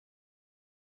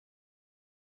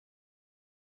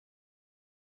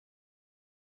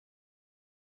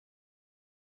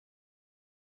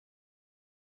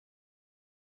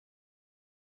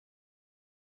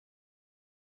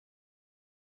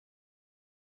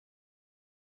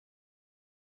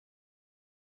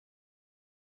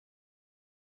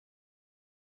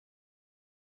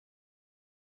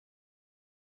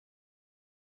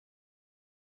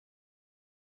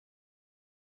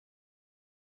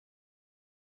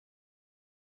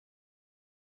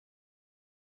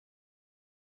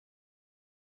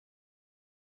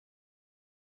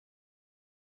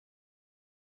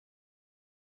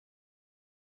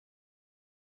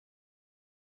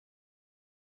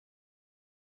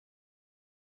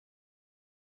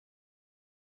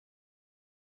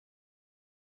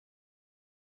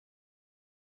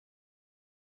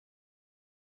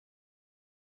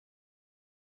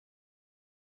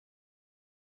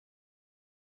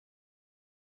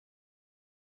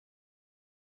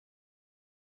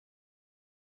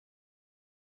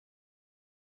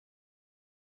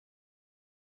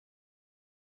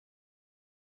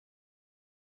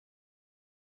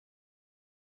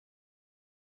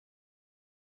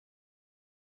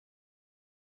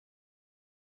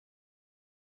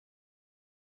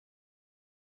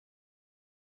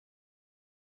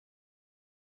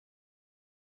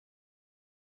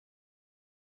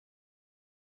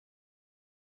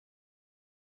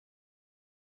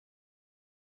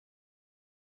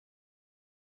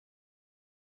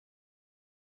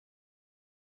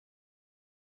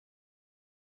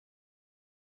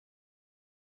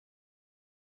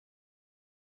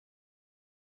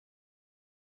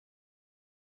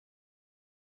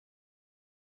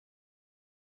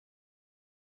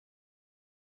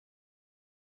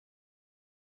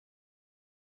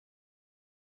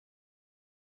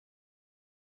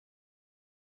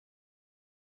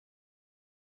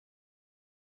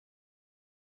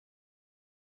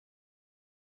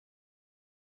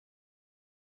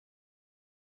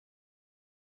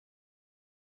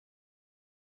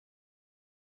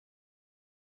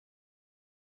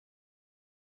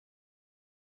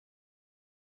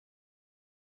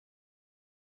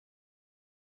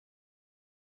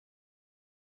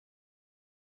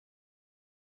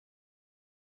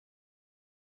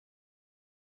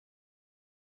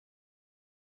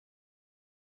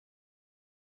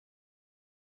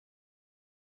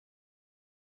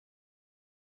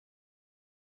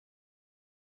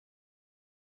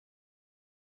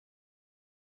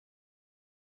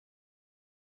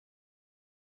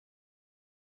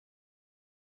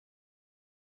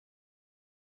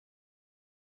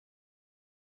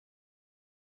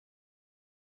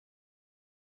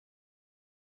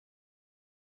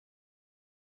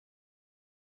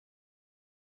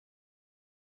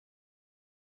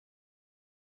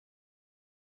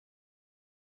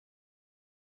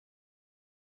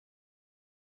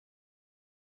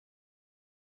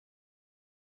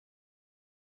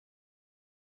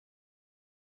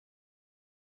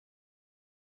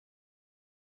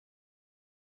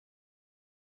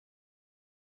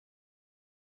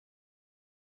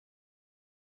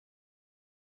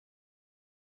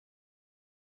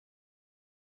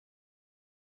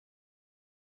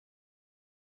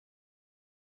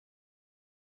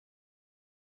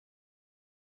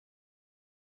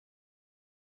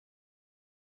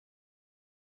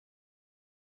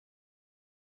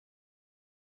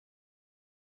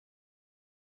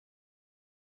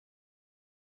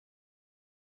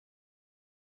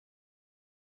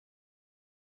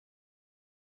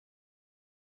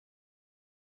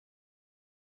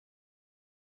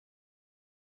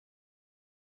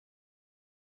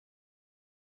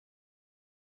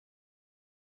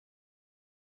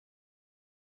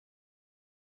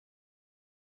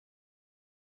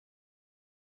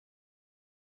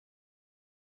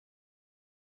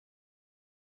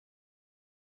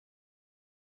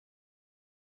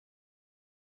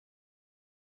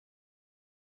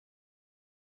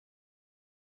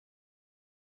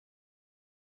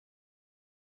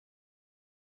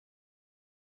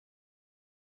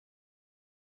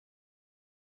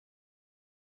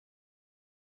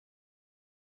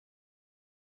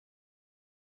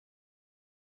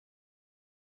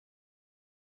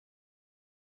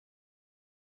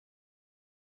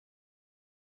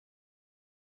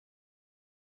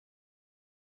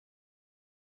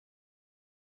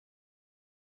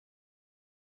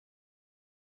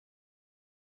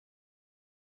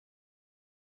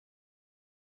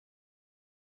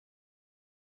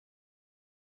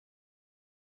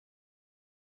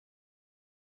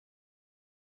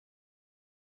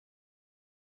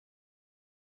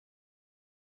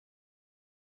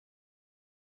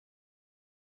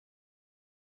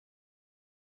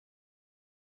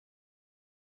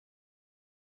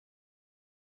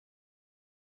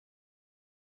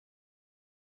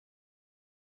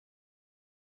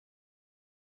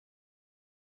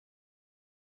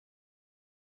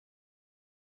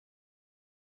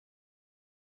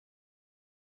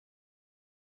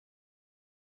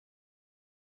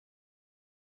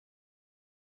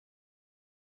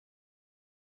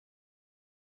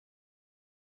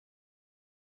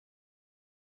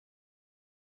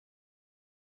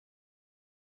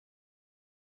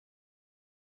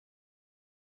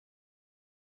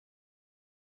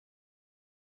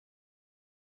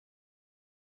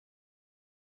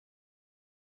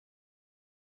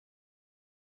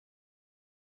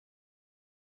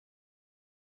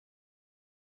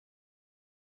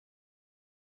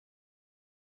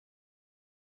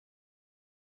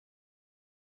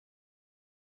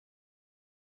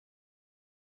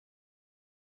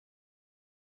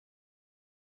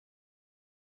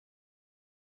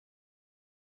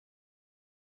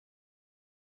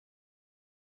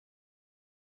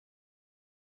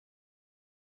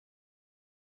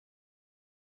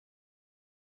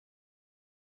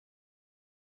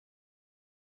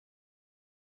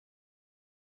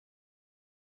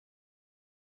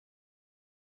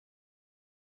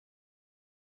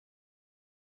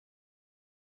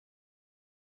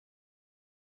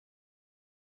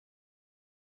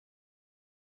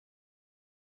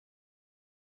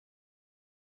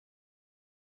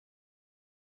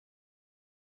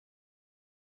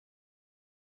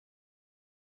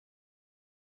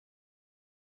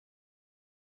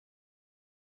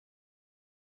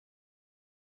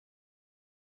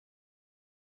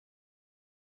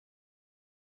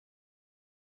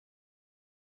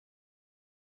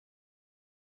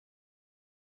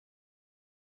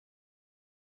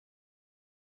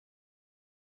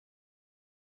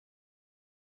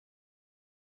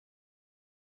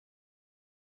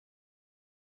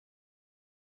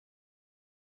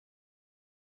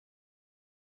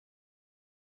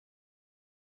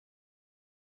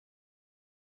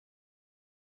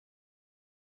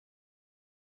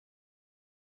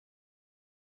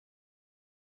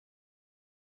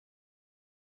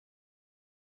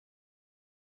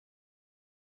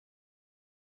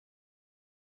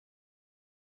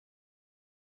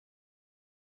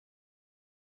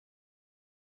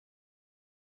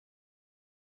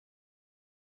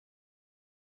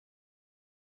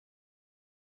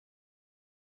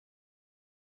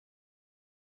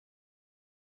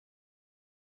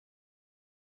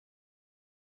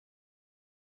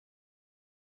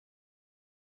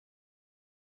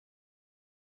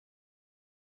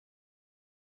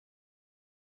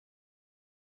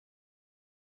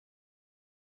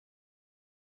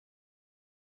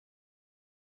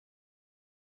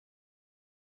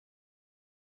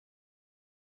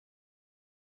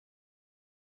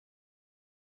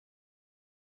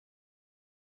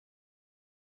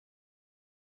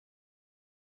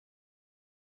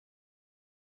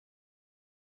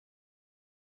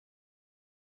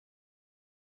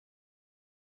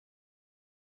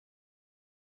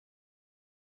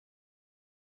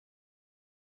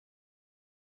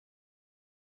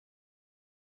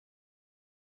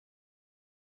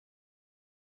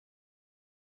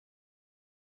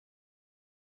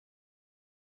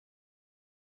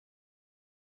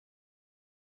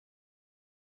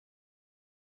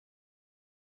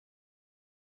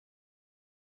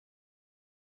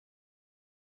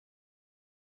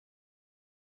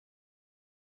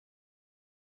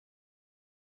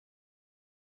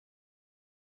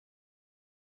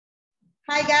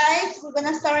Hi guys, we're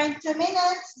gonna start in 2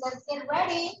 minutes. Let's get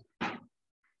ready.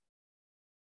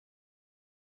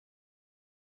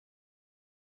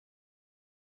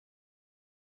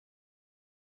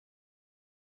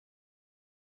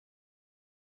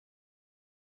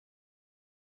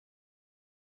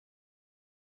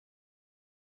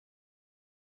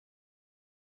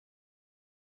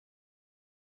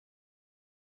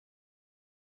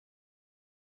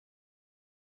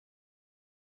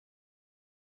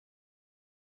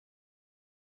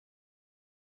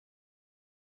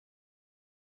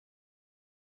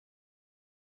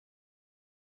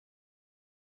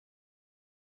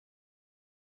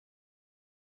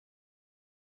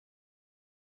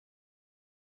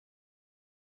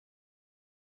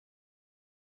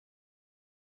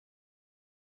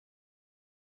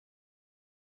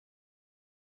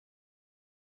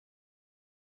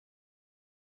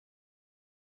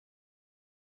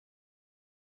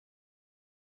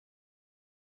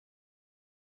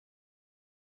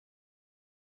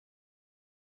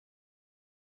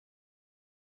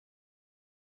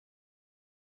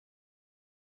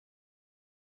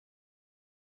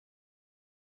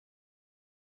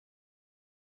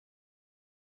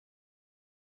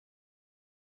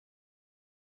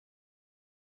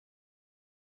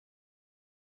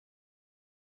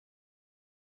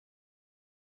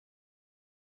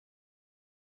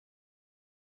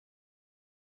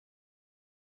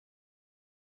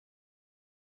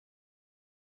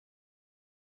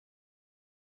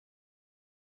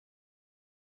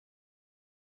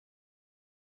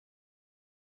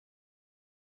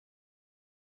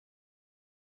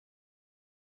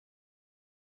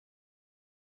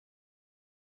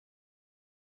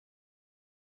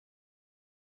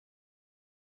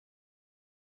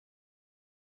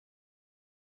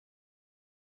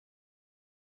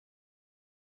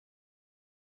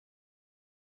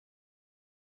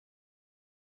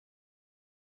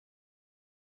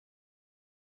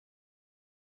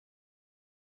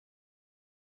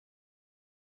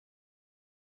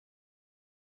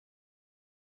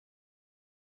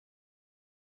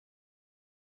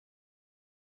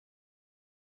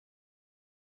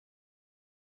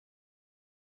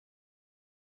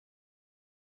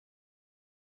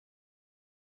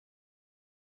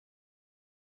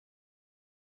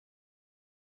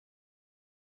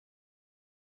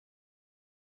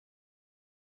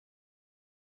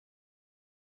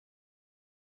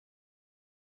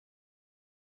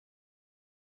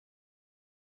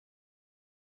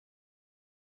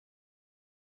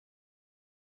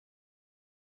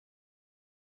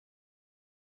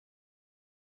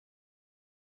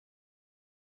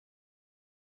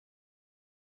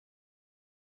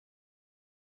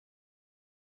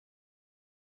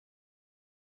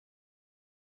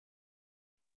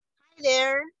 Hi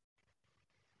there.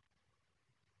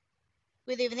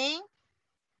 Good evening.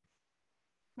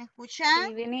 ¿Me escuchan?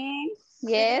 Good evening. Good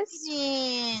Yes.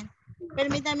 evening.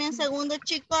 Permítanme un segundo,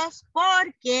 chicos,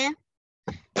 porque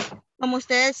como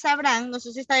ustedes sabrán, no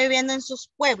sé si está lloviendo en sus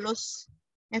pueblos,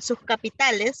 en sus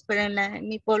capitales, pero en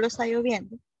mi pueblo está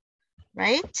lloviendo,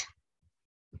 right?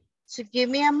 So give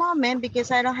me a moment because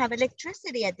I don't have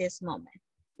electricity at this moment.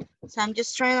 So I'm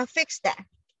just trying to fix that.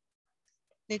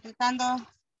 Estoy tratando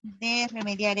de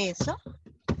remediar eso,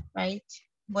 right?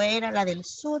 Voy a ir a la del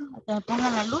sur, a que me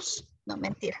pongan la luz. No,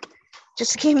 mentira.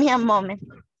 Just give me a moment.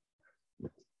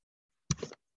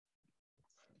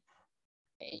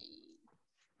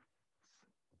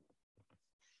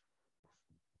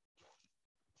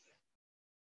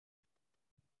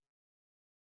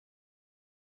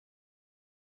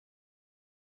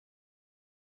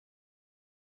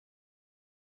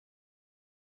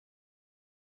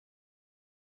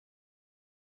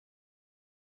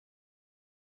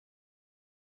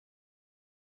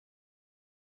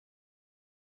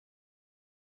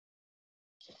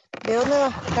 Veo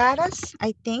nuevas caras,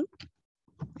 I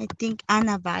think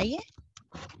Ana Valle,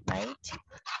 right?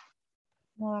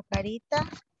 Nueva carita.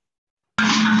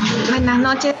 Buenas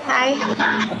noches, hi.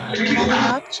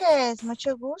 Buenas noches,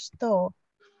 mucho gusto.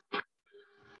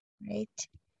 Right,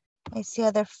 I see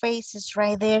other faces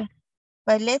right there.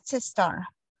 But let's start.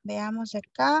 Veamos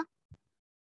acá.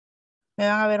 Me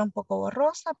van a ver un poco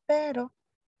borrosa, pero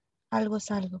algo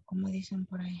es algo, como dicen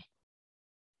por ahí.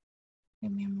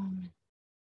 Give me a moment.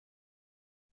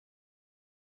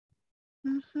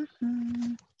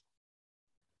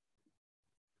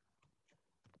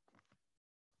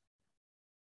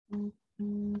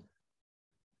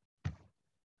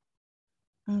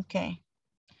 Okay.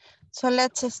 So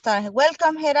let's start.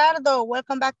 Welcome, Gerardo.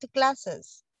 Welcome back to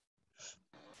classes.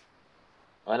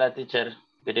 Hola, teacher.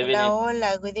 Good Hola, evening.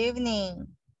 hola. Good evening.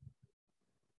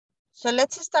 So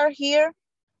let's start here.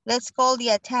 Let's call the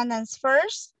attendance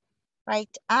first, right?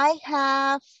 I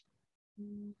have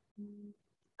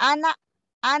Ana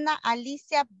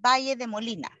Alicia Valle de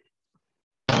Molina.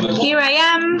 Here I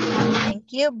am.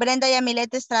 Thank you. Brenda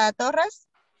Yamilete Estrada Torres.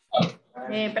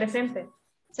 Presente.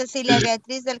 Cecilia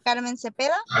Beatriz del Carmen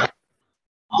Cepeda.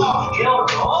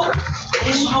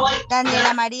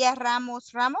 Daniela María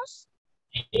Ramos Ramos.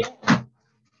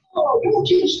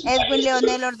 Edwin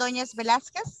Leonel Ordóñez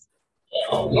Velázquez.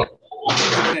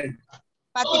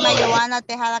 Fátima Joana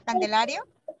Tejada Candelario.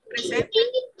 Presente.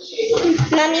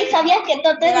 Mami, ¿sabías que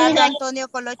todo Gerardo Antonio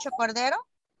Colocho Cordero.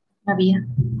 Había.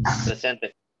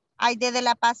 Presente. Aide de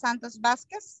la Paz Santos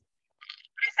Vázquez.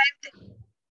 Presente.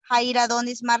 Jaira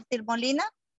Donis Mártir Molina.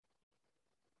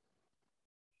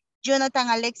 Jonathan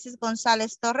Alexis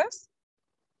González Torres.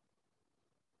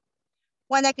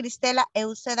 Juana Cristela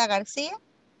Euseda García.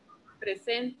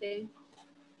 Presente.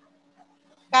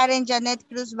 Karen Janet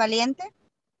Cruz Valiente.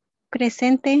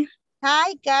 Presente.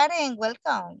 Hi Karen,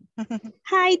 welcome.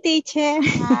 Hi, teacher.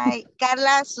 Hi.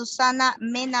 Carla Susana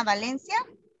Mena Valencia.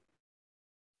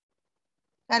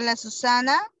 Carla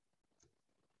Susana.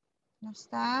 No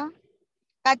está.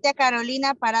 Katia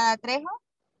Carolina Parada Trejo.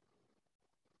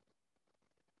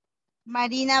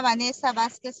 Marina Vanessa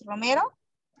Vázquez Romero.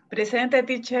 Presente,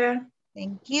 teacher.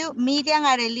 Thank you. Miriam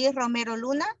Arely Romero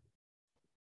Luna.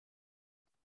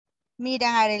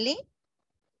 Miriam Arely.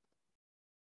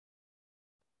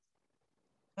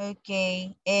 Ok.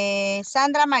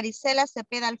 Sandra Marisela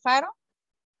Cepeda Alfaro.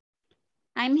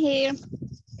 I'm here.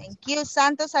 Thank you.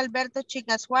 Santos Alberto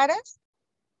Chicas Juárez.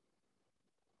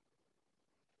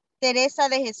 Teresa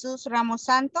de Jesús Ramos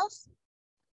Santos.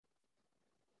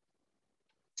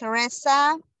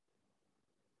 Teresa.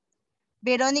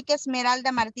 Verónica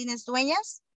Esmeralda Martínez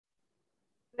Dueñas.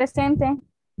 Presente.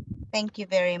 Thank you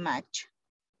very much.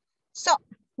 So,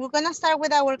 we're going to start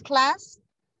with our class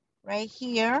right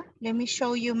here. Let me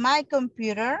show you my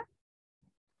computer.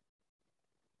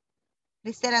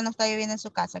 Cristela no está lloviendo en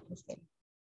su casa, Cristela.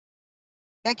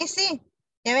 ¿Ya que sí?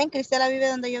 Ya ven, Cristela vive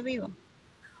donde yo vivo.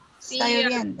 Sí, Está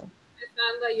lloviendo.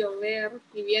 empezando a llover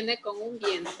y viene con un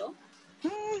viento.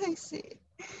 Ay, sí.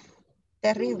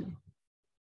 Terrible.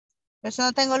 Por eso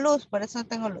no tengo luz, por eso no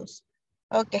tengo luz.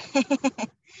 Okay.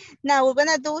 Now we're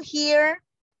gonna do here,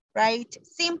 right?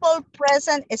 Simple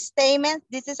present statement.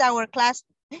 This is our class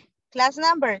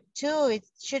number 2. It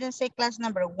shouldn't say class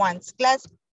number 1. It's class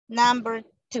number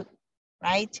 2,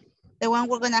 right? The one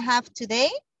we're gonna have today,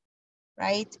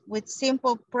 right? With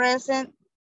simple present,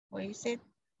 what is it?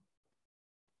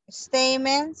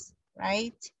 Statements,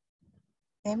 right?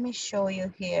 Let me show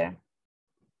you here.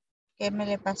 ¿Qué me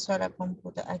le pasó a la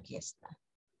computadora? Aquí está.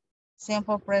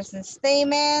 Simple present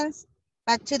statements.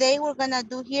 But today we're gonna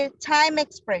do here time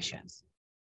expressions.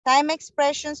 Time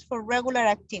expressions for regular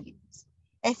activities.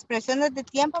 Expresiones de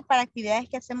tiempo para actividades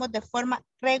que hacemos de forma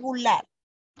regular.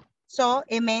 So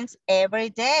it means every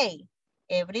day,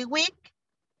 every week,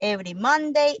 every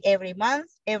Monday, every month,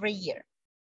 every year.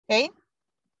 Okay?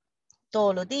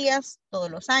 Todos los días, todos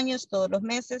los años, todos los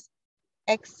meses,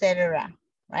 etc.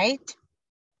 Right?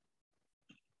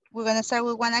 We're going to start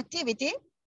with one activity.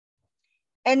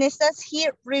 And it says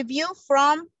here, review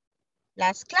from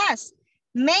last class.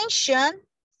 Mention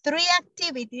 3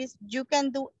 activities you can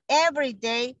do every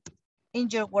day in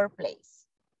your workplace.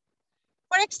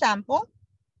 For example,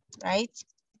 right?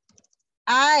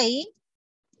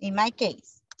 In my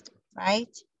case, right?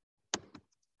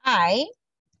 I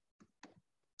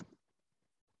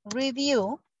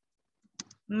review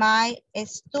my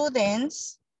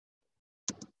students'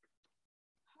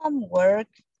 homework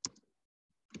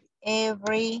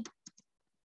every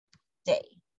day,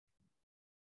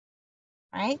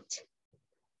 right?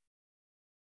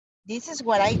 This is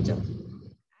what I do.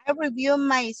 I review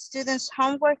my students'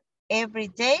 homework every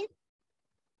day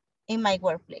in my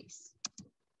workplace.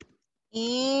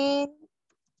 In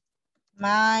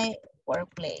my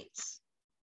workplace,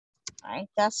 right?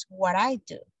 That's what I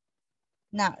do.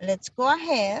 Now, let's go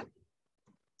ahead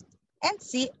and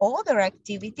see other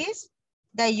activities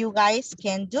that you guys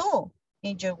can do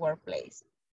in your workplace,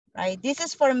 right? This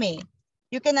is for me.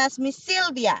 You can ask me,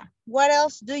 Sylvia, what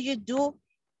else do you do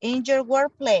in your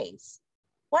workplace?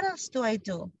 What else do I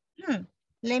do?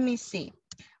 Let me see.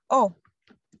 Oh,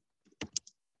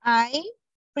 I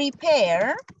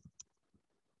prepare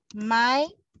my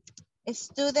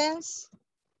students'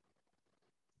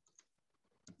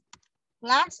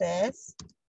 classes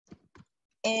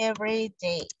every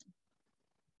day,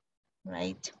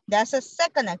 right? That's a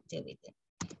second activity.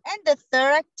 And the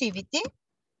third activity is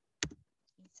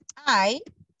I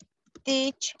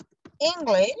teach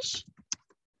English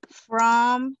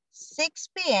from 6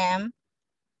 p.m.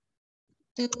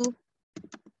 to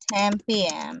 10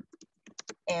 p.m.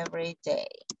 every day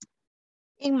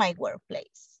in my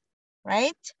workplace,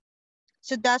 right?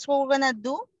 So that's what we're gonna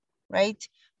do, right?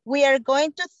 We are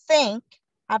going to think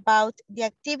about the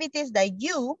activities that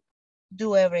you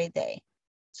do every day.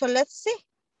 So let's see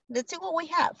what we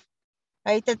have.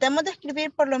 Right? Tratemos de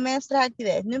escribir por lo menos 3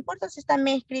 actividades. No importa si están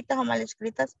bien escritas o mal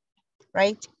escritas,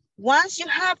 right? Once you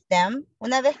have them,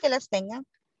 una vez que las tengan,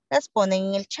 las ponen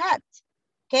en el chat,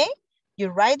 okay? You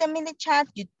write them in the chat,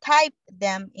 you type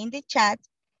them in the chat,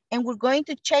 and we're going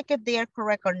to check if they are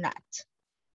correct or not.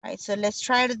 Right, so let's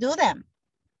try to do them.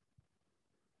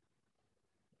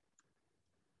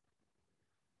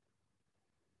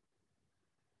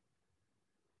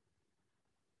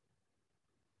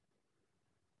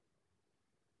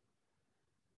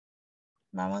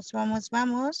 Vamos, vamos,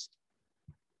 vamos.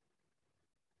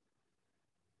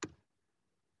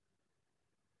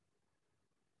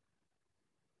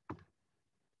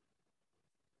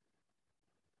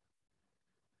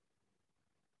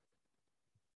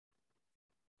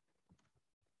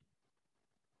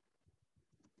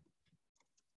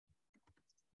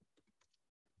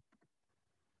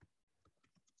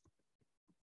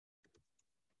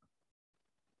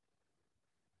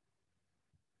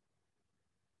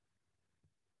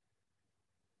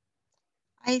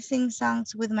 I sing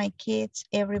songs with my kids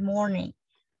every morning.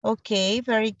 Okay,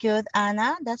 very good,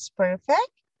 Anna. That's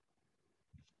perfect.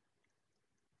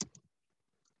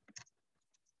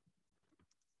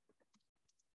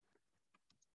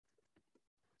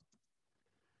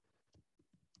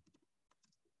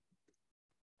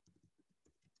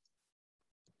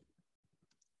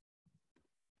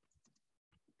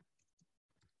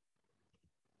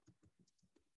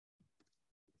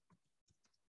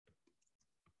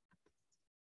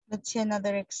 Let's see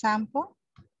another example.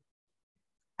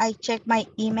 I check my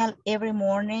email every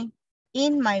morning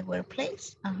in my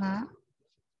workplace.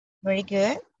 Very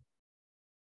good.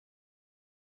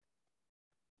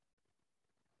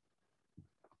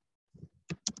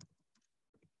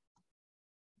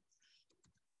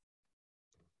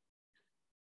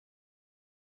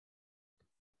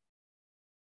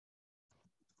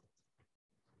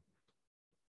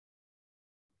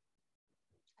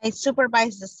 I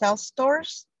supervise the sales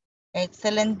stores.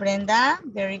 Excellent, Brenda.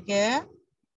 Very good.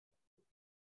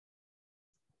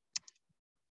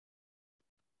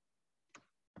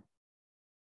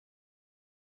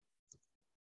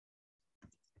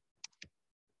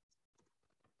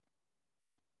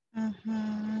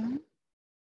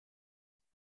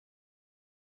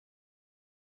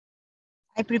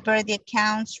 I prepare the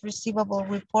accounts receivable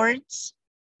reports.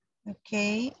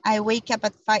 Okay. I wake up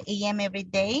at 5 a.m. every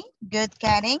day. Good,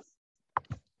 Karen.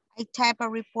 I type a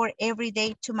report every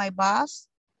day to my boss.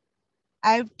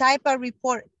 I type a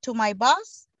report to my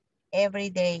boss every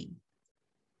day.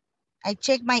 I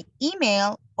check my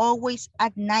email always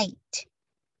at night.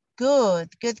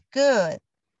 Good, good, good.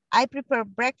 I prepare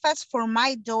breakfast for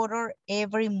my daughter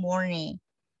every morning.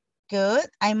 Good.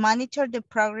 I monitor the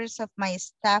progress of my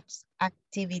staff's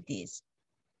activities.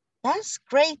 That's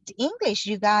great English,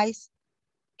 you guys.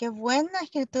 Qué buena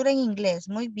escritura en inglés.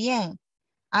 Muy bien.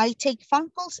 I take phone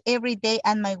calls every day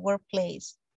at my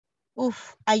workplace.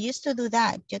 Oof, I used to do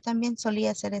that. Yo también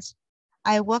solía hacer eso.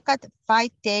 I work at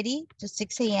 5:30 to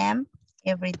 6 a.m.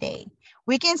 every day.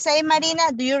 We can say,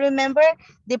 Marina, do you remember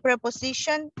the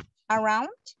preposition around?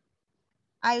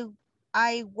 I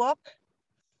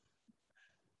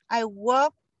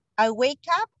wake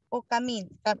up o camino.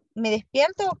 ¿Me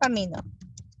despierto o camino?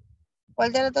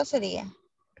 ¿Cuál de los dos sería?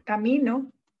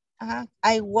 Camino.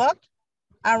 I walk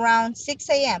around 6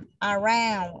 a.m.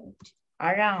 Around.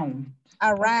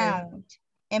 Okay.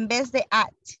 En vez de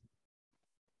at.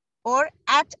 Or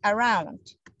at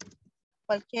around.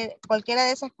 Cualquiera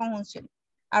de esas conjunciones.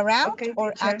 Around okay,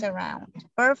 or teacher. At around.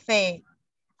 Perfect.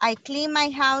 I clean my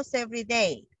house every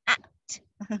day. At.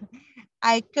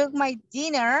 I cook my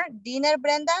dinner. Dinner,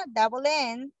 Brenda, double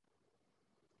N.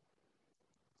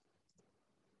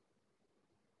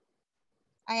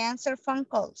 I answer phone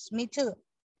calls. Me too.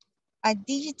 I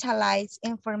digitalize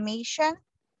information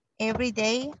every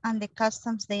day on the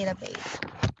customs database.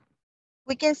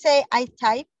 We can say I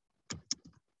type.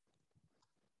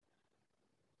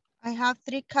 I have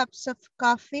 3 cups of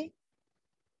coffee.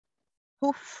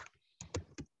 Oof.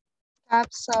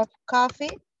 Cups of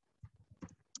coffee.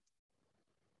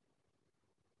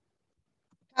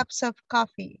 Cups of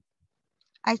coffee.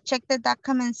 I check the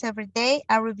documents every day.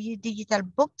 I review digital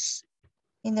books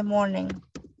in the morning.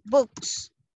 Books.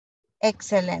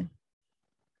 Excellent.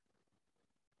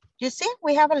 You see,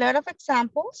 we have a lot of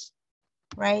examples.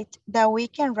 right? That we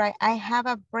can write, I have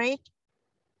a break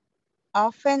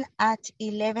often at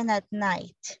 11 at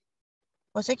night.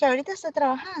 O sea que ahorita está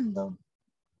trabajando.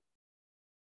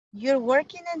 You're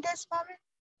working in this moment?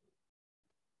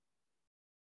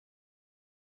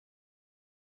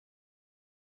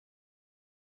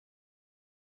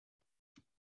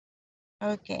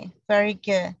 Okay, very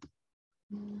good.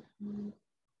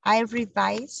 I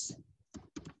revise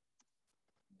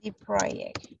the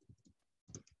project.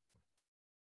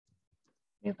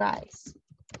 Revise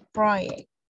project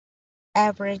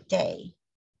every day.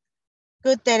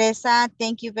 Good, Teresa.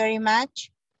 Thank you very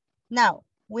much. Now,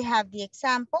 we have the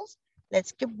examples.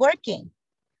 Let's keep working,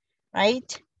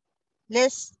 right?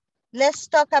 Let's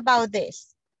talk about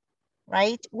this,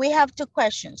 right? We have two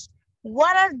questions.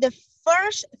 What are the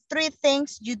first three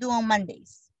things you do on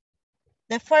Mondays?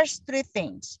 The first three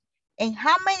things. And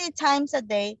how many times a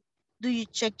day do you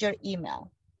check your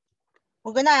email?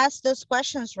 We're gonna ask those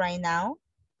questions right now,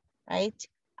 right?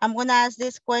 I'm gonna ask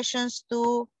these questions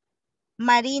to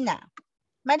Marina.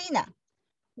 Marina,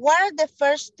 what are the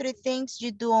first three things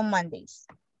you do on Mondays?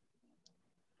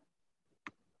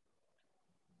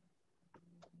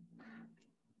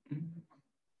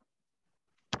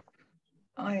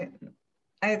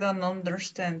 I don't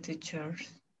understand, teachers.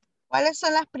 ¿Cuáles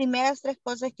son las primeras tres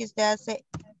cosas que usted hace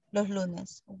los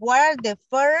lunes? What are the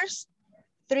first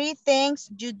three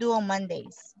things you do on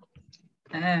Mondays?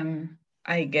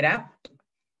 I get up.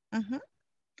 Uh-huh.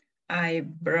 I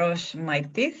brush my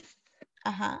teeth.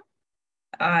 Uh-huh.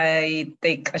 I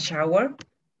take a shower.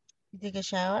 You take a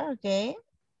shower, okay.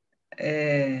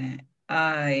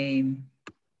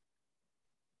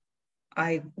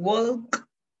 I walk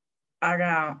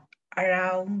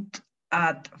around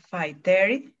at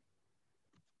 5:30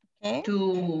 Okay.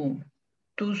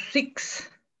 to 6.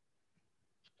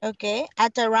 Okay,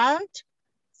 at around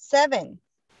 7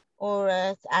 or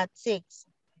at 6.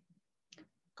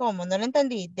 ¿Cómo? No lo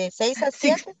entendí. ¿De 6 a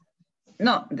 7?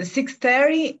 No, de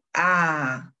 6:30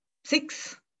 a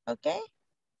 6. Okay.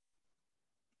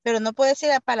 Pero no puedes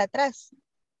ir para atrás.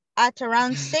 At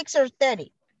around 6 or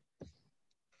 30.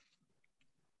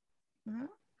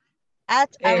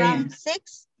 At around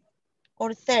 6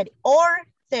 or 30. Or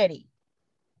 30.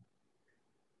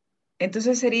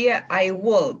 Entonces sería I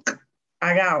walk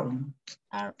around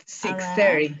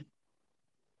 6:30.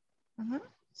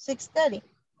 6:30.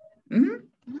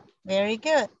 Very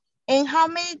good. And how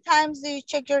many times do you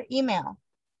check your email?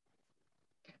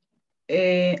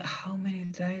 How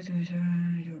many times do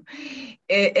you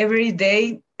every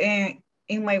day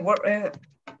in my work,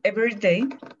 every day.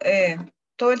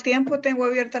 Todo el tiempo tengo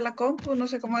abierta la compu, no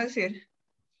sé cómo decir.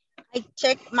 I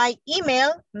check my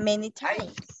email many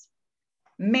times.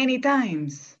 Many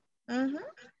times.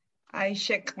 I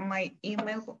check my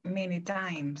email many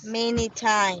times. Many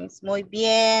times. Muy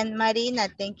bien, Marina.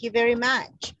 Thank you very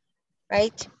much.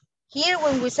 Right? Here,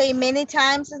 when we say many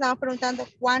times, estamos preguntando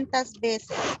cuántas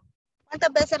veces.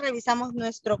 ¿Cuántas veces revisamos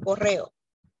nuestro correo?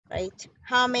 Right?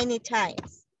 How many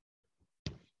times?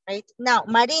 Right? Now,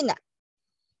 Marina,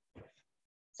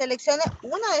 seleccione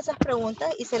una de esas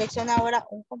preguntas y seleccione ahora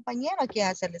un compañero a quien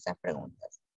hacerle esas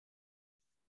preguntas.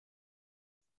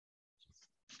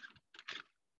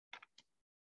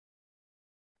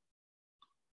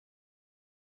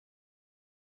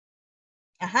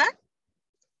 Ajá.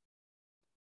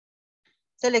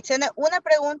 Seleccione una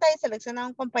pregunta y selecciona a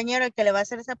un compañero al que le va a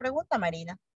hacer esa pregunta,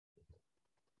 Marina.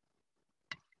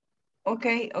 Ok.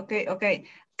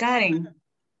 Karen.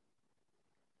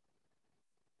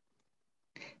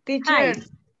 Teacher. Hi.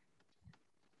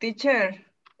 Teacher.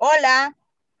 Hola.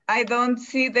 I don't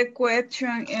see the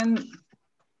question in...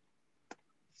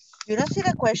 You don't see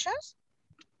the questions?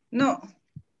 No.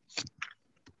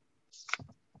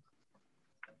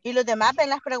 ¿Y los demás ven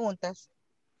las preguntas?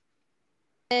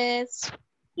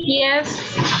 Yes,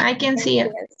 I can see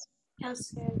it.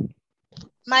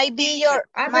 Might be your...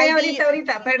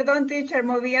 ahorita. Perdón, teacher,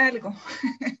 moví algo.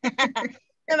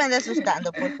 No me ande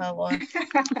asustando, por favor.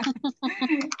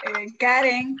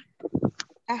 Karen.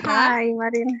 Ajá. Hi,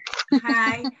 Marina.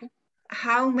 Hi.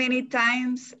 How many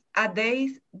times a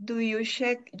day do you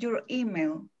check your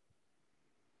email?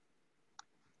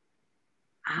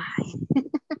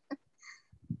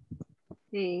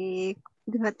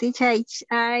 Teacher,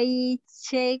 I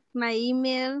check my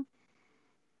email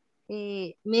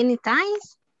many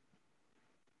times.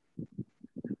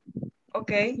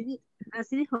 Okay.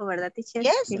 Así dijo, ¿verdad, teacher?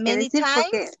 Yes, many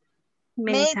times.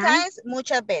 Many times,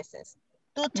 muchas veces.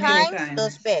 2 times,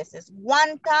 2 veces.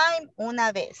 1 time,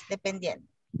 una vez, dependiendo.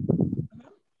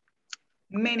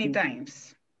 Many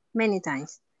times. Many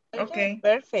times. Okay.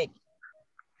 Perfect.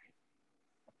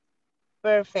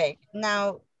 Perfect.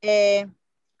 Now,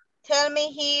 tell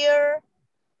me here,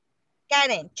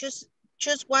 Karen, choose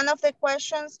one of the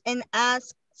questions and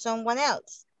ask someone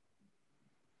else.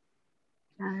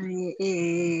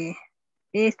 Ay,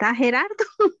 está Gerardo.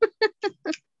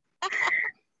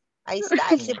 Ahí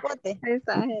está, el cipote. Ahí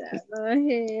está Gerardo.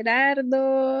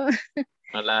 Gerardo.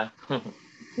 Hola.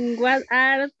 What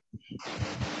are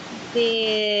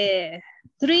the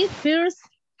three first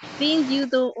things you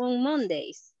do on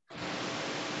Mondays?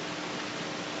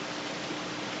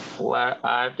 What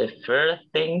are the first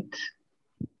things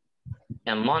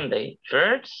on Monday?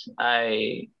 First,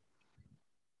 I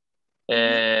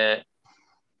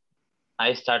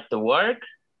start to work,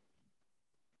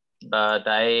 but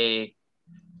I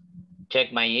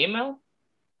check my email.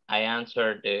 I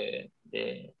answer the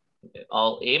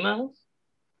all emails,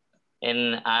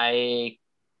 and I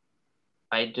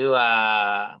do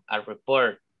a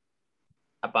report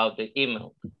about the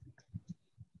email.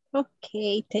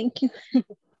 Okay, thank you.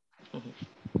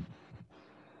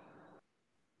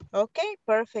 Okay,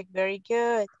 perfect. Very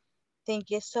good. Thank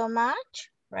you so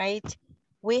much. Right.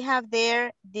 We have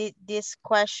there these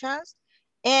questions.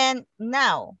 And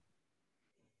now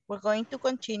we're going to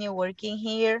continue working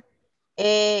here.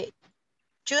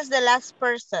 Choose the last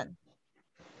person.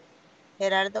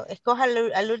 Gerardo, escoja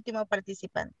al último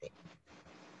participante.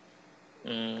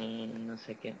 No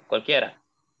sé qué. Cualquiera.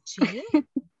 Sí.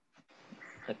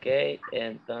 Ok,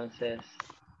 entonces.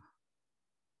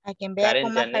 A quien vea Karen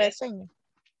con máscara de Janet. sueño.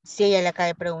 Sí, ella le acaba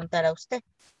de preguntar a usted.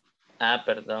 Ah,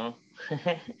 perdón.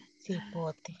 Sí,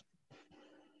 pote.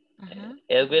 Ajá.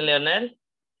 Edwin Leonel.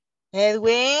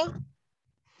 Edwin.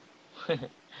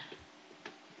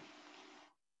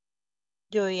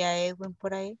 Yo oí a Edwin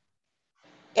por ahí.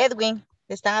 Edwin,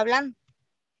 ¿te están hablando?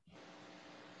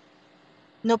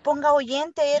 No ponga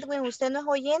oyente, Edwin. Usted no es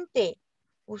oyente.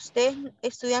 Usted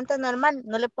es estudiante normal.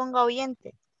 No le ponga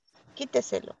oyente.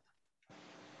 Quíteselo.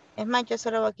 Es más, yo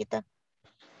se lo voy a quitar.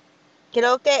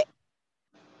 Creo que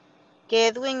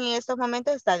Edwin en estos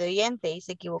momentos está de oyente y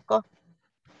se equivocó.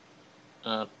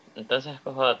 Entonces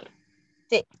escojo otro.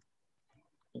 Sí.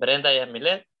 Brenda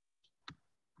Yamilet.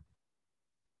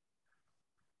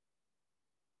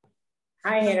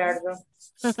 Hi, Gerardo.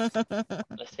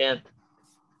 Lo siento.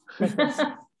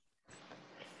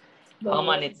 How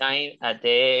many times a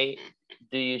day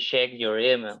do you check your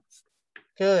email?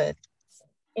 Good.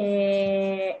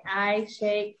 I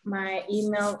check my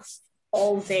email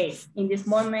all day. In this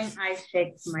moment, I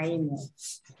check my email.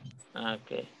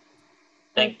 Okay.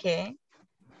 Thank you.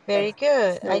 Very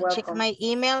good. You're I welcome. check my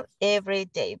email every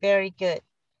day. Very good.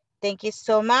 Thank you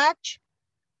so much.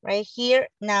 Right here.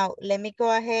 Now, let me go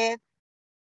ahead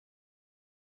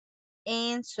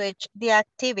and switch the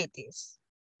activities.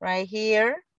 Right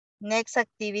here. Next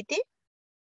activity,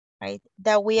 right,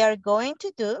 that we are going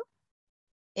to do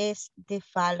is the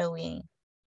following.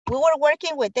 We were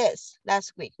working with this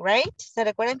last week, right? ¿Se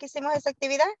recuerdan que hicimos esa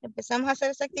actividad? ¿Empezamos a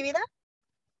hacer esa actividad?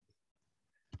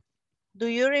 Do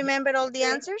you remember all the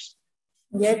answers?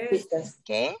 Yes, teacher.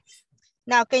 Okay.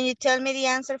 Now, can you tell me the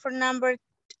answer for number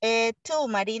 2,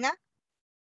 Marina?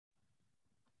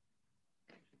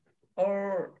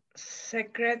 Or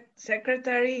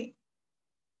secretary.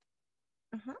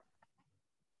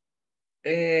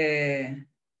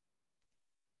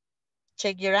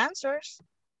 Check your answers.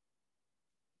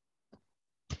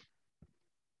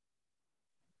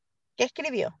 ¿Qué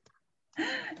escribió?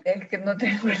 Es que no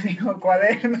tengo el mismo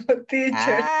cuaderno,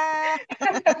 teacher. Ah,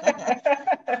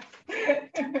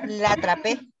 la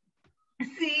atrapé.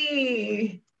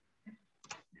 Sí.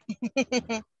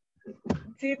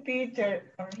 Sí,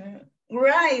 teacher.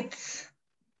 Right.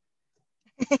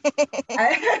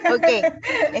 Ok.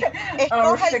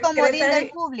 Escoja el comodín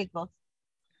del público.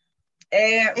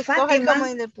 Escoja el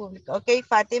comodín del público. Ok,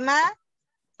 Fátima.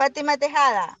 Fátima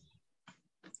Tejada.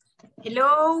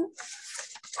 Hello.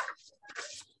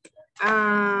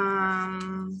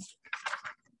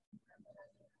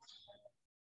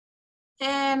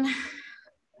 And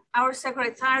our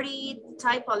secretary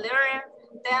type a letter,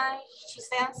 then she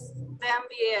sends them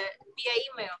via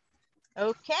email.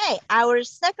 Okay, our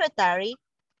secretary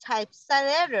types a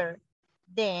letter,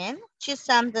 then she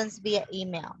sends them via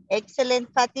email.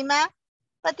 Excellent, Fátima.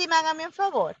 Fátima, hágame un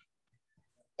favor.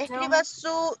 Escriba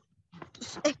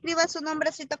su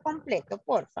nombrecito completo,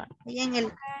 porfa. Ahí en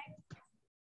el...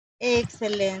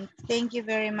 Excellent. Thank you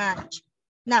very much.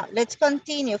 Now, let's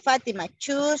continue. Fatima,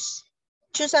 choose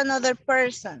another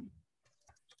person.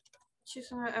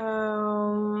 Choose,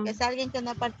 Es alguien que no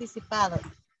ha participado.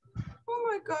 oh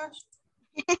my gosh.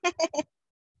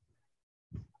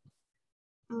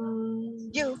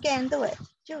 You can do it.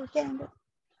 You can do it.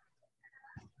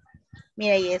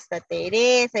 Mira, ahí está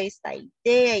Teresa, ahí está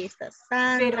Ite, ahí está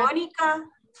Sandra. Verónica.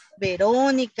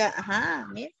 Verónica, ajá,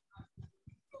 mira.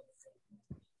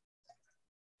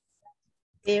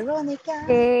 Verónica.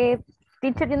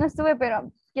 Teacher, yo no estuve,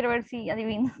 pero quiero ver si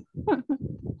adivino.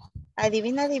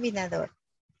 Adivina, adivinador.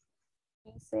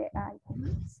 Dice, ay,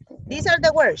 These are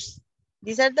the words.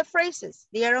 These are the phrases.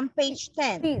 They are on page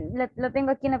 10. sí, lo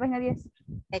tengo aquí en la página 10.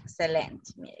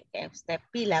 Excelente. Mire, que usted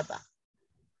pila va.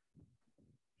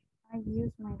 I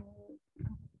use my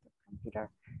computer.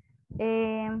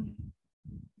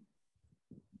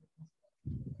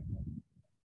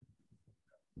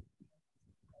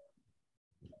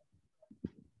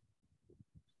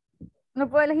 No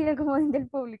puedo elegir el comodín del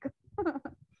público.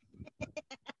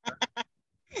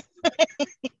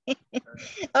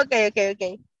 Okay.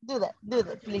 Do that,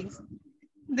 please.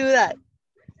 Do that.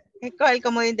 Escoge el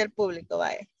comodín del público,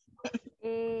 vaya.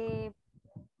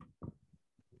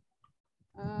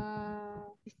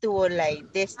 Estuvo Ana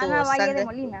Valle Sandra. de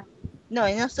Molina. No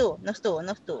estuvo.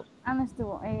 Ah, no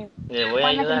estuvo. Le voy a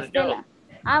Juana ayudar Cristela. yo.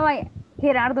 Ah, vaya.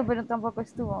 Gerardo, pero tampoco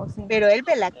estuvo, sí. Pero él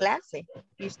ve la clase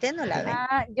y usted no la ve.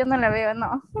 Ah, yo no la veo,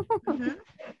 no.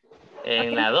 En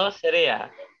Ok. la 2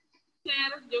 sería.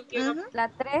 Yo quiero. La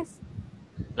 3.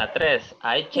 La 3.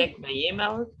 I check my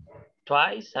email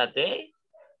twice a day.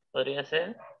 Podría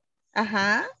ser.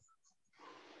 Ajá.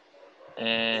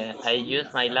 I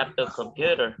use my laptop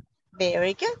computer.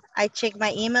 Very good. I check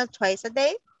my email twice a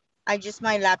day. I use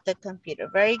my laptop computer.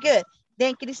 Very good.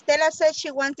 Then Cristela said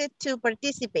she wanted to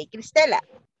participate. Cristela.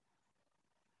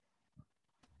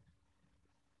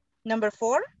 Number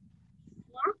 4.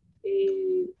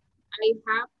 I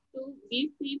have to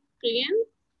visit clients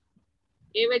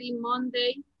every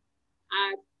Monday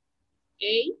at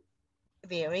 8.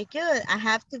 Very good. I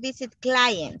have to visit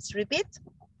clients. Repeat.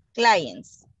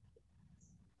 Clients.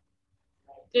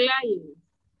 Clients.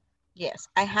 Yes,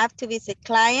 I have to visit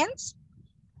clients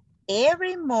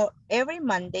every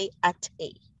Monday at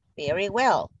 8. Very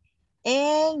well.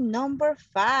 And number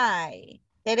 5,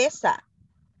 Teresa.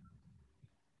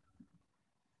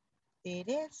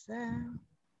 Teresa.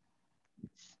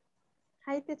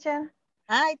 Hi, teacher.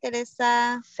 Hi,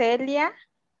 Teresa. Celia.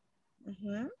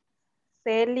 Uh-huh.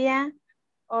 Celia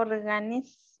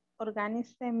organize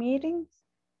the meetings.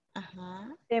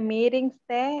 Uh-huh. The meetings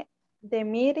take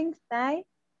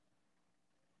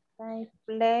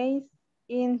place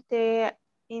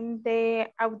in the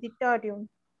auditorium.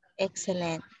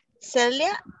 Excellent.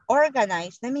 Celia,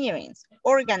 organize the meetings.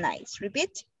 Organize.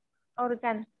 Repeat.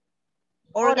 Organize.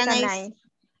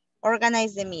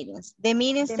 Organize the meetings. The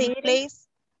meetings take place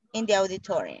in the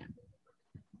auditorium.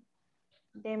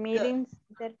 The meetings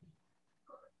that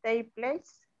take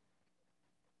place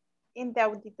in the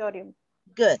auditorium.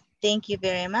 Good. Thank you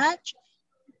very much.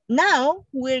 Now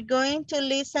we're going to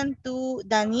listen to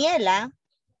Daniela.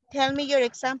 Tell me your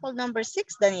example number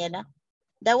 6, Daniela.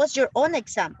 That was your own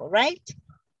example, right?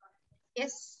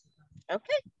 Yes.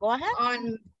 Okay, go ahead.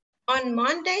 On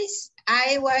Mondays,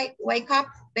 I wake up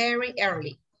very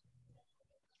early.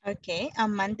 Okay,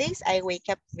 on Mondays, I wake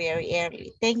up very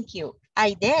early. Thank you.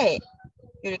 Aide,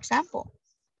 your example.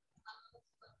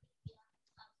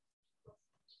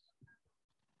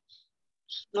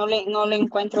 No le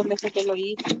encuentro veces que lo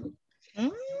hice.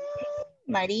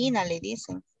 Marina, le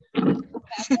dicen.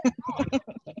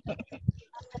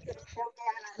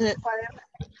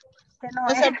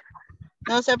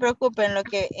 No se preocupen,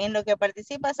 en lo que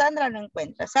participa Sandra lo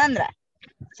encuentra. Sandra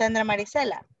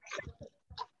Marisela.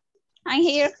 I'm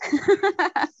here.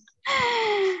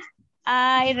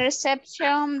 I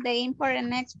reception the import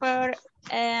and export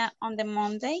on the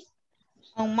Monday.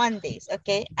 On Mondays,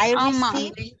 okay. I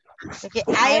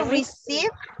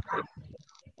receive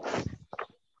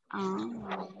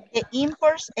the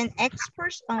imports and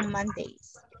exports on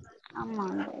Mondays. On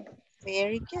Monday.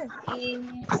 Very good.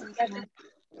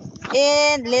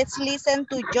 And let's listen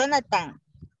to Jonathan.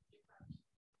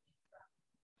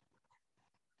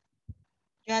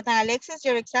 Jonathan Alexis,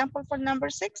 your example for number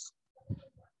 6?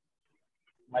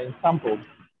 My example.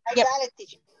 Yep.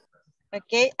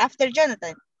 Okay, after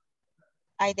Jonathan.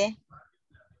 Aide.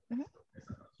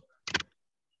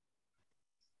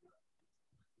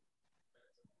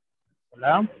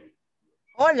 Hola.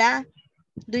 Hola.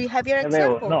 Do you have your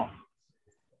example? No.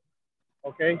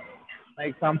 Okay. My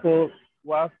example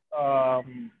was I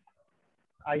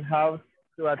have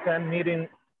to attend meeting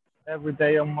every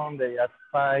day on Monday at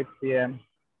 5 p.m.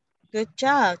 Good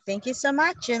job. Thank you so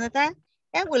much, Jonathan.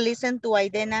 And we'll listen to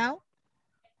Aide now.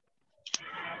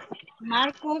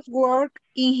 Marcos worked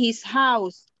in his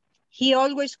house. He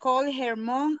always called her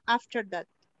mom after that.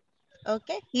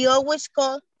 Okay. He always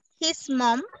called his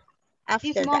mom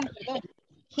after mom. that?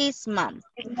 His mom.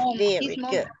 His mom. Very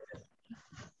good.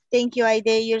 Thank you,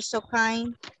 Aide. You're so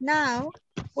kind. Now,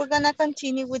 we're going to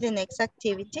continue with the next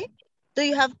activity. Do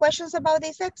you have questions about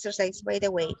this exercise, by the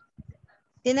way?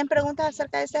 ¿Tienen preguntas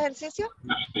acerca de este ejercicio?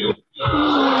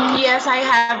 Yes, I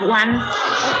have one.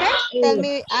 Okay, tell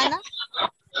me, Anna.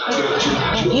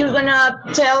 You're gonna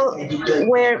tell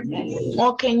where,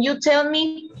 or can you tell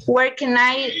me where can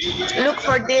I look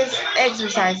for these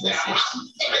exercises?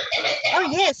 Oh,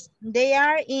 yes, they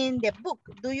are in the book.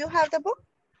 Do you have the book?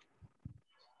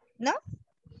 No?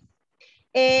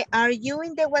 Are you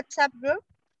in the WhatsApp group?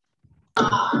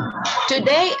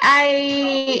 Today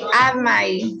I have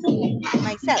my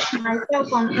cell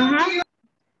phone.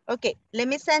 Okay, let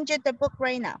me send you the book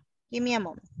right now. Give me a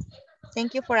moment.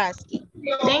 Thank you for asking.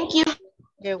 Thank you.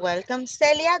 You're welcome.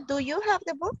 Celia, do you have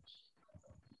the book?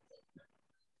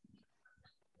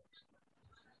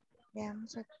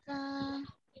 Veamos acá.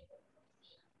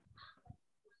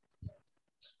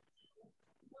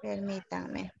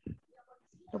 Permítanme.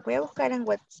 Lo voy a buscar en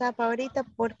WhatsApp ahorita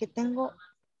porque tengo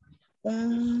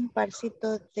un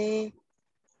parcito de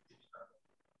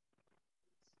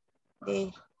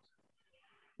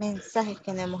mensajes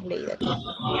que no hemos leído aquí.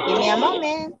 Give me a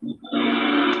moment.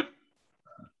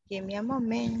 Give me a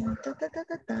moment.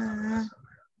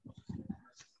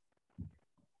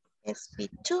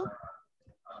 SP2.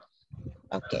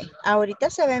 Ok. Ahorita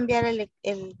se va a enviar el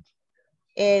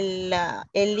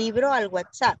libro al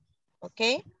WhatsApp. Ok.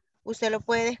 Usted lo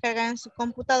puede descargar en su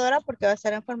computadora porque va a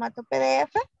estar en formato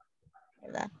PDF.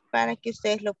 ¿Verdad? Para que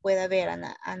ustedes lo puedan ver,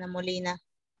 Ana Molina.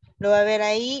 Lo va a ver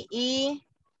ahí y,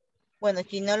 bueno,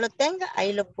 quien no lo tenga,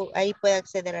 ahí puede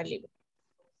acceder al libro.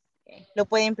 Okay. Lo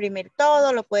puede imprimir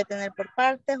todo, lo puede tener por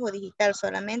partes o digital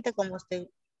solamente, como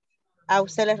a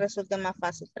usted les resulte más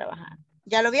fácil trabajar.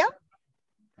 ¿Ya lo vio?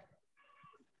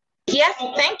 Yes,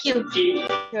 thank you.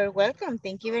 You're welcome.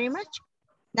 Thank you very much.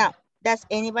 Now, does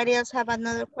anybody else have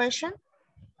another question?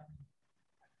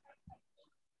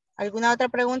 ¿Alguna otra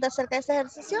pregunta acerca de este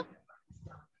ejercicio?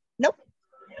 Nope.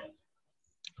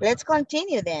 Let's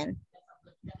continue then.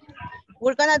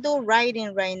 We're gonna do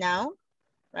writing right now,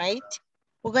 right?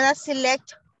 We're gonna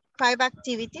select 5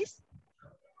 activities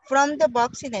from the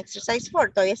box in exercise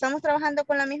 4. Todavía estamos trabajando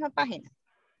con la misma página.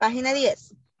 Página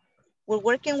 10. We're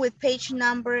working with page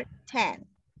number 10.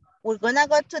 We're gonna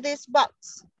go to this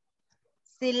box.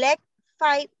 Select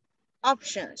 5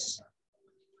 options.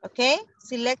 Okay,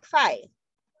 select 5.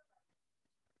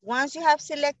 Once you have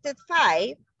selected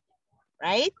 5,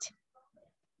 right?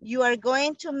 You are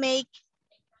going to make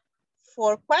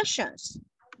 4 questions,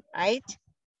 right?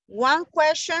 1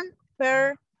 question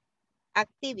per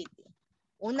activity.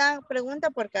 Una pregunta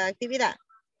por cada actividad,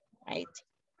 right?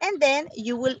 And then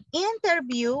you will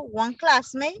interview 1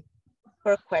 classmate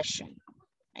per question,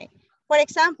 right? For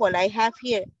example, I have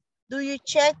here, do you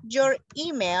check your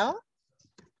email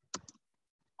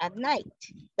at night?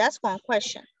 That's 1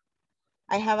 question.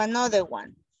 I have another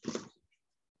one.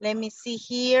 Let me see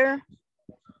here.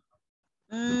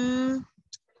 It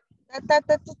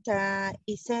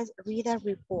says read a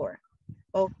report.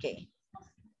 Okay.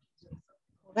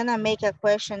 We're gonna make a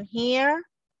question here.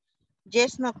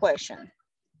 Yes, no question.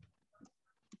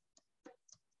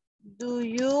 Do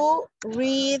you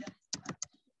read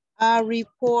a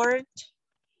report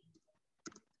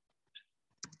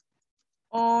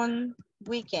on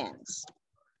weekends?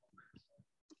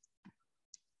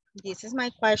 This is my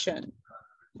question,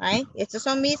 right? Estos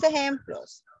son mis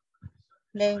ejemplos.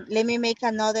 Let me make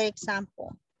another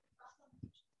example.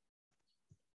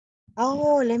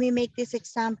 Oh, let me make this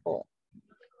example.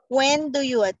 When do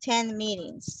you attend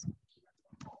meetings?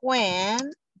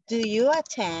 When do you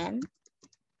attend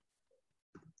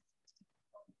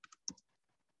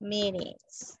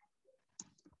meetings?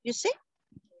 You see?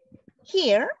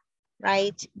 Here,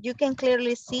 right, you can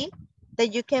clearly see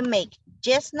that you can make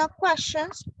yes, no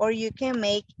questions, or you can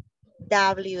make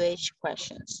WH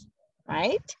questions,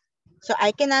 right? So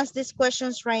I can ask these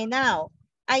questions right now.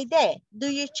 Aide, do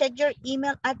you check your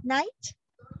email at night?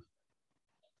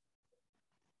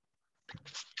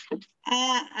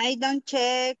 I don't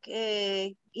check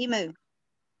email.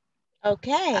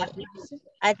 Okay,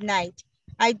 at night.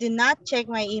 I do not check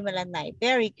my email at night.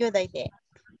 Very good idea.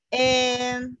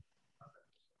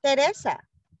 Teresa,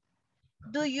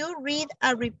 do you read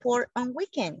a report on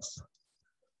weekends?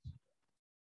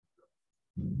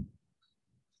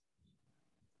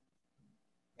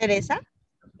 Teresa?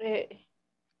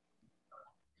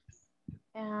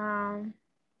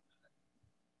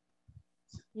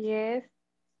 Yes,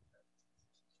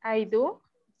 I do.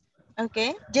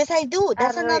 Okay, yes, I do.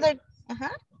 That's another,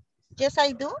 yes,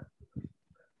 I do.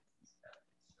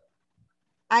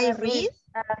 I read.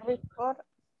 A report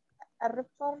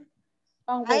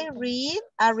on I weekend. read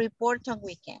a report on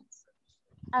weekends.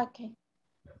 Okay.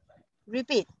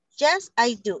 Repeat. Yes,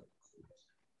 I do.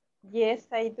 Yes,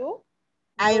 I do.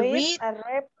 I read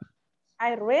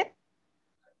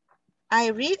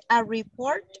a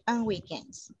report on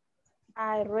weekends.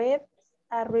 I read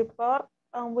a report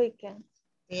on weekends.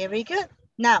 Very good.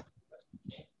 Now,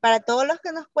 para todos los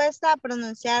que nos cuesta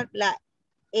pronunciar la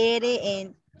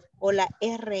R o la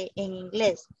R en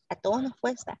inglés, a todos nos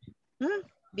cuesta.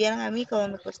 Vieron a mí cómo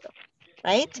me costó,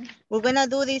 right? We're gonna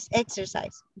do this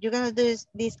exercise. You're gonna do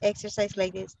this exercise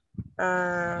like this.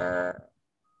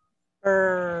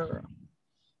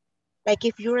 Like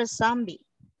if you're a zombie.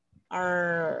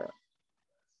 Have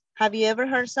you ever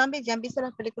heard zombies? ¿Ya han visto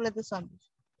las películas de zombies?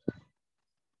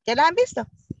 ¿Ya las han visto?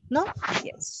 No?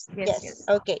 Yes.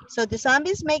 Okay, so the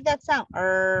zombies make that sound.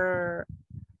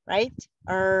 Right?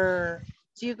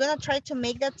 So you're gonna try to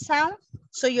make that sound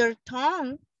so your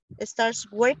tongue starts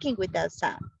working with that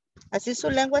sound. Así su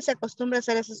lengua se acostumbra a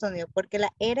hacer ese sonido, porque la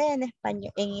R en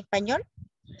español,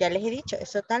 ya les he dicho,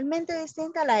 es totalmente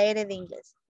distinta a la R de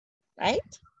inglés.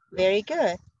 Right? Very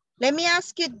good. Let me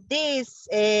ask you this,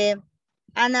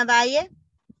 Ana Valle.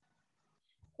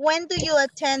 When do you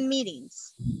attend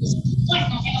meetings?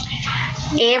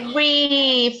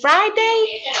 Every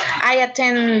Friday, I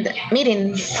attend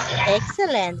meetings.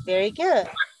 Excellent, very good.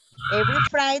 Every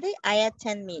Friday, I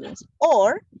attend meetings.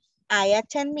 Or, I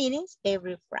attend meetings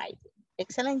every Friday.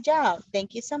 Excellent job.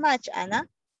 Thank you so much, Ana.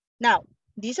 Now,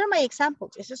 these are my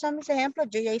examples. Esos son mis ejemplos.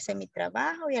 Yo ya hice mi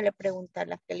trabajo, ya le pregunté a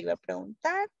las que le iba a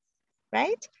preguntar,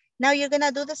 right? Now, you're going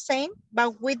to do the same,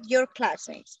 but with your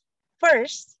classmates.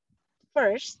 First,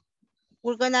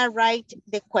 we're going to write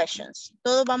the questions.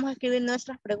 Todos vamos a escribir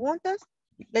nuestras preguntas.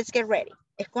 Let's get ready.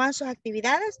 Escojan sus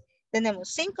actividades. Tenemos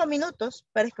 5 minutos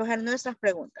para escoger nuestras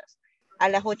preguntas. A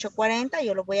las 8:40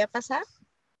 yo los voy a pasar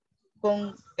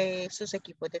con sus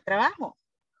equipos de trabajo.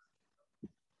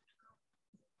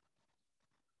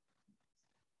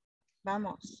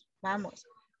 Vamos.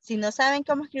 Si no saben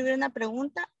cómo escribir una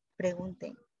pregunta,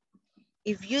 pregunten.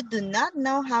 If you do not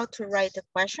know how to write a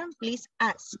question, please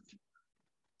ask.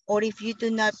 Or if you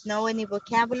do not know any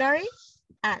vocabulary,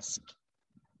 ask.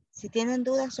 Si tienen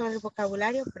dudas sobre el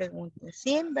vocabulario, pregunten.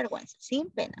 Sin vergüenza, sin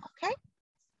pena, ¿ok?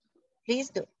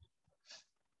 Please do.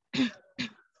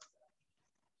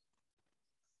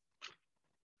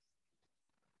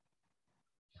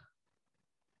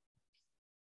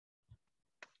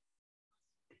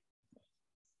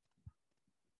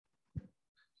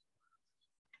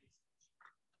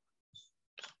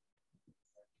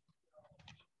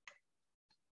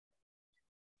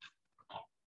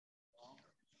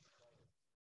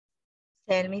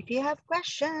 Tell me if you have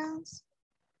questions.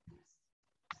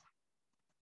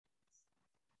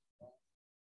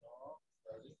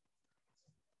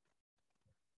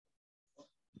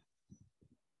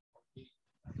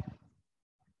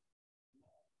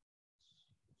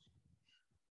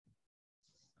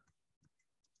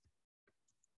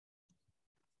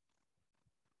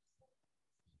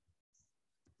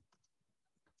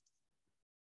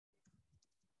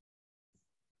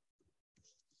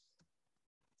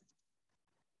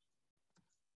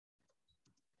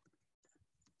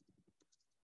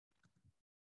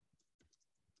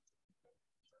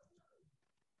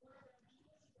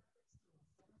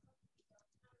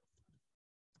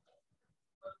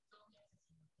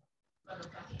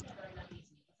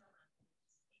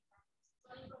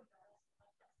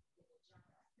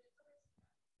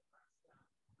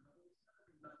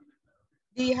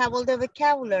 Do you have all the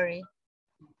vocabulary?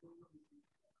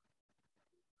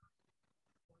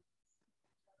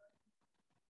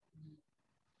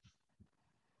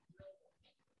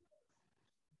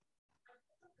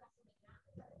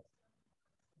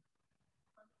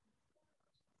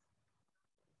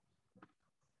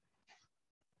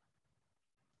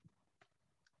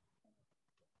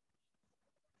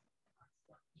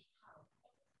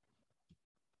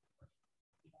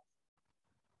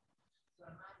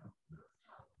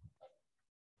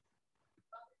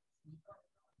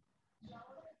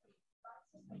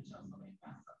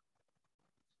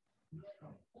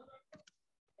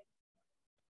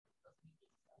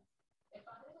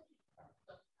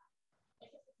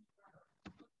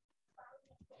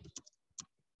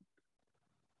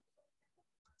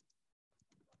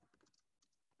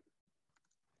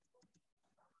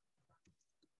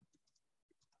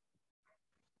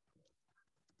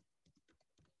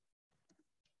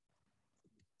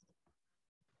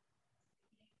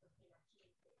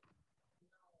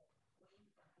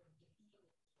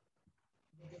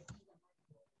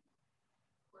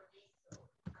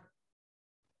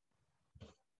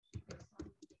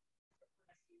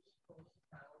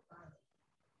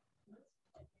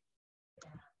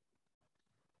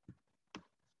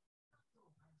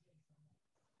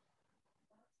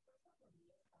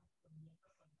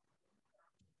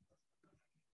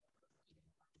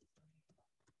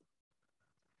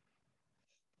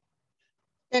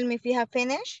 Tell me if you have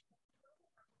finished.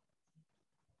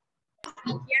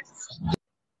 Yes.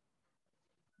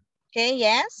 Okay,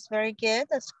 yes, very good.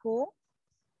 That's cool.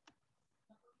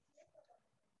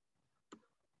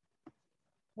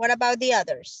 What about the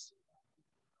others?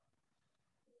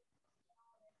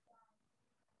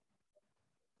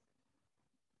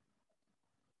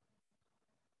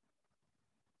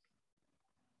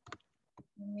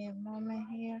 Give me a moment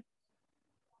here.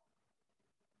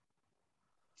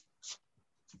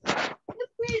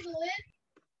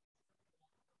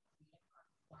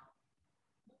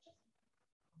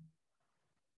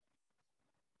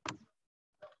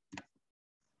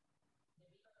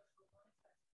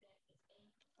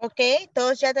 Ok,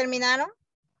 ¿todos ya terminaron?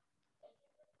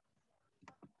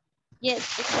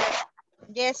 Yes.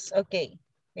 Yes, okay,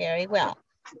 very well.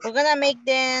 We're gonna make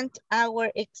then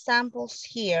our examples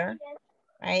here,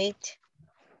 right?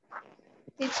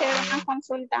 Teacher, una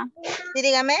consulta. Sí,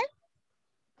 dígame.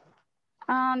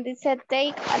 Dice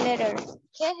take a letter.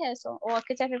 ¿Qué es eso? ¿O a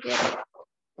qué se refiere?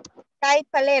 Type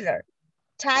a letter.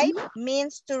 Type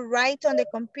means to write on the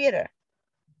computer.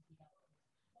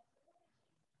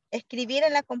 Escribir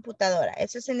en la computadora.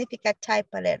 Eso significa type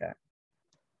a letter.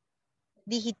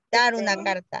 Digitar una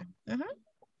carta.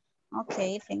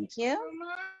 Okay, thank you.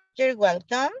 You're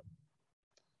welcome.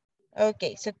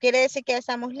 Okay, so quiere decir que ya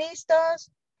estamos listos.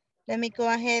 Let me go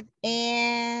ahead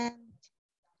and...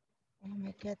 Oh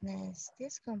my goodness,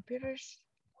 this computer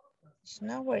is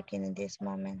not working in this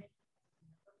moment.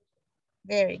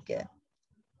 Very good.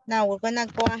 Now we're gonna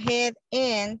go ahead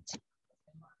and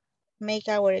make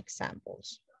our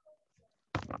examples.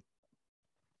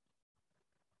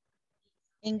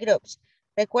 In groups.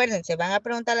 Recuerden, se van a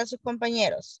preguntar a sus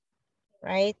compañeros,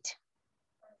 right?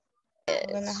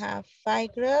 We're gonna have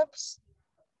 5 groups,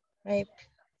 right?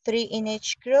 3 in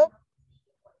each group.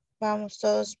 Vamos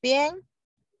todos bien.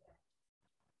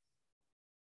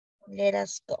 Let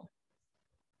us go.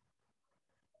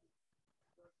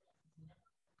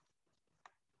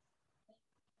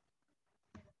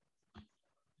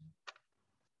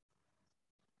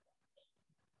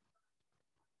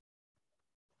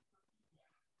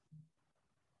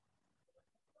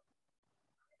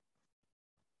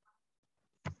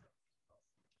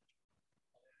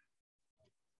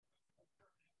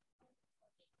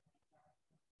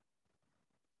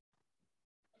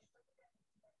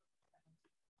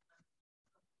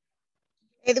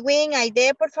 Edwin,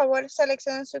 Aide, por favor,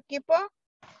 seleccionen su equipo.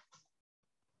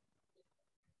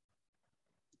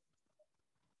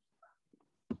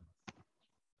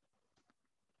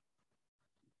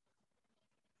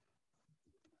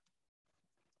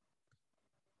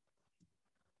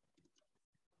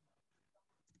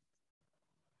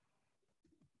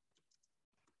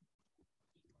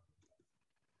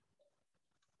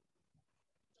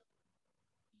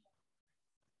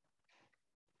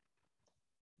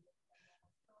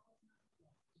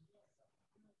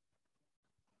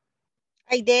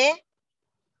 Aide.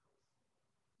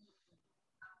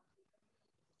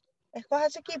 Escoja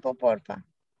su equipo, porfa.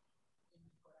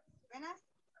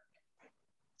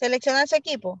 Selecciona su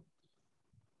equipo.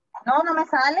 No, no me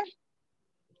sale.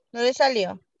 No le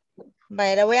salió.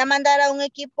 Vale, le voy a mandar a un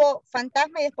equipo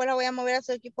fantasma y después la voy a mover a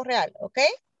su equipo real, ¿ok?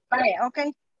 Vale, ok.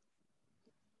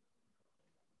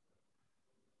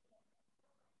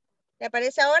 ¿Le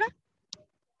aparece ahora?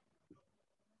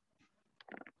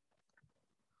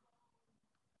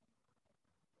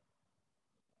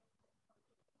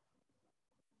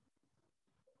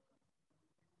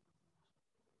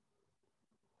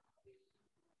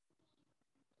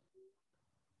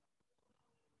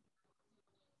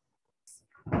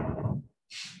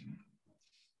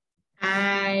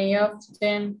 I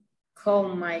often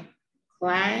call my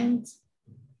client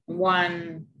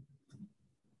one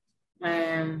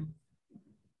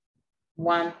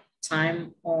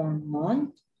time on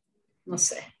month. No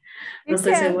sé. No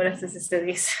estoy segura si se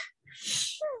dice.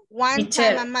 One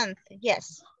time a month,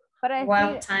 yes. Para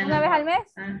One decir time una vez al mes.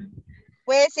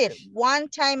 Puede decir one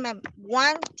time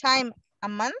a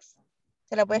month.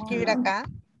 Se la voy a escribir acá.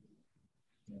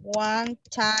 One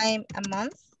time a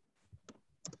month.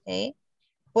 Okay.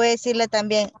 Puede decirle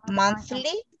también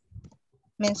monthly,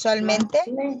 mensualmente,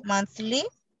 monthly,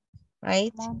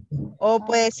 right? O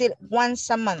puede decir once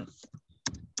a month.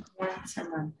 Once a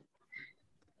month.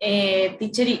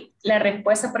 Teacher, la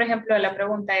respuesta, por ejemplo, a la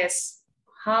pregunta es,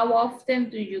 how often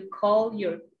do you call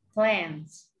your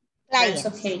clients? Clients.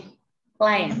 That's okay.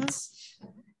 Clients.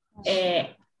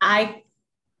 I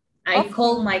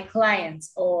call my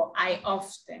clients, or I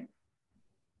often.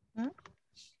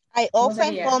 I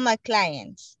often call my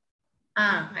clients.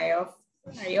 I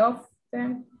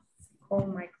often call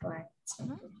my clients.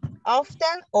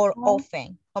 Often or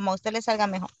often, como a usted le salga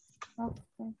mejor.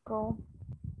 Often go.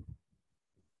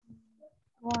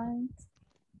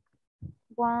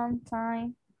 One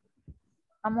time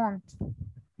a month.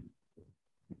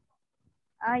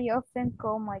 I often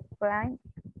call my client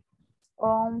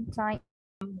on time.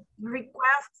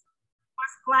 Request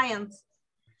clients.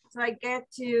 So I get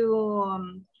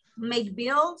to make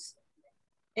bills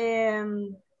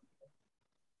and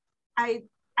I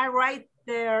write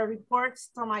the reports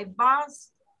to my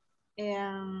boss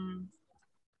and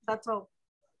that's all.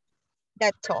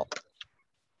 That's all.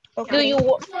 Okay. Do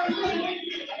you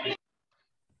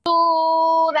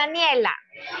to Daniela?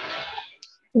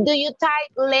 Do you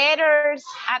type letters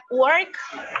at work?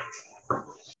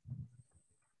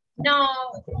 No,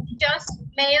 just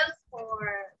mails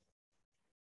for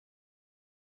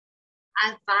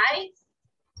advice,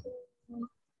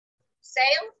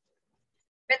 sales,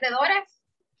 vendedoras.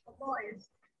 ¿Cómo es?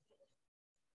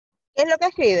 ¿Qué es lo que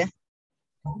escribe?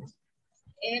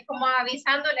 Como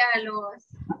avisándole a los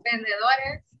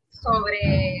vendedores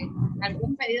sobre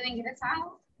algún pedido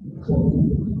ingresado.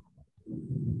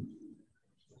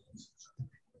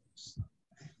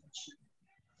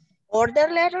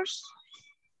 Order letters.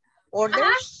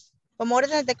 Orders. Como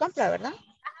órdenes de compra, ¿verdad?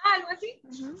 Ajá, algo así.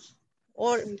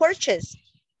 Or purchase.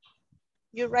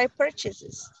 You write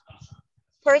purchases.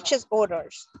 Purchase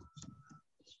orders.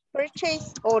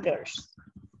 Purchase orders.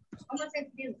 ¿Cómo se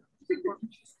escribe?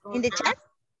 In the chat.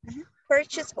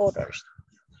 Purchase orders.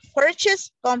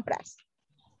 Purchase compras.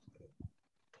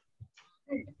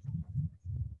 Okay.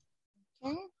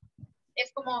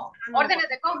 Es como órdenes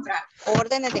de compra.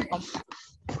 Órdenes de compra.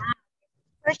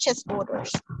 Purchase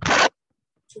orders.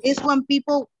 It's when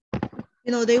people,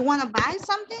 you know, they want to buy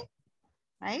something,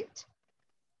 right?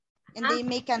 And they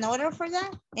make an order for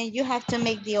that, and you have to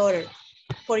make the order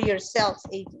for your sales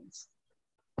agents.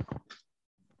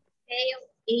 Sales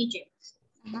agents.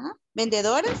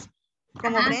 Vendedores,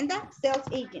 como Brenda, sales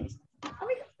agents.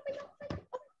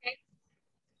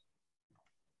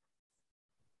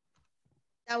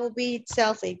 That will be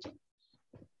sales agent.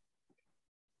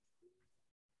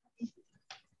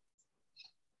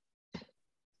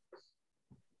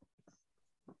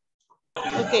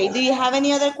 Okay, do you have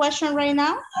any other question right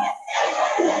now?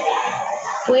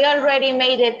 We already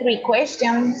made the 3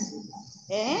 questions.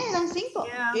 Eran 5.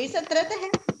 Yeah. Yo hice 3 de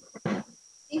ejemplos.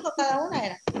 5 cada una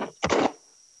era.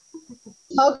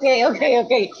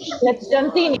 Okay. Let's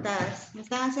continue. Me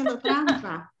están haciendo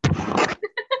trampa.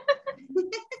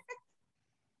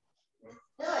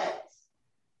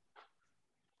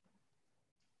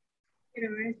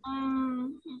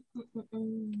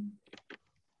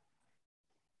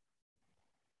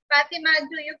 Fatima,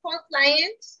 do you call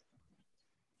clients?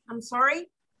 I'm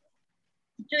sorry?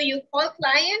 Do you call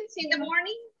clients in the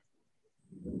morning?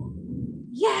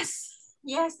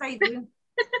 Yes, I do.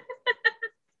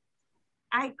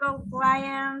 I call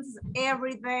clients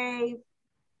every day.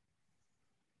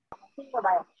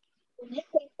 En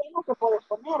este tema que puedes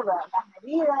poner, las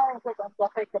medidas, que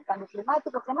afecta el cambio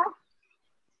climático, ¿qué más?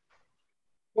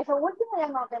 Eso último ya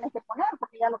no lo tienes que poner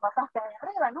porque ya lo pasaste ahí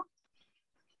arriba, ¿no?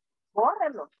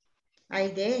 Bórrelo. I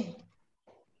did.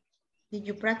 Did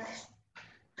you practice?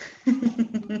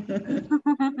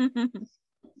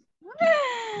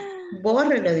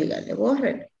 Bórrelo, dígale,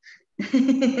 bórrelo.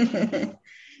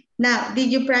 Now, did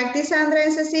you practice, Sandra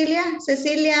and Cecilia?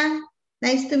 Cecilia,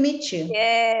 nice to meet you.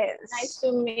 Yes. Nice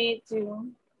to meet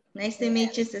you. Nice to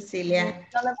meet you, Cecilia.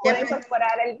 No me pude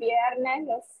incorporar el viernes,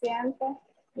 lo siento.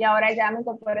 Y ahora ya me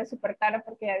incorporé súper tarde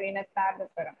porque ya vine tarde,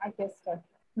 pero aquí estoy.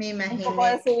 Me imagino. Un poco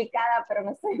desubicada, pero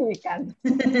me estoy ubicando.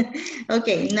 Ok,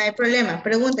 no hay problema.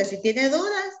 Pregunta si tiene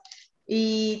dudas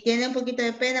y tiene un poquito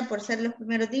de pena por ser los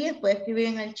primeros días, puede escribir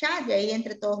en el chat y ahí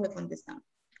entre todos le contestamos.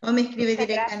 O me escribe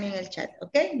directamente en el chat,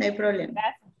 ¿ok? No hay problema.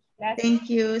 Gracias. Thank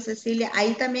you, Cecilia.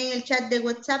 Ahí también en el chat de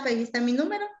WhatsApp, ahí está mi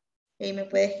número. Ahí me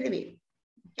puede escribir.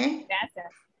 ¿Ok?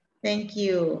 Gracias. Thank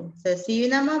you. So, see you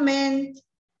in a moment.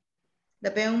 La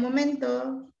veo un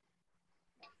momento.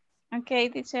 Okay,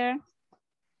 teacher.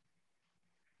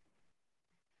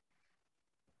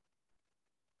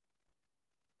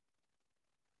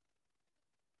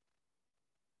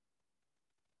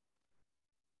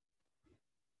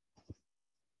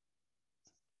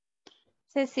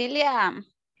 Cecilia,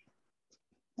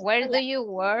 where do you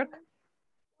work?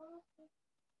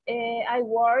 I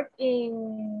work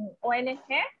in ONG.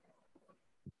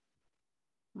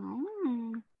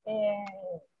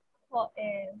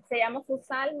 Se llama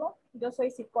Fusalmo. Yo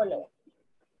soy psicóloga.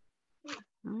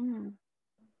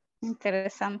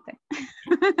 Interesante.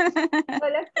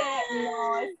 Solo que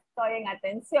no estoy en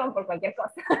atención por cualquier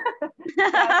cosa.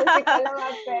 No soy psicóloga,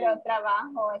 pero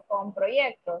trabajo con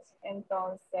proyectos.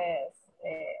 Entonces,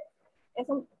 es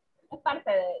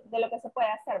parte de lo que se puede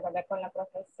hacer, ¿verdad? Con la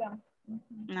profesión.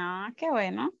 No, qué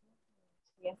bueno.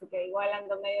 Y así que igual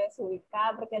ando medio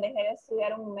desubicada porque dejé de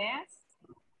estudiar un mes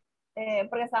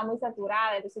porque estaba muy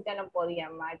saturada, entonces ya no podía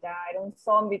más, ya era un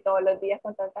zombie todos los días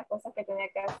con tantas cosas que tenía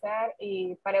que hacer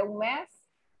y paré un mes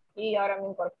y ahora me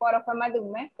incorporo, fue más de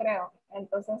un mes creo,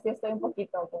 entonces sí estoy un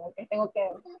poquito como que tengo que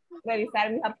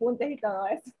revisar mis apuntes y todo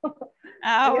eso.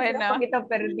 Ah, Estoy bueno. un poquito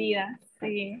perdida,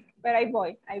 sí, pero ahí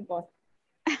voy.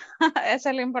 Eso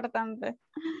es lo importante.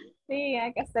 Sí,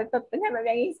 hay que hacer todo, ya me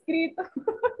habían inscrito,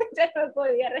 ya no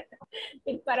podía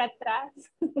ir para atrás.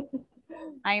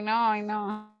 Ay,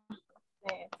 no.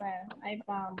 Bueno, ahí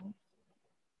vamos.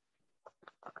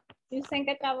 ¿Y usted en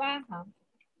qué trabaja?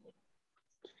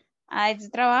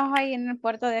 Yo trabajo ahí en el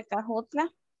puerto de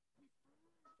Cajutla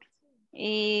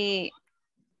y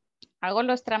hago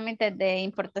los trámites de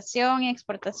importación y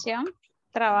exportación.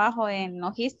 Trabajo en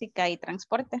logística y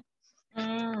transporte.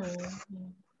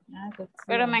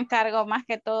 Pero me encargo más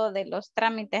que todo de los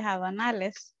trámites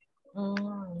aduanales.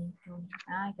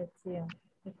 Qué chido.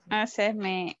 Ese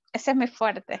es mi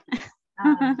fuerte.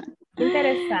 Qué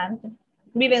interesante.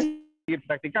 Viven. Ir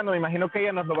practicando, me imagino que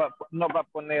ella nos va a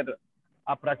poner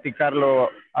a practicarlo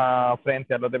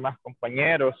frente a los demás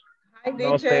compañeros.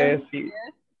 No sé si...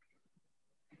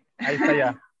 Ahí está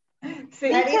ya. Sí.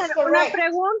 Una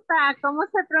pregunta, ¿cómo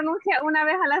se pronuncia una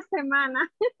vez a la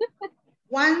semana?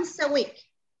 Once a week.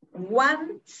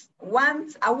 Once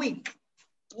a week.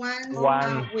 Once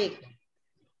a week.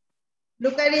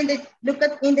 Look at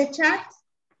in the chat.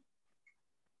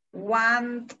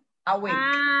 Once a week.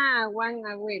 One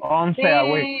a week. 11 a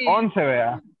week. 11,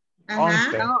 vea. Ajá,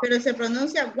 11. pero se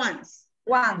pronuncia once.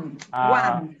 Once a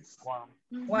week.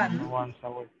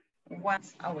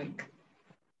 Once a week.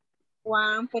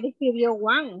 Juan, pero escribió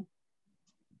one.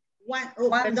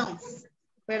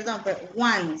 Perdón, pero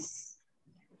once.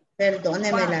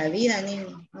 Perdóneme la vida,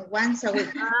 niño. Once a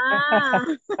week.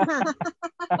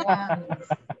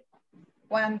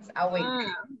 Once a week.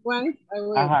 Once a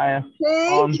week. Ajá,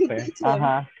 11.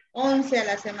 Ajá. 11 a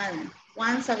la semana.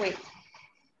 Once a week.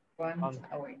 Once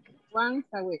a week. Once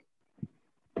a week.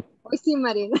 Hoy sí,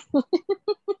 Marina.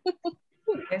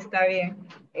 Está bien.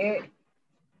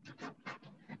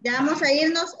 Ya vamos a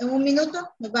irnos en un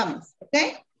minuto. Nos vamos, ¿ok?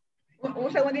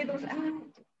 Un segundito.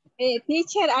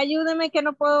 Teacher, ayúdame que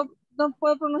no puedo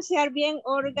pronunciar bien.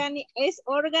 ¿Es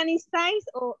organized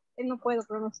o no puedo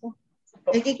pronunciar?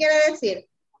 ¿Qué quiere decir?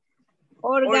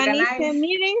 Organize the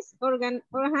meetings. Organize.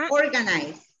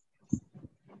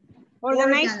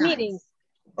 Organize meetings.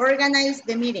 Organize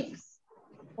the meetings.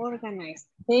 Organize.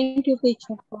 Thank you,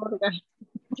 teacher.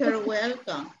 You're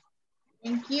welcome.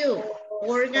 Thank you.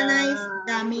 Organize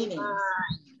the meetings.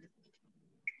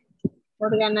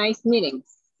 Organize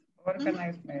meetings.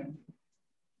 Organize meetings.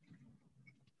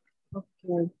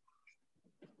 Okay.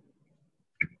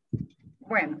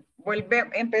 Bueno,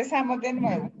 empezamos de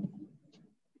nuevo.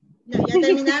 No, ¿ya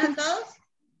terminaron todos?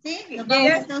 ¿Sí? ¿Nos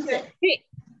vamos entonces? Sí.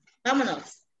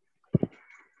 Vámonos.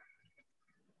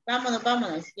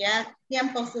 Vámonos. Ya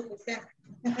tiempo suficiente.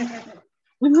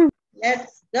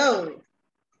 Let's go.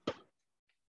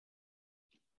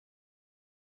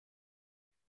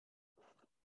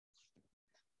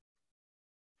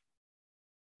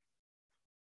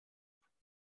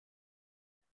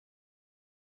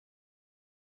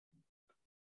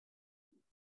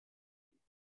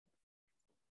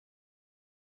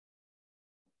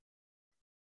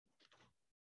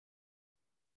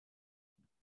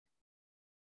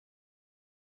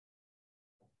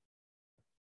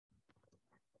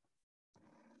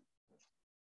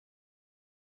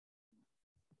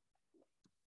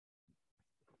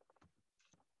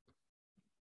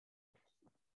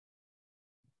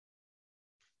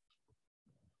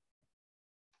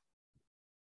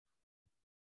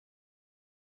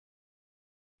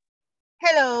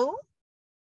 Hello.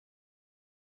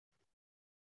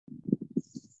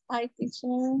 Hi,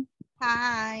 teacher.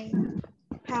 Hi.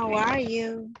 How are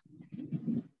you?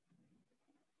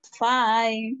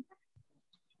 Fine.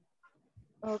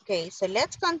 Okay, so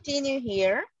let's continue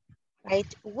here,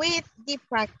 right, with the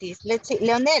practice. Let's see,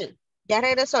 Leonel, ¿ya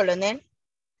regresó, Leonel?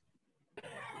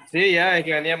 Sí, ya, es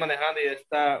que venía manejando y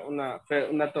está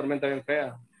una tormenta bien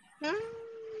fea.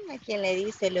 ¿A quién le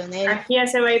dice, Leonel? Aquí ya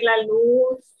se va a ir la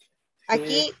luz.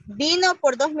 Aquí vino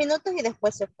por 2 minutos y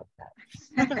después se fue.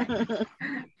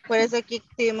 Por eso aquí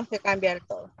tuvimos que cambiar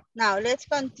todo. Now, let's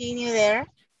continue there,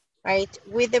 right,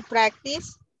 with the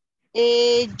practice.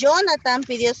 Jonathan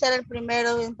pidió ser el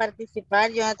primero en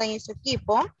participar, Jonathan y su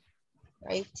equipo.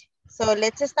 Right. So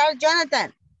let's start,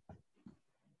 Jonathan.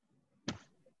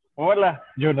 Hola,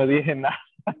 yo no dije nada.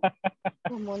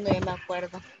 Todo el mundo ya me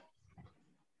acuerdo.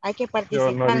 Hay que Yo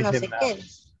participar, no no dije sé nada. qué.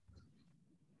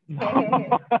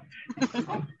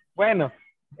 Bueno,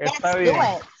 está Let's do bien.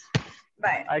 it.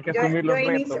 Vale, Hay que yo asumir los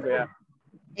inicio. retos, vea.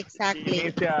 Exactly.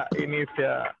 Inicia.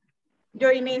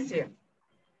 Yo inicio.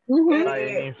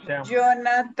 Inicia.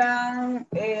 Jonathan,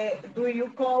 do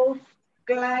you call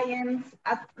clients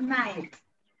at night?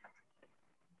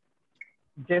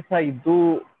 Yes, I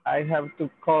do. I have to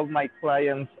call my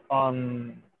clients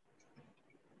on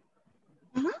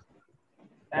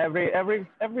every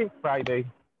Friday.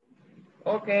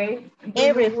 Okay.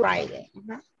 Every Friday.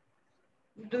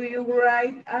 Do you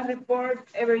write a report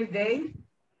every day?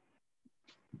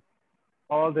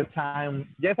 All the time.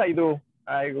 Yes, I do.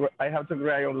 I have to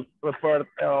write a report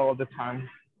all the time.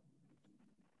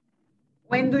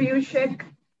 When do you check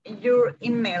your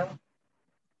email?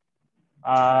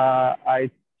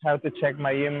 I have to check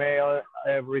my email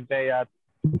every day at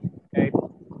 8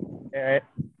 at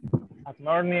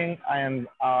morning and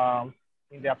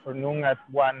in the afternoon at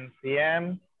 1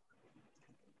 p.m.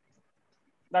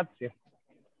 That's it.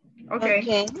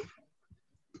 Okay.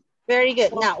 Very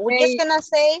good. Now, we're just going to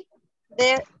say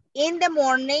there in the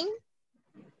morning,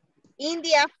 in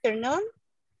the afternoon,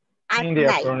 at in the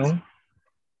night. Afternoon.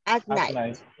 At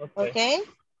night. Okay. Okay.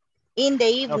 In the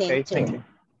evening, Okay, too. thank you.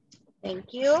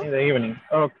 Thank you. In the evening.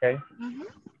 Okay.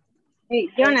 Hey,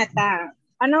 Jonathan.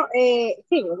 Ah, no,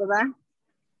 sí, ¿verdad?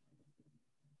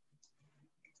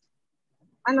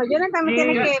 Ah, no, Jonathan me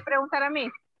tiene que preguntar a mí.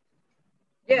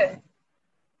 Yes.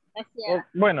 Gracias.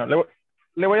 Bueno,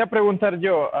 le voy a preguntar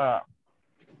yo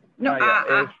No,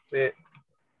 a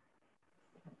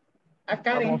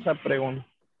Karen.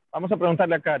 Vamos a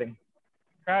preguntarle a Karen.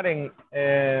 Karen,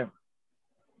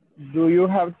 do you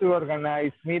have to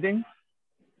organize meetings?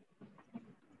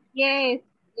 Yes,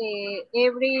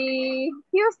 every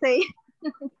Tuesday.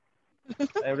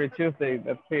 Every Tuesday,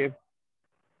 that's it.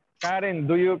 Karen,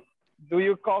 do you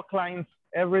call clients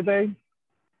every day?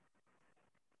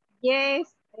 Yes,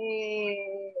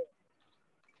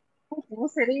 ¿cómo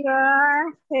sería?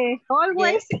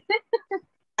 Always. Yes.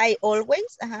 I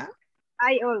always,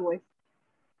 I always.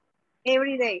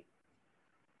 Every day.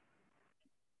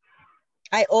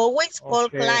 I always call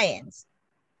clients.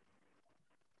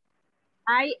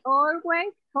 I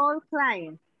always call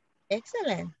clients.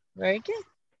 Excellent. Very good.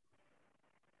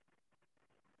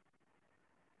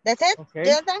 That's it, Okay.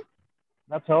 Jonathan?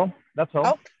 That's all. That's all.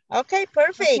 Oh, okay,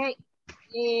 perfect. Okay.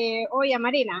 Oye,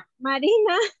 Marina.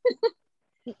 Marina.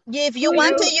 If you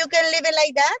want to, you can leave it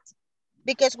like that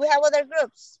because we have other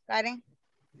groups, Karen.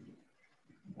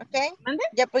 Okay.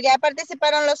 Ya, pues ya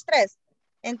participaron los tres.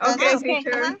 Entonces, hay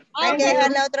que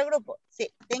dejarle a otro grupo. Sí,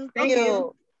 thank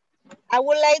you. I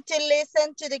would like to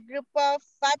listen to the group of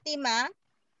Fatima.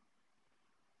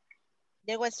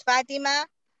 There was Fatima.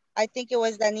 I think it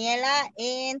was Daniela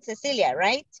and Cecilia,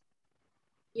 right?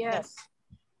 Yes.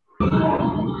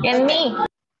 No. And me.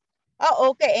 Oh,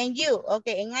 okay. And you.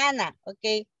 Okay. And Ana.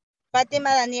 Okay. Fatima,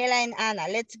 Daniela, and Ana.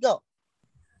 Let's go.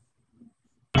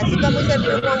 Así como hizo el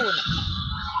grupo 1.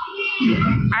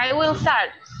 I will start.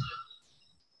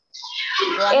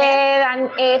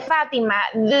 Fatima,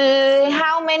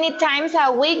 how many times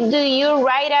a week do you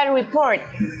write a report?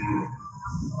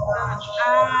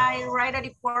 I write a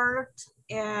report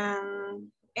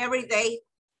every day.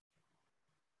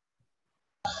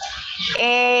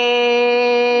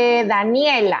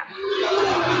 Daniela,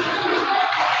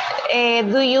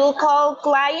 do you call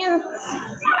clients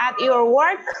at your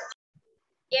work?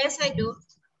 Yes, I do.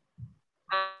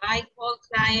 I call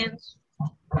clients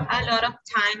a lot of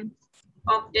time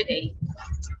of the day.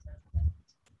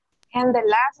 And the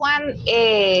last one,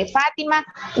 Fatima,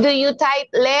 do you type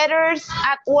letters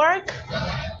at work?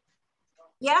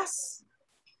 Yes.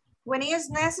 When it is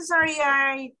necessary,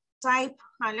 I type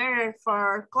a letter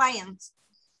for clients.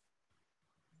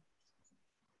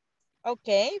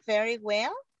 Okay, very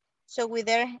well. So we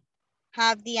there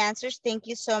have the answers. Thank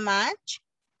you so much.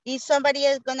 Is somebody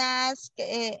else gonna ask?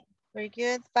 Very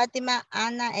good. Fatima,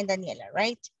 Anna, and Daniela,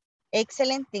 right?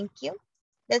 Excellent, thank you.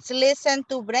 Let's listen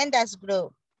to Brenda's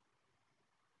group.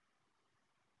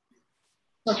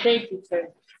 Okay,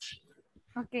 teacher.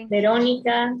 Okay.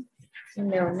 Verónica y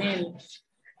Leonel.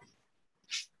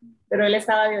 Pero él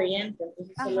estaba de oyente,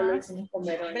 entonces solo lo hicimos con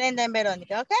Verónica. Brenda and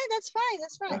Veronica. Okay, that's fine,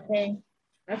 that's fine. Okay.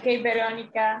 Okay,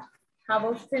 Veronica, how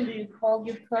often do you call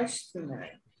your customer?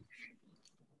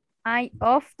 I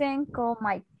often call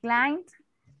my client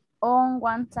on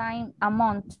one time a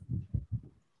month.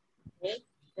 Okay.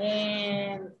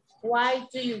 And why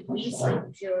do you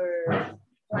visit your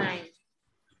client?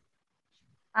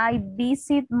 I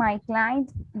visit my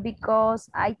client because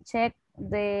I check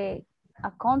the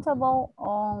accountable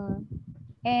on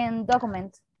and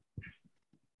document.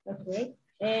 Okay.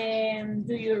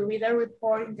 Do you read a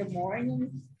report in the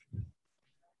morning?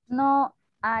 No,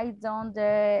 I don't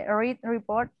read a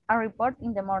report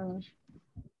in the morning.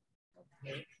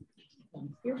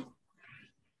 Thank you.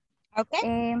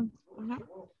 Okay.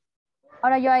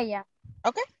 Ahora yo a ella.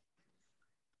 Okay.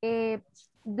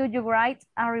 Do you write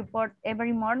a report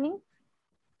every morning?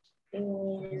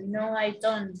 No, I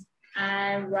don't.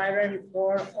 I write a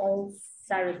report all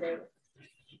Saturday.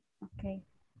 Okay.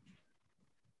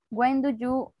 When do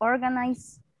you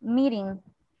organize meeting?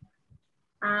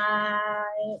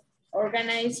 I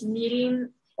organize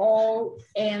meeting all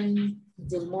in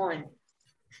the morning.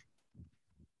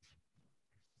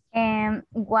 And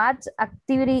what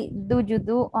activity do you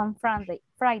do on Friday?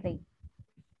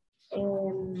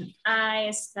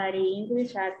 I study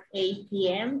English at 8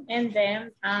 p.m. and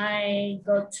then I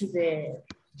go to the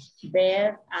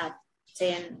bed at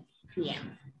 10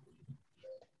 p.m.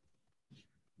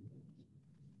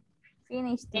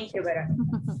 Finished. Thank you, Vera.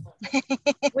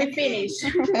 We finished.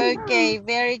 Okay,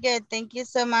 very good. Thank you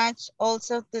so much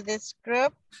also to this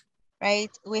group, right?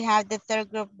 We have the third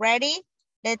group ready.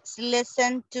 Let's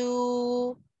listen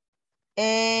to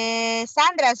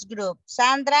Sandra's group.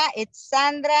 Sandra, it's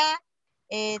Sandra.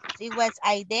 It was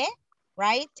Aide,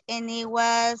 right? And it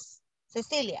was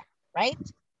Cecilia, right?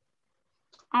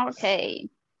 Okay.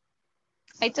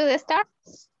 I do the start.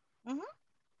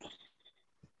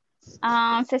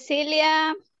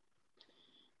 Cecilia,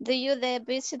 do you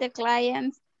visit the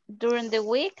clients during the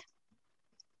week?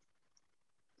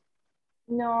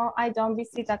 No, I don't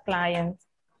visit a client.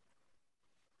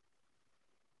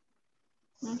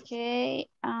 Okay,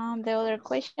 the other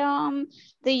question,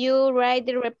 do you write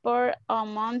the report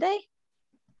on Monday?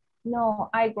 No,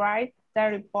 I write the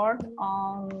report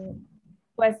on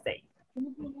Wednesday.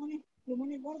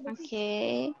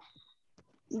 Okay.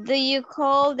 Do you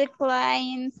call the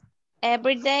clients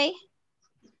every day?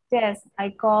 Yes, I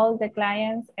call the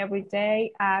clients every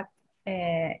day at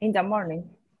in the morning.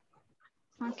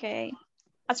 Okay.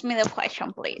 Ask me the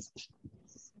question, please.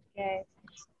 Okay.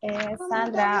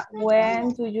 Sandra, when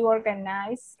do you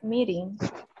organize meetings?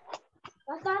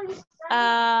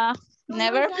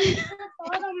 Never.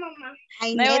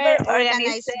 I never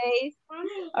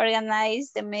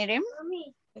organize the meeting.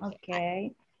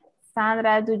 Okay.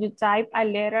 Sandra, do you type a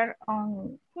letter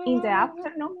in the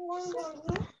afternoon?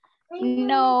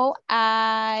 No,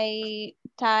 I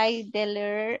type the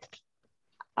letter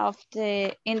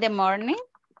in the morning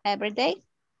every day.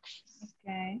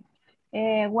 Okay.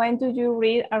 When do you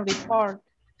read a report?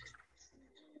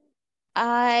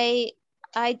 I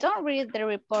don't read the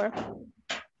report.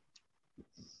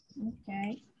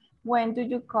 Okay. When do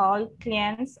you call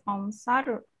clients on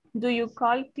Saturday? Do you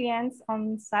call clients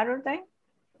on Saturday?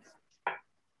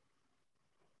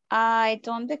 I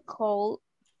don't call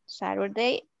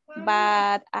Saturday,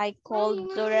 but I call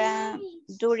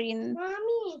during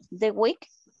the week.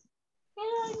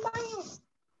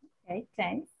 Okay,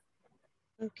 thanks.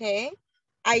 Okay.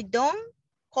 I don't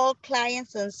call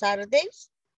clients on Saturdays.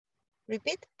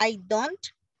 Repeat. I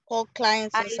don't call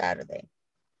clients on Saturday.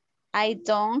 I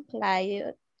don't call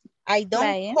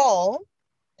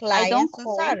clients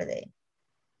on Saturday.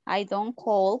 I don't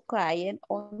call client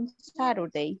on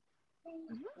Saturday.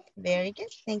 Very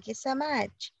good. Thank you so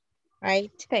much.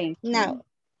 Right. Thank you. Now,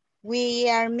 we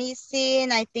are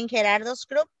missing, I think, Gerardo's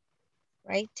group,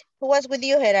 right? Who was with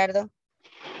you, Gerardo?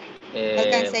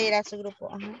 Alcancé a ir a su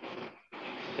grupo.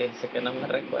 Fíjese que no me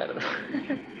recuerdo.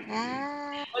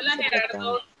 Hola,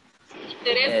 Gerardo.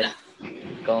 Teresa.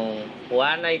 Con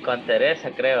Juana y con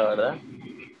Teresa, creo, ¿verdad?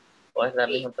 ¿O es la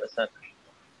misma persona?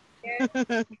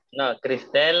 No,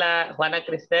 Cristela, Juana,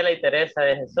 Cristela y Teresa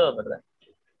de Jesús, ¿verdad?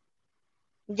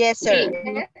 Yes, sir.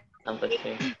 Pues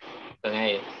sí, con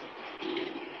ellos.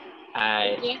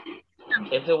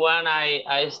 If you want,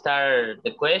 I start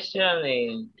the question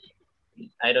and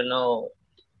I don't know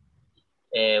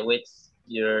which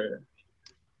you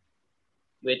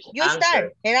answer.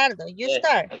 Start, Gerardo, you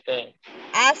start. Okay.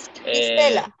 Ask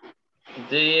Cristela.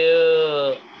 Do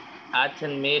you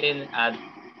attend meeting at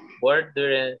work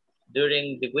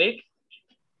during the week?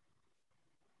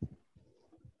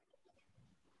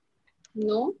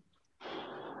 No.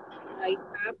 I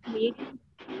have meeting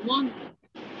Monday.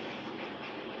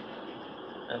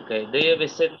 Okay. Do you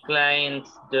visit clients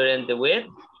during the week?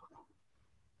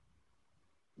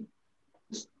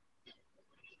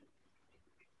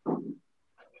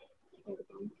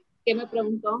 ¿Qué me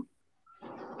preguntó?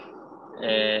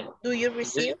 Do you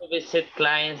receive? Do you visit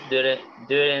clients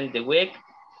during the week?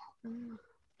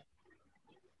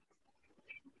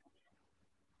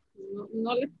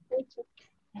 no le escucho.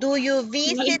 Do you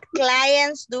visit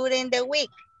clients during the week?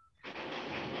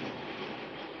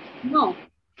 No,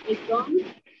 I don't.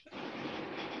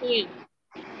 Yeah.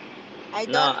 I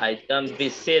don't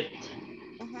visit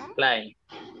client.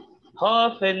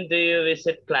 How often do you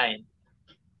visit client?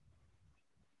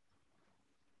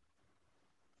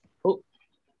 Who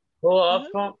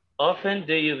often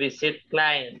do you visit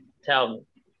client? Tell me.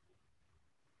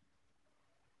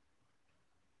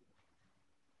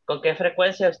 ¿Con qué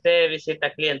frecuencia usted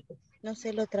visita clientes? No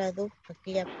se lo traduzco,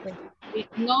 aquí ya fue.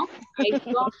 No, I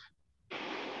don't.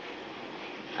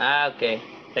 Ah, ok.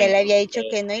 Ya le había dicho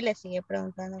que no y le sigue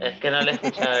preguntando. Es que no le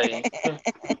escuchaba bien.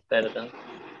 Perdón.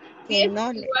 Que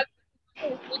no le...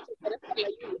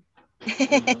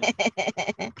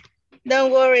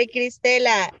 Don't worry,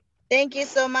 Cristela. Thank you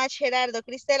so much, Gerardo.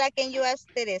 Cristela, can you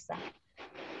ask Teresa?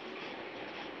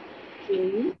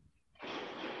 Sí.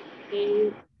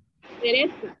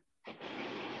 Teresa,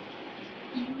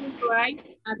 you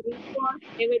write a report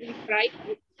every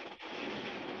Friday?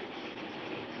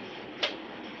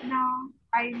 No,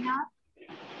 I not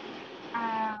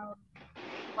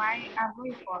write a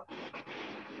report.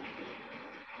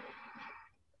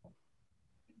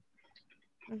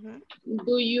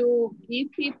 Do you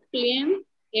visit clients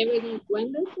every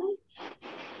Wednesday?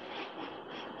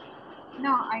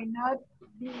 No, I not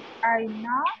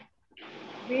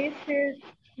visit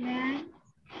clients.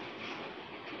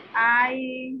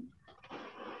 I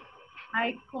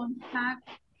contact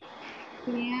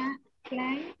clients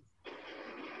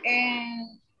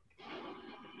and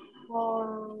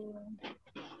for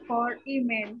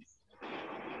emails.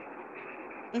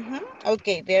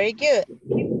 Okay, very good.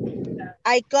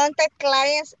 I contact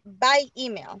clients by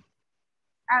email.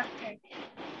 Okay.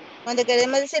 Cuando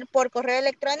queremos decir por correo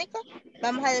electrónico,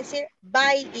 vamos a decir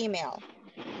by email.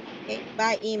 Okay,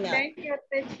 by email. Thank you,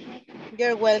 teacher.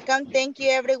 You're welcome. Thank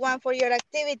you everyone for your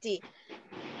activity.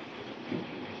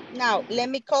 Now, let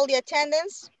me call the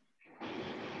attendance.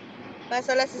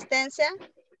 Paso la asistencia.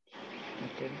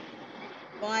 Okay.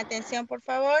 Con atención, por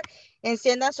favor.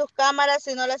 Enciendan sus cámaras,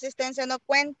 si no la asistencia no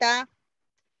cuenta.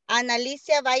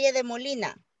 Analicia Valle de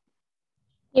Molina.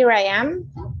 Here I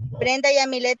am. Brenda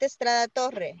Yamilete Estrada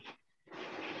Torre.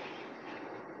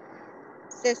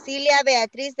 Cecilia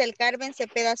Beatriz del Carmen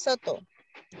Cepeda Soto.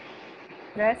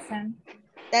 Present.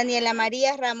 Daniela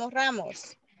María Ramos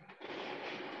Ramos.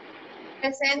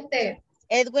 Presente.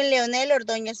 Edwin Leonel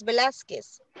Ordóñez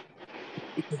Velázquez.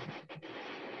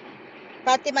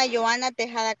 Fátima Joana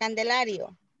Tejada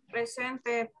Candelario.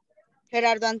 Presente.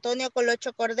 Gerardo Antonio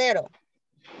Colocho Cordero.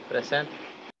 Presente.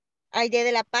 Aide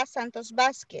de la Paz Santos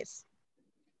Vázquez.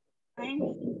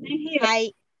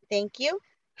 Hi, thank you.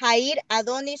 Jair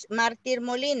Adonis Mártir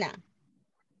Molina.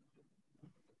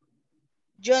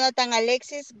 Jonathan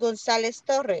Alexis González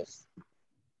Torres.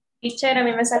 Teacher, a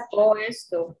mí me sacó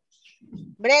esto.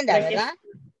 Brenda, ¿verdad?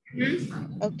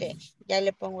 Ok, ya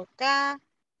le pongo acá.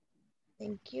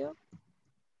 Thank you.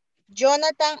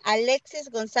 Jonathan Alexis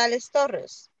González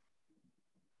Torres.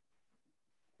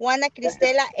 Juana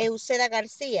Cristela Euseda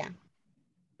García.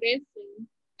 Presente.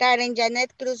 Karen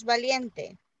Janet Cruz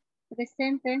Valiente.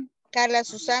 Presente. Carla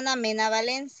Susana Mena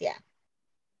Valencia.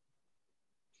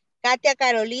 Katia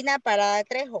Carolina Parada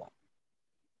Trejo.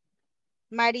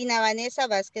 Marina Vanessa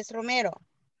Vázquez Romero.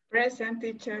 Present,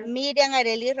 teacher. Miriam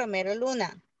Arely Romero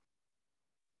Luna.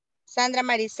 Sandra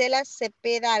Marisela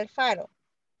Cepeda Alfaro.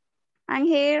 I'm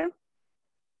here.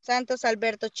 Santos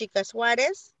Alberto Chicas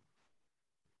Juárez.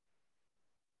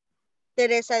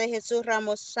 Teresa de Jesús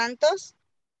Ramos Santos.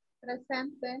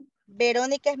 Presente.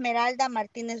 Verónica Esmeralda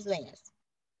Martínez Dueñas.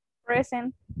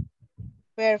 Present.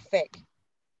 Perfect.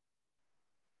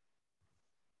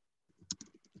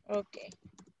 Okay.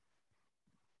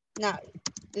 Now,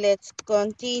 let's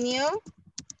continue.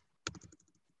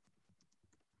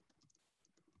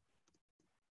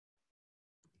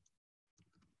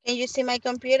 Can you see my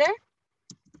computer?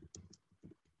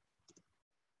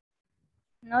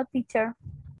 No, teacher.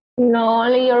 No,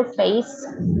 only your face.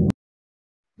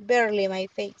 Barely my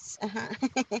face.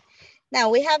 Now,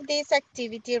 we have this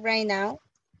activity right now.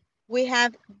 We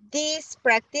have this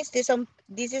practice.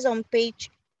 This is on page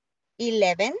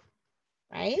 11,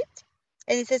 right?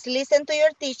 And it says, listen to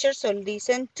your teacher. So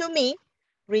listen to me,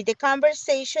 read the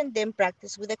conversation, then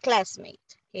practice with a classmate,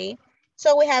 okay?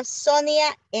 So we have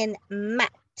Sonia and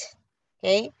Matt,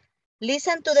 okay?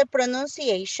 Listen to the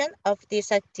pronunciation of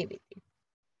this activity.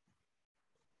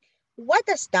 What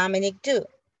does Dominic do?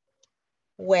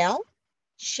 Well,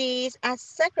 she's a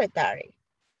secretary.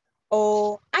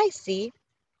 Oh, I see.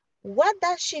 What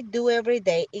does she do every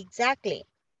day exactly?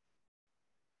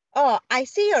 Oh, I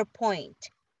see your point.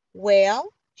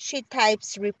 Well, She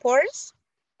types reports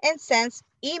and sends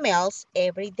emails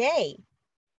every day.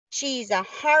 She is a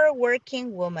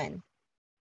hardworking woman.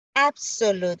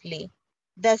 Absolutely.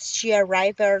 Does she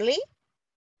arrive early?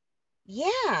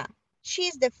 Yeah, she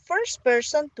is the first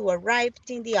person to arrive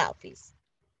in the office.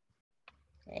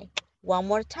 Okay. One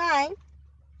more time.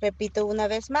 Repito una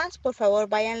vez más. Por favor,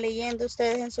 vayan leyendo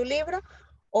ustedes en su libro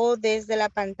o desde la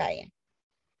pantalla.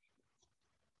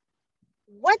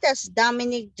 What does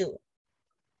Dominic do?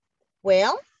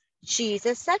 Well, she is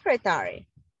a secretary.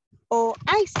 Oh,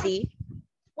 I see.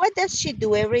 What does she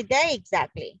do every day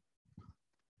exactly?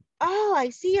 Oh, I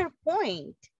see your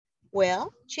point.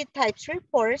 Well, she types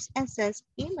reports and sends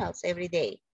emails every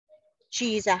day.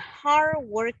 She is a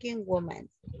hard-working woman.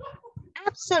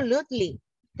 Absolutely.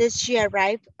 Does she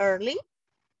arrive early?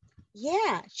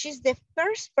 Yeah, she's the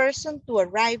first person to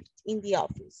arrive in the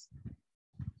office.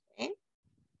 Okay.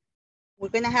 We're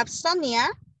going to have Sonia.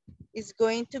 Is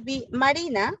going to be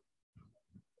Marina.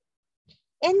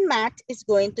 And Matt is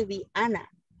going to be Anna.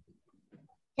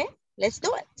 Okay, let's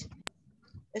do it.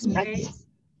 Let's practice.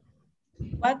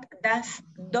 What does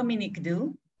Dominic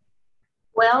do?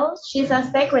 Well, she's a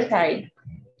secretary.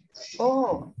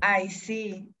 Oh, I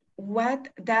see. What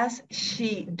does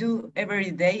she do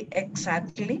every day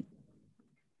exactly?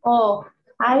 Oh,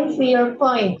 I see your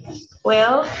point.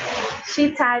 Well,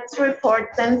 she types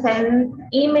reports and sends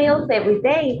emails every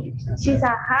day. She's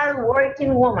a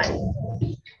hardworking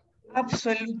woman.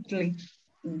 Absolutely.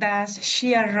 Does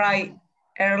she arrive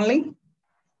early?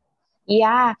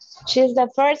 Yeah, she's the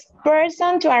first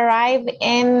person to arrive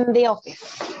in the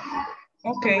office.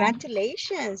 Okay.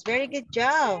 Congratulations. Very good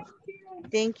job.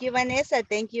 Thank you, Vanessa.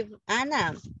 Thank you,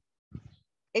 Anna.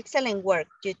 Excellent work,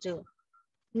 you two.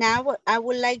 Now, I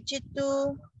would like you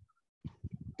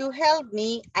to help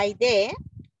me, Aide.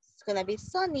 It's going to be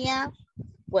Sonia.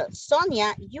 Well,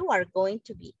 Sonia, you are going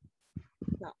to be.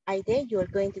 No, Aide, you are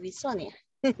going to be Sonia.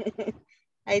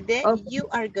 Aide, okay. You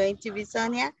are going to be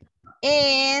Sonia.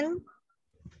 And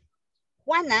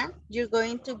Juana, you're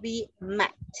going to be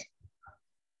Matt.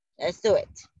 Let's do it.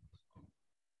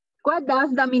 What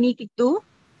does Dominique do?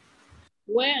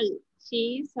 Well,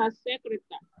 she's a secretary.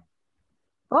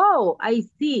 Oh, I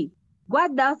see.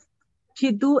 What does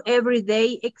she do every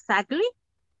day exactly?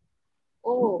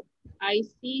 Oh, I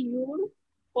see your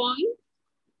point.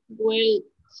 Well,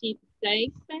 she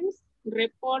types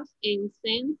reports and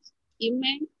sends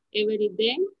emails every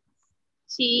day.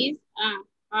 She is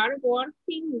a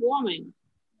hardworking woman.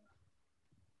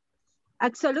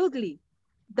 Absolutely.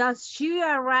 Does she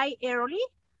arrive early?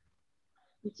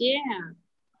 Yeah,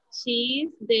 she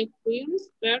is the first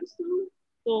person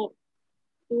to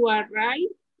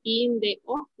arrive in the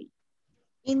office.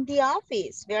 In the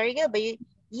office, very good. But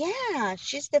yeah,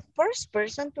 she's the first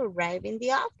person to arrive in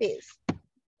the office.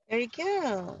 Very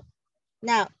good.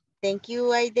 Now, thank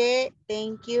you, Aide.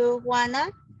 Thank you,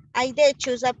 Juana. Aide,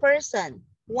 choose a person.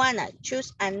 Juana,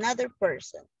 choose another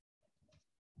person.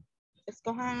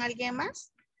 Escojan a alguien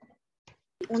más.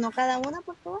 Uno cada una,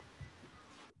 por favor.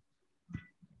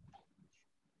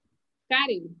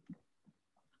 Karen.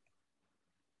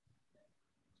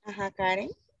 Ajá, Karen.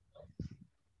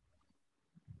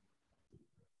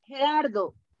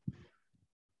 Gerardo.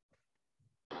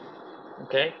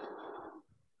 Okay.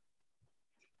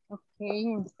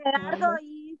 Okay. Gerardo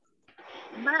is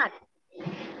Matt.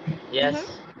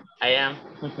 Yes, I am.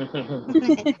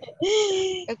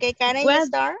 Okay, Karen, you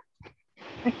start.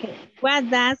 Okay. What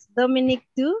does Dominic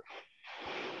do?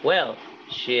 Well,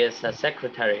 she is a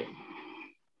secretary.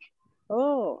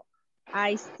 Oh,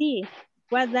 I see.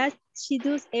 What does she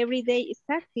do every day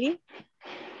exactly?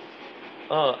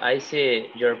 Oh, I see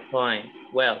your point.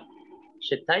 Well,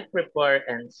 she types report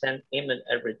and sends email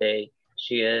every day.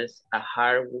 She is a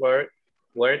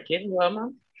working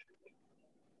woman.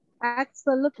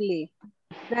 Absolutely.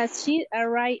 Does she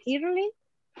arrive early?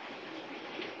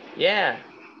 Yeah,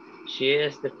 she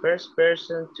is the first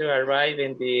person to arrive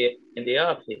in the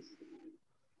office.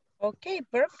 Okay,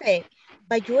 perfect.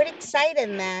 But you're excited,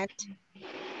 Matt.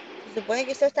 Se supone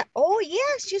que usted está, oh,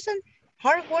 yes, she's a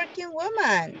hardworking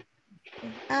woman.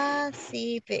 Ah,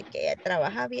 sí, que ella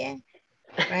trabaja bien,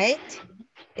 right?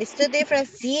 It's too different.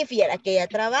 Sí, fiera que ella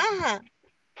trabaja,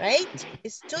 right?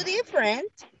 It's too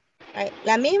different. Right?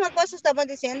 La misma cosa estamos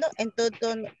diciendo en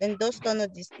dos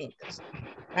tonos distintos,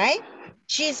 right?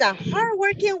 She's a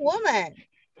hardworking woman.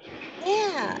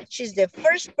 Yeah, she's the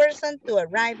first person to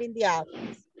arrive in the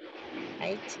office,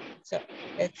 right? So,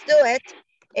 let's do it.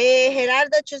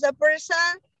 Gerardo, choose a person.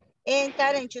 And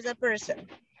Karen, choose a person.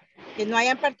 Que no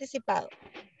hayan participado.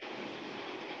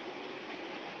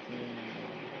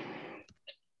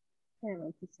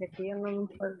 Aquí yo no me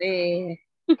puedo...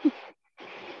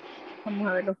 Vamos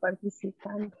a ver los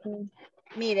participantes.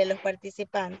 Mire los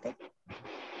participantes.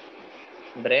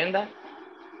 Brenda.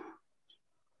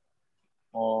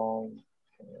 O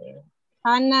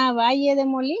Ana Valle de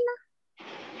Molina.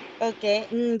 Ok,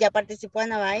 ya participó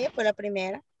Ana Valle, fue la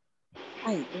primera.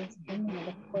 Ay, no me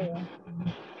lo puedo.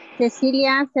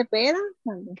 Cecilia Cepeda.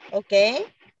 Ok.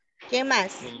 ¿Quién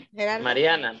más? Gerardo.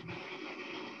 Mariana.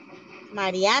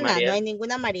 Mariana, Mariana. no hay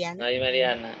ninguna No Mariana. hay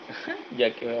Mariana. Yo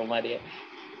aquí veo Mariana.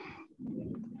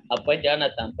 Ah, pues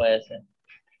Jonathan puede ser.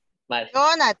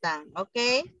 Jonathan, ok.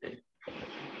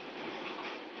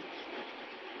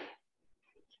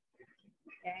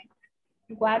 Okay.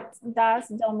 What does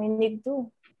Dominic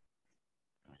do?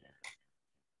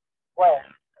 Well,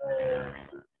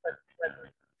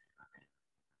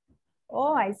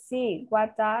 Oh, I see.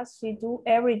 What does she do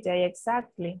every day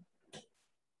exactly?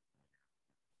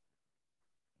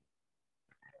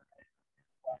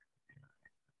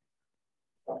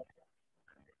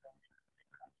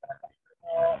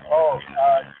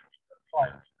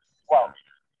 well,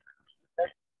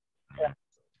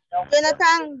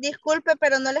 Jonathan, disculpe,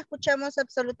 pero no le escuchamos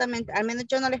absolutamente. Al menos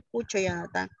yo no le escucho,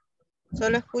 Jonathan.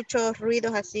 Solo escucho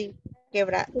ruidos así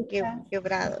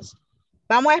quebrados.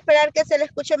 Vamos a esperar que se le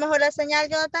escuche mejor la señal,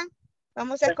 Jonathan.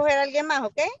 Vamos a escoger a alguien más,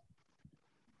 ¿ok?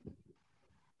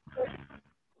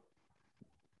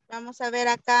 Vamos a ver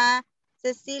acá.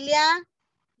 Cecilia,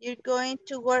 you're going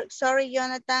to work. Sorry,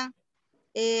 Jonathan.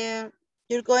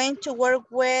 You're going to work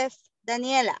with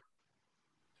Daniela.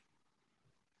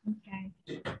 Okay.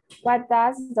 What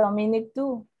does Dominic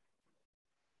do?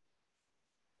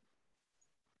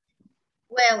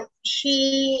 Well,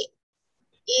 she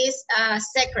is a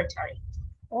secretary.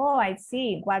 Oh, I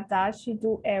see. What does she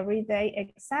do every day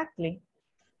exactly?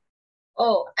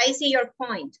 Oh, I see your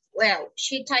point. Well,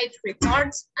 she types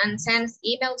reports and sends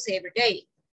emails every day.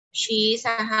 She is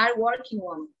a hardworking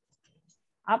woman.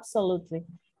 Absolutely.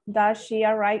 Does she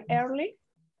arrive early?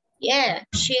 Yeah,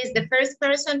 she is the first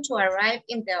person to arrive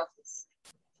in the office.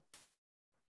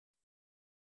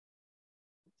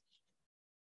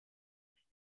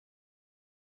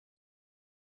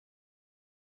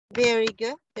 Very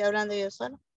good. Estoy hablando yo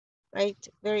solo. Right.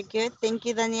 Very good. Thank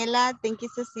you, Daniela. Thank you,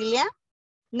 Cecilia.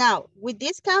 Now, with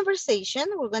this conversation,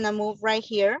 we're going to move right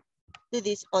here to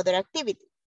this other activity.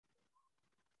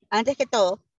 Antes que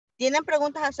todo, ¿tienen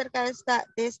preguntas acerca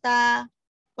de esta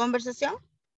conversación?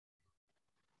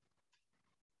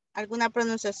 ¿Alguna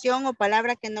pronunciación o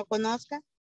palabra que no conozcan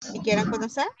y quieran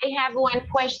conocer? I have one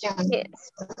question.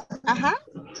 Yes. Ajá.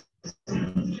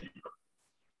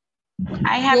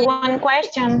 I have one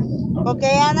question.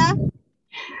 Okay, Ana.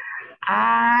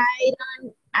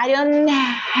 I don't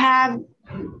have,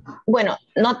 bueno,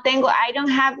 no tengo, I don't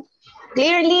have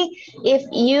clearly if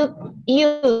you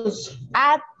use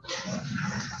at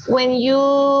when you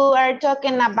are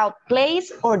talking about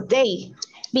place or day,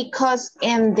 because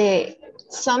in the,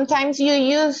 sometimes you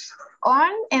use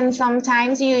on and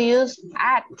sometimes you use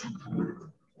at.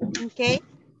 Okay,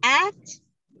 at.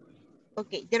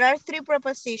 Okay, there are three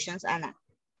prepositions, Anna.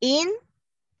 In,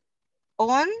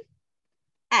 on,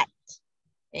 at.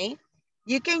 Okay,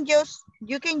 you can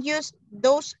use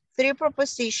those three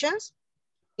prepositions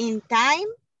in time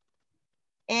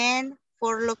and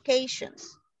for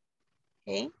locations.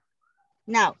 Okay,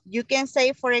 now you can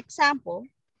say, for example,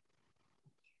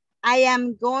 I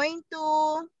am going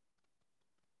to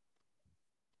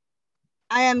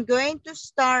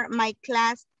start my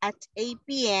class at 8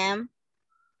 p.m.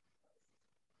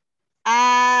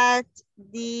 at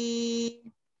the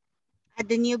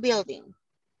new building.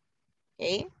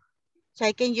 Okay, so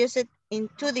I can use it in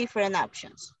two different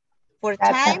options. For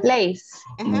That's time, a place.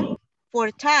 For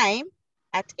time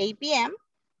at 8 p.m.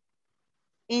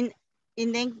 And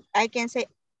then I can say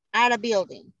at a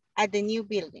building, at the new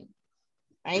building,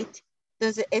 right?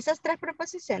 Entonces, esas tres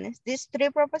preposiciones, these three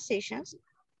prepositions,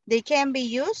 they can be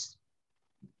used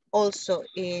also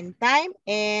in time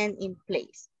and in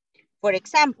place. For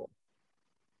example,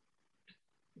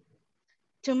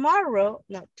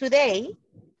 today,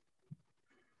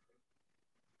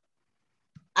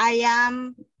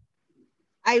 I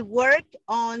work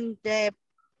on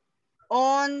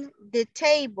the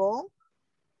table,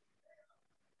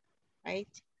 right?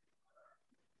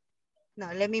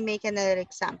 No, let me make another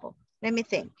example. Let me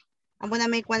think. I'm gonna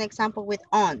make one example with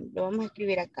on. Lo vamos a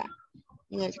escribir acá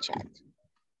en el chat.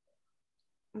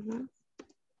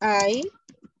 I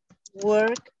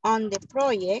work on the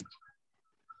project.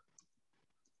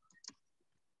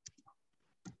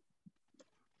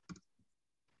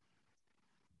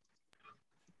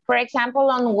 For example,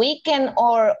 on weekend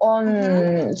or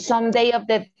on some day of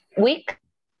the week.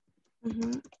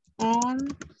 on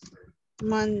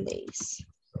Mondays.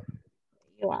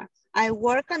 You are. I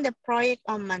work on the project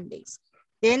on Mondays.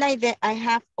 Then I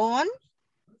have on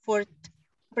for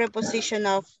preposition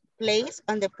of place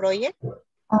on the project,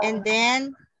 and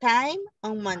then time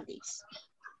on Mondays.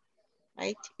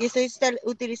 Right? Y estoy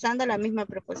utilizando la misma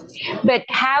preposición. But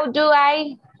how do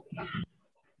I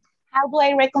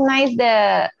recognize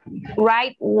the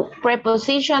right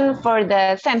preposition for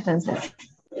the sentences?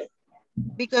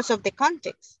 Because of the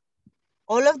context.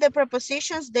 All of the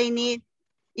prepositions they need,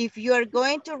 if you are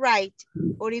going to write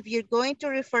or if you're going to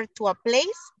refer to a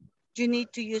place, you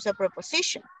need to use a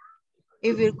preposition.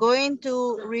 If you're going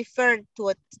to refer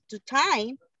to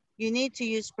time, you need to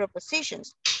use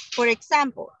prepositions. For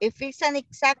example, if it's an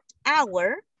exact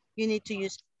hour, you need to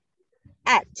use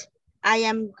at.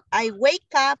 I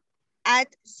wake up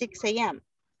at 6 a.m.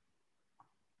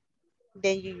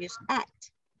 Then you use at,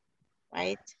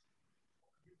 right?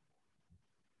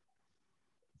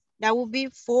 That would be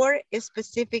 4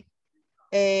 specific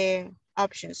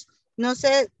options. No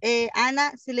sé,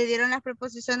 Ana, si le dieron las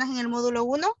preposiciones en el módulo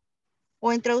 1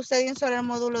 o entró usted en solo el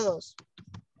módulo 2.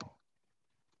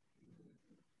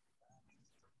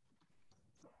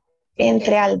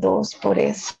 Entre al 2, por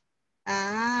eso.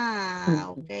 Ah,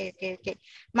 ok.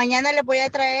 Mañana les voy a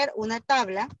traer una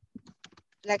tabla,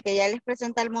 la que ya les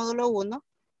presenta el módulo 1,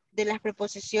 de las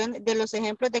preposiciones, de los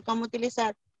ejemplos de cómo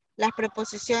utilizar las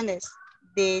preposiciones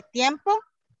de tiempo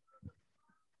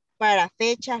para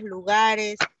fechas,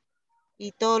 lugares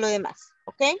y todo lo demás,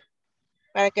 ¿ok?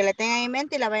 Para que la tengan en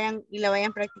mente y la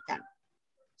vayan practicando.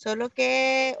 Solo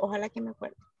que, ojalá que me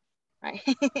acuerde. Right.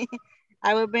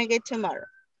 I will bring it tomorrow.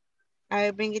 I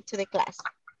will bring it to the class.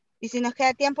 Y si nos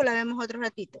queda tiempo, la vemos otro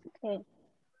ratito. Okay.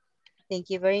 Thank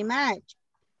you very much.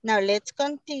 Now let's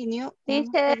continue.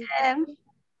 Teacher.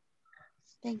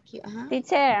 Thank you.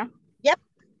 Teacher. Yep.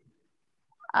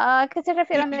 ¿Qué se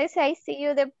refiere cuando dice I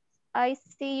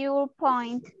see your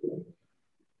point?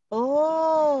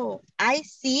 Oh, I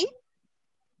see.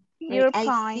 Your I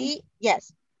point. see,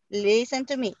 yes. Listen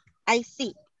to me. I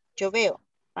see. Yo veo,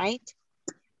 right?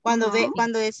 Cuando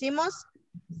decimos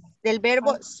del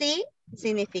verbo see,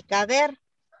 significa ver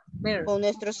con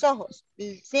nuestros ojos.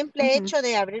 El simple hecho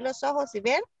de abrir los ojos y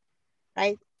ver,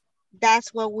 right?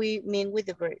 That's what we mean with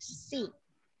the verb see.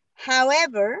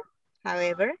 However,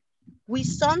 we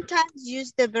sometimes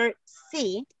use the verb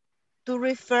see to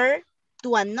refer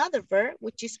to another verb,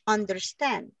 which is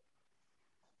understand,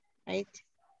 right?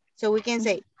 So we can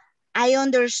say, I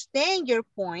understand your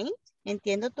point.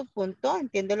 Entiendo tu punto.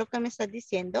 Entiendo lo que me estás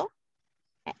diciendo.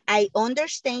 I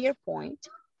understand your point.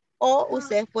 O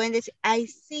ustedes pueden decir, I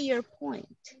see your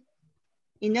point.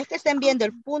 Y no es que estén viendo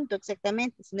el punto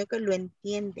exactamente, sino que lo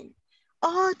entienden.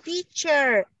 Oh,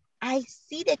 teacher, I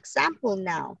see the example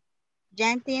now.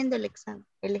 Ya entiendo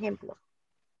el ejemplo.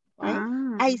 Right?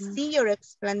 I see your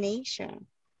explanation.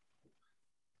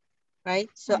 Right?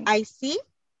 So I see,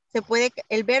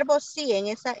 el verbo see en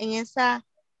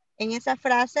esa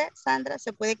frase, Sandra,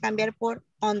 se puede cambiar por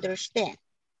understand,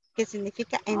 que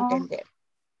significa entender.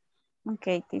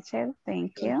 Okay, teacher,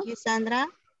 thank you. Thank you, Sandra.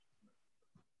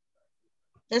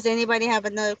 Does anybody have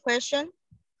another question?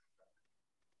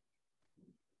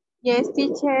 Yes,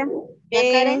 teacher.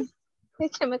 Karen?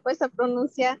 Teacher, me cuesta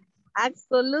pronunciar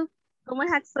absolute. ¿Cómo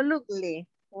es absolutely?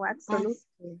 O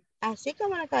absolutely. Así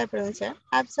como lo acabo de pronunciar.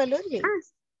 Absolutely.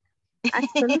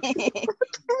 Absolutely.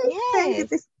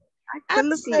 Yes.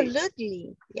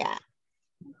 Absolutely. Yeah.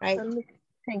 Right.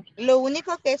 Thank you. Lo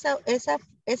único que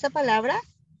esa palabra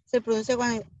se pronuncia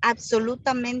con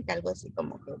absolutamente, algo así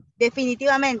como que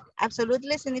definitivamente.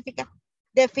 Absolutely significa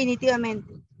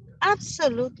definitivamente.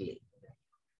 Absolutely.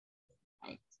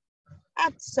 Right.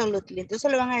 Absolutely.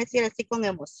 Entonces lo van a decir así con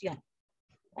emoción.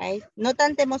 Right? No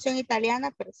tanta emoción italiana,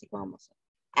 pero sí con emoción.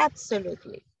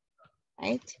 Absolutely.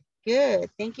 Right? Good.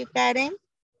 Thank you, Karen.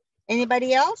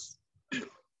 Anybody else?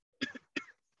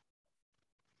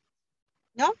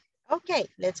 No? Okay,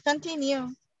 let's continue.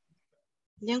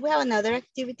 Then we have another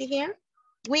activity here.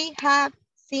 We have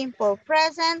simple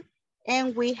present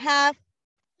and we have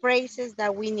phrases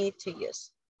that we need to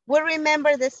use. We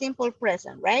remember the simple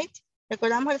present, right?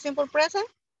 ¿Recordamos el simple present?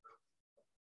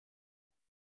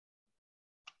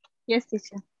 Yes,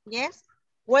 teacher. Yes.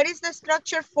 What is the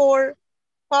structure for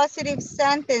positive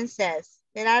sentences?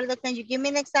 Gerardo, can you give me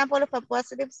an example of a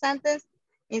positive sentence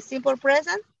in simple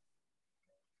present?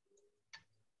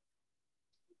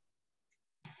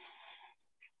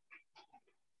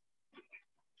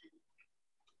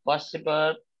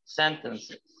 Possible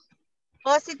sentences.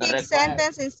 Positive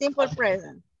sentence in simple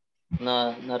present.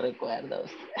 No recuerdo.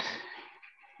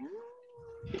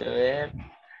 A ver.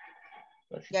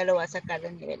 Ya lo va a sacar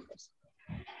del nivel 2.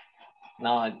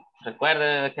 No,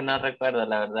 recuérdeme que no recuerdo,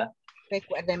 la verdad.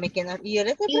 Recuérdeme que no. Y yo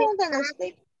le estoy preguntando a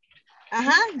usted.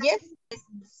 Ajá, yes.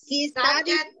 He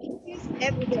studies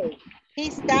every day. He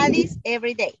studies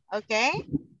every day, okay?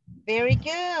 Very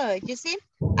good. You see,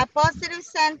 a positive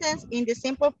sentence in the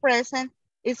simple present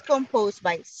is composed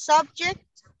by subject,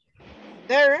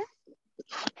 verb,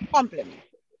 complement.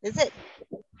 That's it.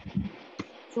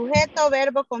 Sujeto,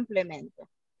 verbo, complemento,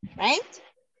 right?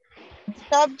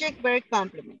 Subject, verb,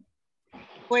 complement.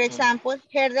 For example,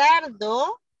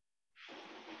 Gerardo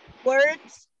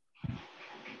works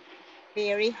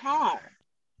very hard,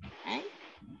 right?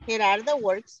 Gerardo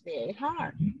works very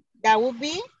hard. That would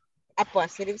be a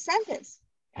positive sentence,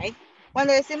 right?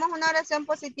 Cuando decimos una oración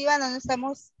positiva no nos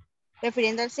estamos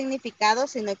refiriendo al significado,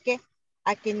 sino que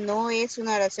a que no es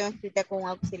una oración escrita con un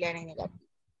auxiliar en negativo,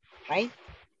 right?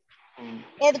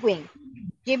 Edwin,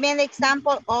 give me an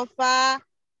example of a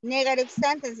negative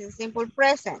sentence in simple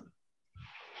present.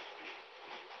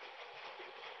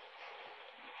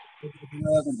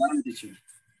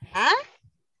 ¿Ah?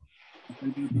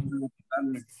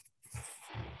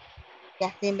 Ya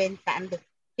está inventando.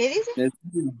 ¿Qué dice?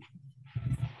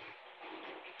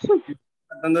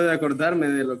 Tratando de acordarme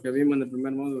de lo que vimos en el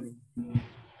primer módulo.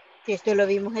 Si esto lo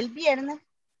vimos el viernes.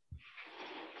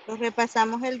 Lo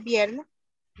repasamos el viernes.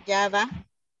 Ya va.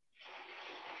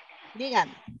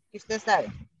 Dígame, que usted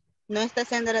sabe. No está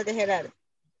haciendo las de Gerardo.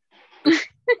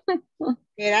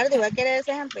 Gerardo va a querer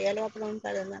ese ejemplo. Ya le voy a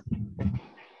preguntar de nuevo.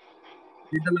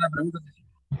 Repítame la pregunta.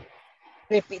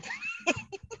 Repita.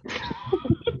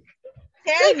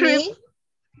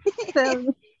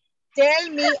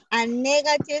 Tell me a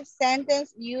negative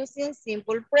sentence using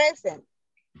simple present.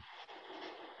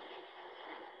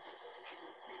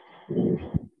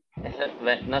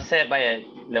 No sé, vaya,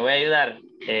 le voy a ayudar.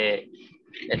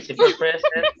 El simple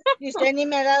present. Y usted ni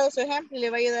me ha dado su ejemplo y le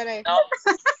va a ayudar a él. No,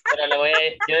 pero le voy a,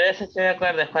 yo de eso estoy de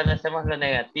acuerdo, es cuando hacemos lo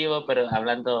negativo, pero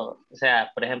hablando, o sea,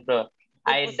 por ejemplo,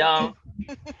 I don't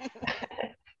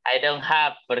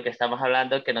have, porque estamos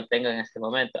hablando que no tengo en este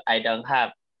momento. I don't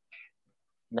have.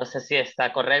 No sé si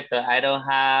está correcto. I don't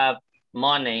have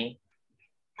money.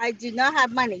 I do not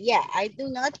have money. Yeah, I do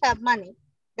not have money.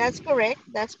 That's correct.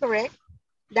 That's correct.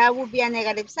 That would be a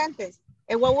negative sentence.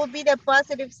 And what would be the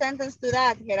positive sentence to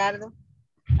that, Gerardo?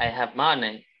 I have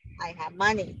money. I have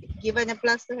money. Given a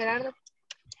plus to Gerardo.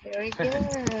 Very good.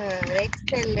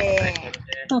 Excelente.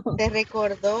 Te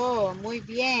recordó. Muy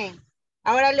bien.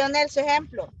 Ahora, Leonel, su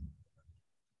ejemplo.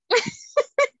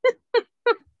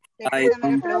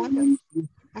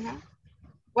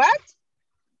 What?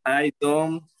 I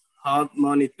don't have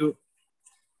money too.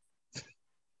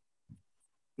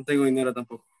 No tengo dinero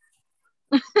tampoco.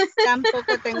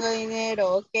 Tampoco tengo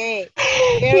dinero, ok.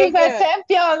 Very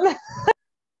good.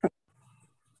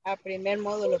 A primer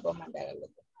módulo puedo mandar al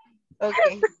otro.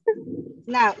 Ok.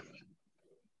 Now,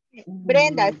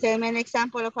 Brenda, tell me an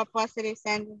example of a positive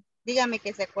sentence. Dígame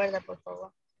que se acuerda, por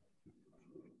favor.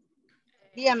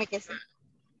 Dígame que sí.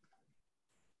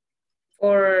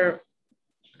 For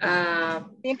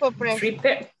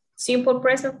simple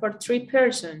present for 3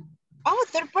 person. Oh,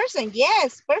 third person,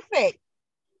 yes, perfect.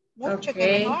 Mucho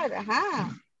que mejor, ajá.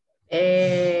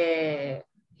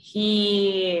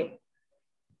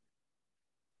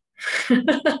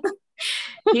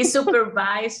 He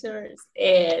supervises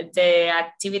the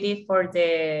activity for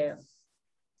the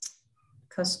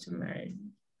customer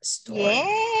store.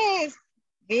 Yes,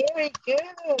 very good,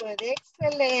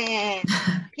 excellent.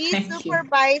 He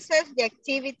supervises the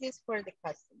activities for the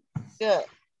customer. Good.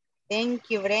 Thank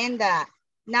you, Brenda.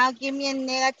 Now give me a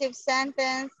negative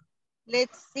sentence.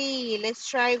 Let's see. Let's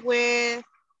try with,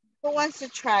 who wants to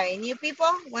try? New people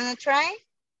want to try?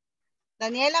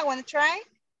 Daniela, want to try?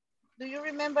 Do you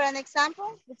remember an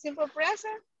example with simple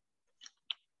present?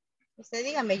 Usted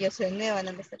dígame, yo soy nueva,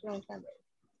 no me está preguntando.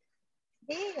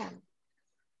 Dígame.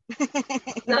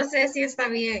 No sé si está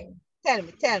bien. Tell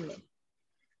me, tell me.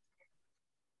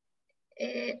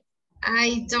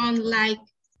 I don't like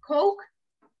Coke.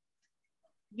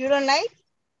 You don't like?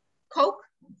 Coke.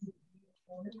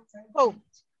 Coke.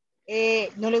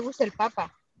 No le gusta el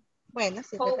papa. Bueno,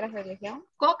 si es de otra religión.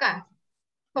 Coca.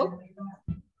 Coke.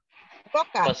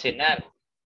 Coca. Cocinar.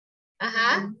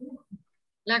 Ajá.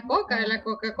 La coca, la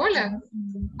Coca-Cola.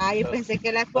 Ah, yo pensé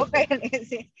que la coca,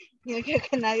 yo creo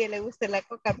que a nadie le gusta la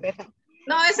coca, pero.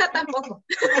 No, esa tampoco.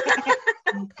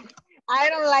 I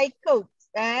don't like Coke.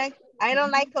 I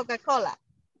don't like Coca-Cola.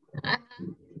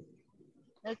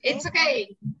 Okay. It's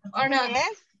okay, or not?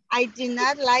 Yes, I do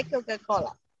not like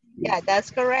Coca-Cola. Yeah,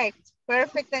 that's correct.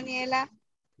 Perfect, Daniela.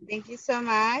 Thank you so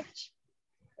much.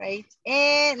 Right,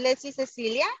 and let's see,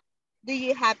 Cecilia. Do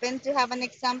you happen to have an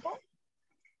example?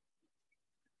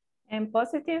 And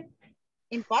positive.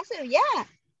 In positive, yeah.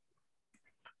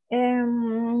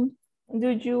 Do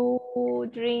you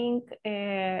drink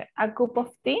a cup of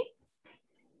tea?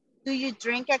 Do you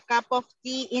drink a cup of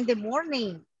tea in the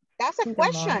morning? That's a In the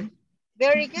question. morning.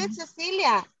 Very good,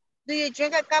 Cecilia. Do you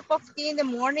drink a cup of tea in the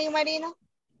morning, Marina?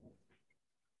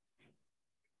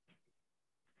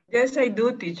 Yes, I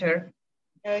do, teacher.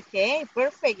 Okay,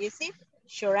 perfect. You see,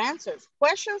 short answers.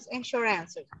 Questions and short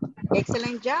answers.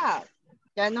 Excellent job.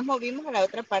 Ya nos movimos a la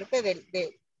otra parte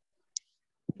de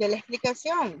la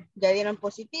explicación. Ya dieron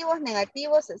positivos,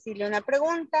 negativos, Cecilia una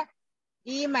pregunta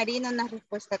y Marina una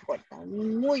respuesta corta.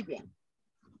 Muy bien.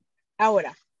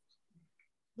 Ahora,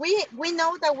 we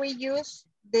know that we use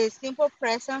the simple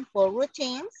present for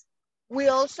routines. We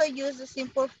also use the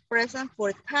simple present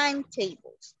for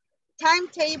timetables.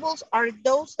 Timetables are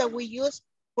those that we use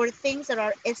for things that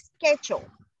are scheduled,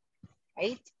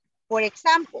 right? For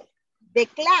example, the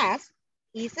class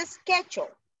is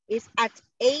scheduled. It's at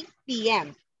 8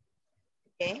 p.m.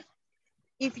 Okay.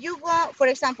 If you go, for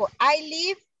example, I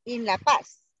live in La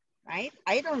Paz, right?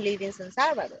 I don't live in San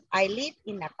Salvador. I live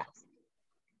in La Paz.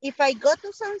 If I go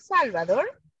to San Salvador,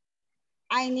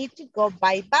 I need to go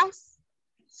by bus.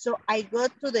 So I go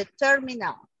to the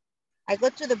terminal. I go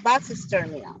to the buses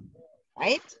terminal,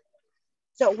 right?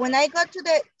 So when I go to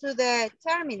the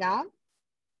terminal,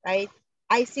 right,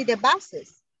 I see the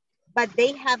buses, but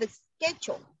they have a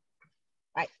schedule,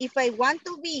 right? If I want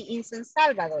to be in San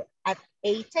Salvador at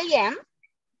 8 a.m.,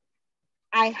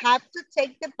 I have to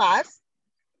take the bus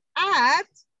at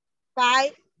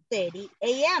 5:30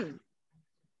 a.m.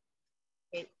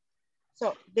 Okay.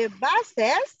 So the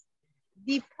buses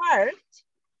depart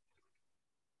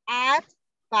at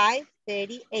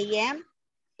 5:30 a.m.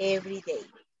 every day,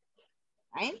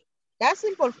 right? That's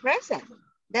simple present.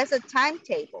 That's a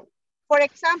timetable. For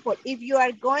example, if you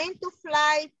are going to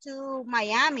fly to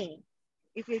Miami,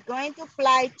 if you're going to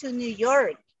fly to New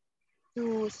York,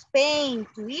 to Spain,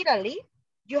 to Italy,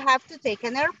 you have to take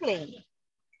an airplane,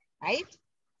 right?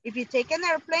 If you take an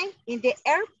airplane in the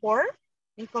airport,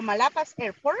 in Comalapa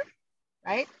Airport,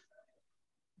 right?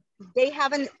 They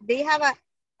have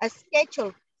a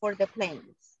schedule for the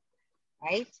planes,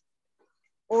 right?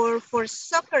 Or for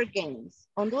soccer games,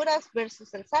 Honduras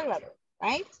versus El Salvador,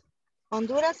 right?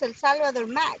 Honduras, El Salvador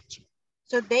match.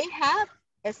 So they have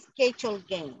a scheduled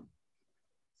game.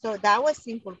 So that was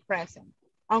simple present.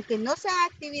 Aunque no sean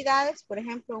actividades, por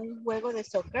ejemplo, un juego de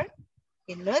soccer,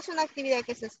 que no es una actividad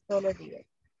que se hace todos los días,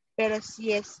 pero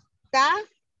si está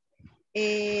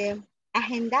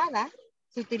agendada,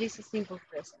 se utiliza simple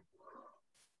present.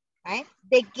 Right?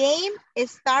 The game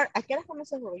starts, ¿a qué hora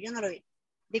comienza el juego? Yo no lo vi.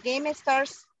 The game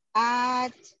starts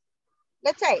at,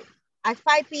 let's say, at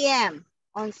 5 p.m.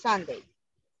 on Sunday.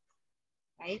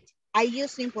 Right? I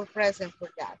use simple present for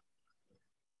that.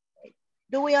 Right?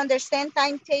 Do we understand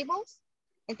timetables?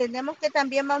 Entendemos que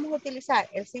también vamos a utilizar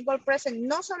el simple present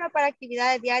no solo para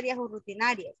actividades diarias o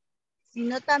rutinarias,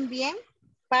 sino también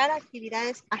para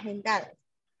actividades agendadas,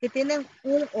 que tienen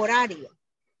un horario.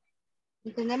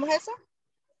 ¿Entendemos eso?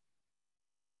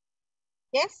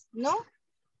 Yes? ¿No?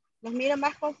 Nos miran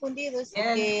más confundidos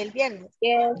que el viernes.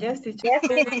 Yes, teacher.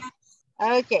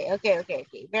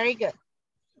 Okay. Very good.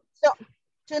 So,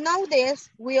 to know this,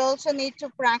 we also need to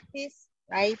practice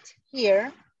right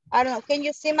here. I don't know, can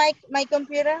you see my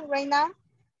computer right now?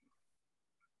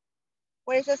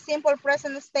 Where is a simple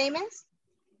present statements?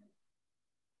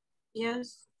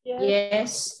 Yes.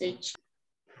 Yes, teacher.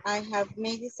 I have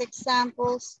made these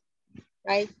examples,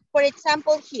 right? For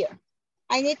example, here,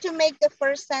 I need to make the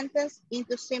first sentence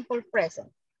into simple present.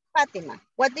 Fatima,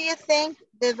 what do you think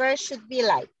the verb should be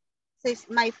like? Says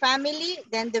my family,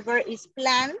 then the verb is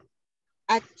plan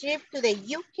a trip to the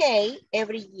UK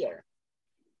every year.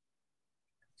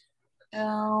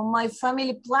 My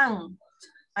family plan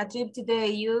a trip to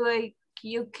the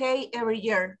UK every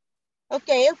year.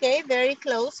 Okay, very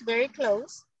close,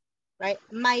 right?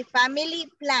 My family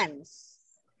plans,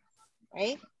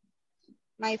 right?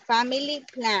 My family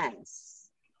plans.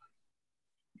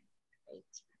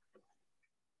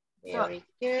 Right. Very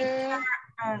good.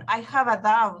 And I have a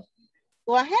doubt.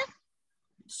 Go ahead.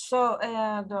 So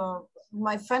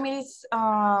my family's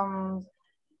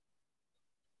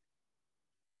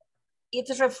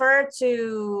it's referred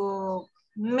to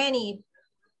many.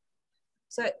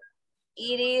 So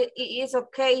it is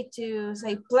okay to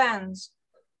say plans.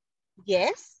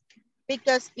 Yes,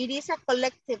 because it is a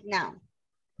collective noun.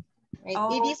 Right?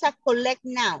 Oh. It is a collect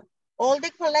noun. All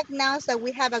the collect nouns that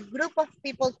we have a group of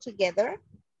people together,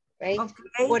 right?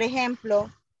 Okay. Por ejemplo,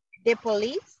 the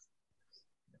police,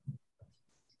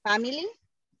 family,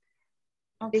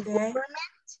 The government,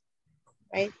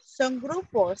 right? Son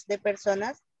grupos de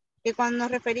personas que cuando nos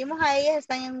referimos a ellas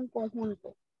están en un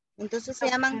conjunto. Entonces se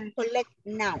llaman collect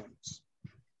nouns.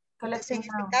 Entonces, en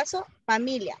este caso,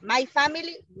 familia. My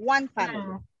family, one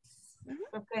family.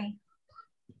 Okay.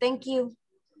 Thank you.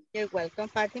 You're welcome,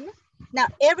 Fatima. Now,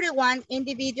 everyone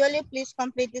individually, please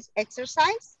complete this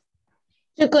exercise.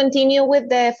 To continue with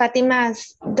the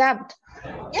Fatima's doubt,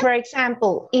 for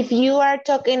example, if you are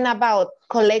talking about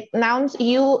collect nouns,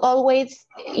 you always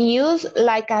use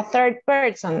like a third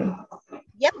person.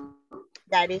 Yep,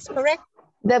 that is correct.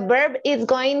 The verb is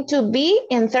going to be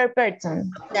in third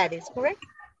person. That is correct.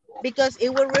 Because it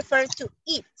will refer to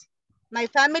it. My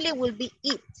family will be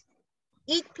it.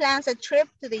 It plans a trip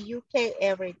to the UK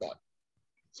every day.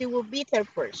 She will be third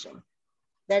person.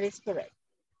 That is correct.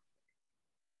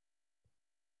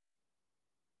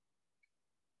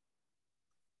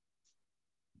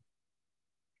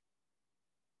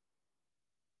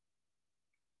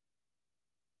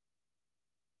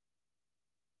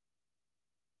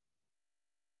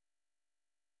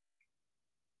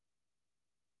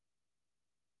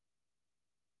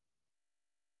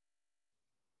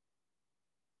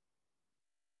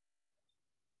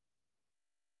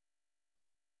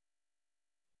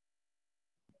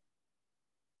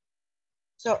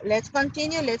 So let's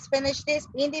continue. Let's finish this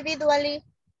individually,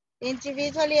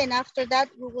 and after that,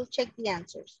 we will check the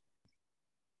answers.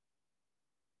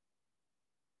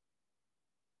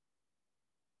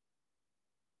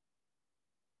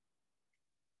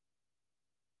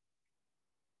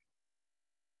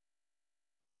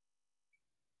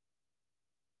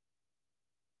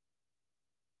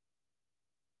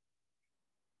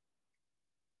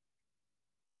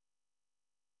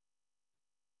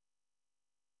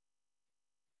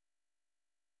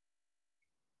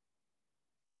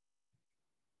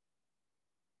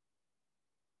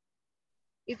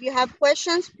 If you have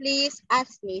questions, please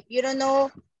ask me. If you don't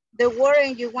know the word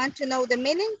and you want to know the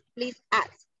meaning, please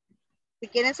ask. Si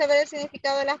quieren saber el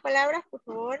significado de las palabras, por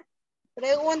favor,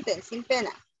 pregunten sin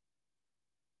pena.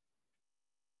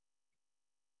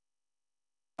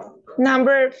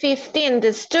 Number 15,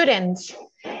 the students.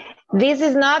 This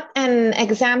is not an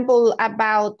example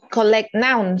about collect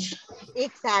nouns.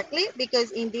 Exactly,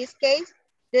 because in this case,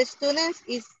 the students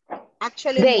is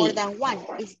actually more than one,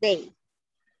 it's they.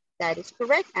 That is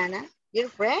correct, Anna. You're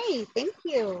great, thank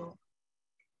you.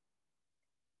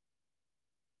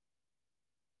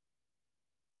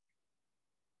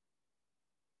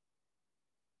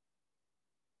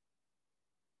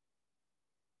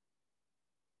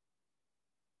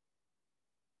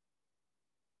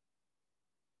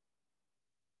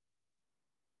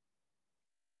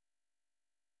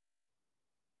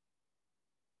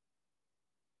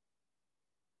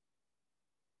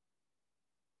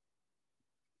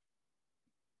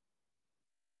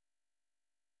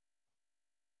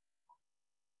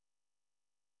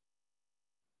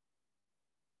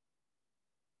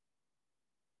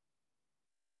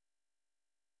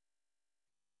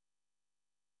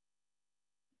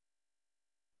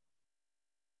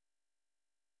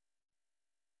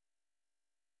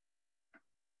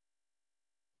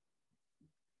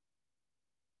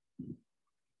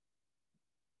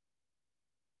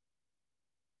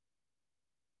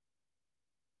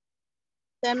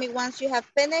 Tell me once you have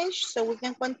finished so we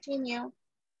can continue.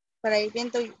 Para ir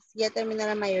viendo si ya terminó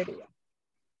la mayoría.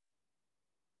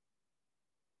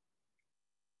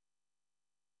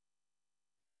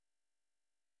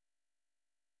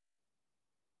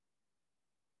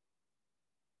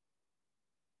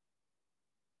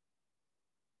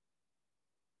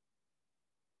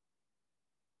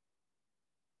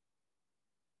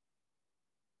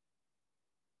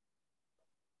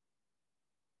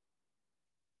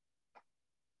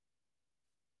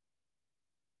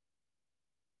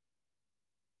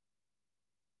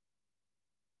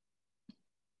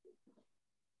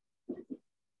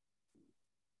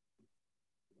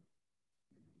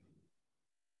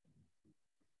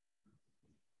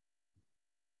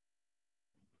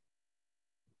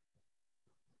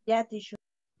 Yeah, teacher.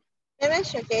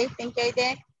 Finish, okay, thank you,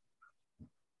 Aide.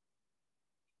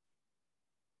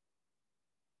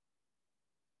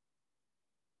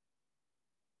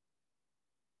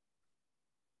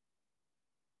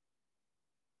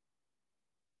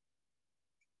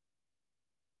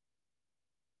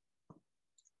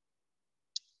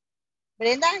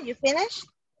 Brenda, you finished?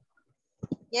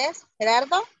 Yes,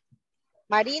 Gerardo,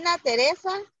 Marina,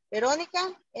 Teresa,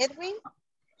 Verónica, Edwin,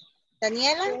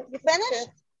 Daniela, you finished?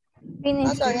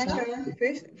 Finish.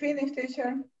 Finish,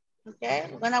 teacher. Okay,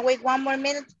 we're gonna wait one more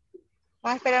minute.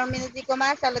 Vamos a esperar un minutico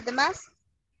más a los demás.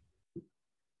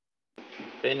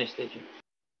 Finish, teacher.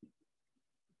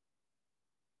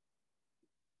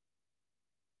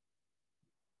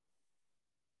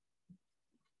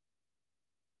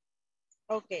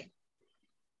 Okay.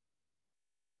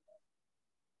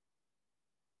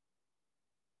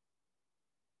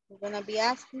 I'm gonna be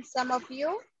asking some of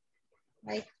you,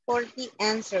 right, for the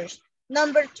answers.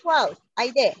 Number 12,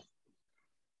 Aide.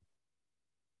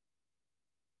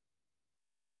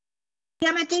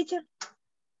 Llame, teacher.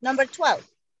 Number 12.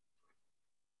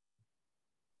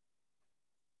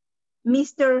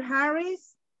 Mr.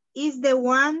 Harris is the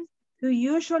one who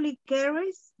usually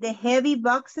carries the heavy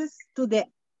boxes to the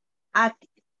attic.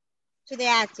 To the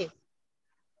attic.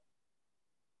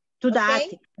 To the Okay?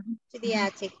 attic. To the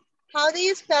attic. How do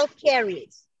you spell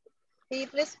carries? Can you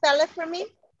please spell it for me?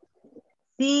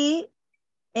 C-A-R-R.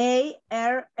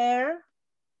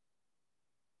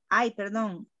 Ay,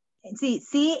 perdón. Sí,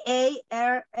 C-A-R-R-I-E-S.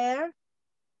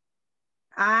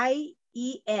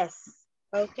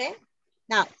 Okay.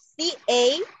 Now,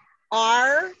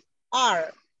 C-A-R-R.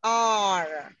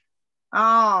 R.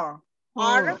 R.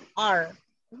 R. R.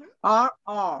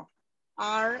 R.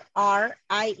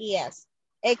 R-R-I-E-S.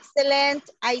 Excellent,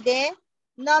 Aide.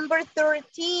 Number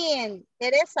 13,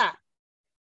 Teresa.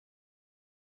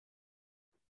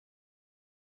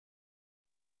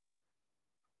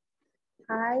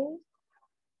 I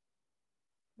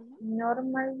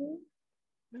normally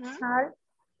have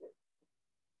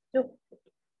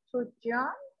to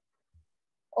John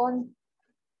on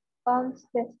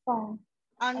the phone.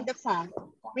 On the phone.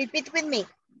 Repeat with me.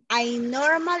 I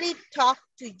normally talk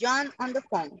to John on the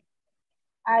phone.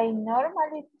 I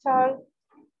normally talk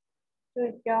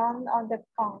to John on the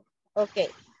phone. Ok.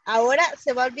 Ahora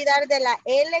se va a olvidar de la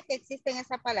L que existe en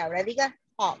esa palabra. Diga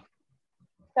talk.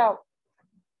 Talk.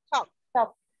 Talk.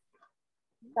 Talk.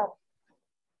 Talk.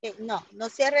 Okay, no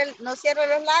cierre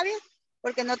los labios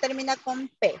porque no termina con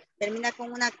P, termina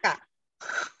con una K.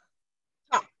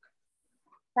 Talk.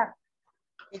 Talk.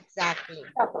 Exactly.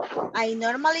 Talk. I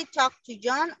normally talk to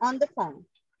John on the phone.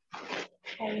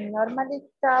 I normally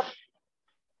talk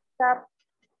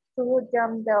to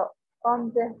John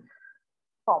on the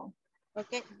phone.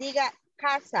 Ok, diga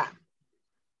casa.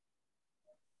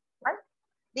 What?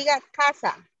 Diga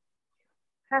casa.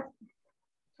 Casa.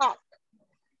 Talk.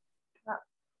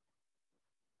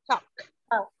 Talk.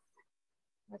 Oh.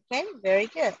 Okay, very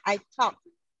good. I talk.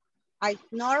 I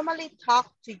normally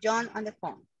talk to John on the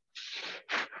phone.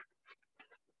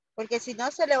 Porque si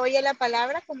no se le oye la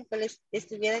palabra como que le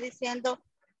estuviera diciendo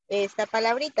esta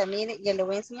palabrita. Mire, ya le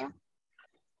voy a enseñar.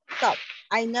 Talk.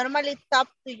 I normally talk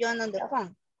to John on the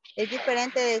phone. Es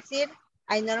diferente de decir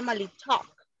I normally talk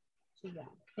to John.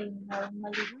 I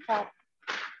normally talk.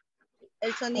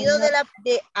 El sonido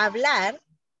de hablar,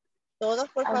 todos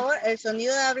por favor, el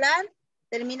sonido de hablar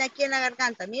termina aquí en la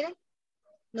garganta. Miren,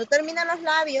 no termina en los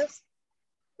labios,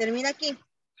 termina aquí.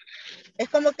 Es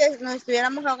como que nos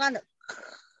estuviéramos ahogando.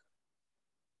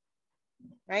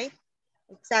 Right?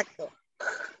 Exacto.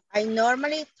 I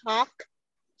normally talk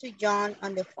to John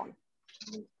on the phone.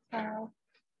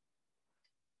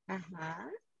 Ajá.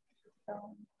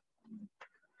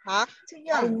 Talk to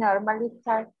John. I normally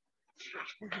talk.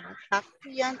 Ajá. Talk to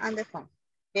John on the phone.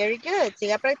 Very good.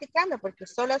 Siga practicando porque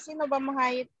solo así nos vamos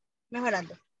a ir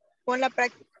mejorando. Con la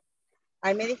práctica.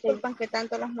 Ay, me disculpan que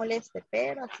tanto los moleste,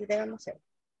 pero así debemos ser.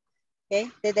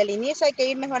 ¿Okay? Desde el inicio hay que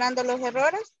ir mejorando los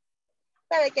errores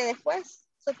para que después,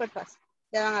 súper fácil.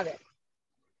 Ya van a ver.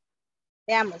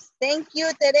 Veamos. Thank you,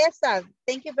 Teresa.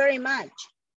 Thank you very much.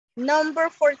 Number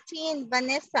 14,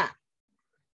 Vanessa.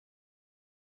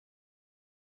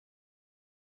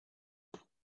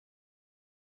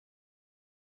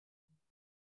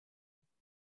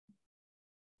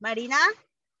 Marina.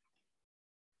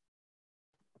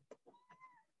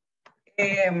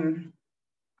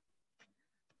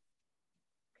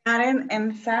 Karen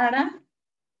and Sarah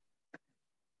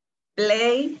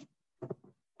play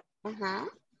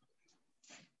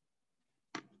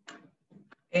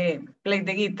play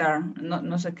the guitar.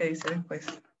 No sé qué dice después.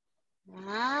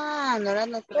 Ah, no la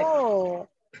notó.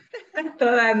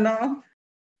 Todas no.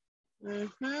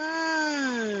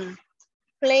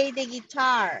 Play the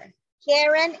guitar.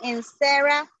 Karen and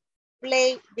Sarah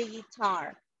play the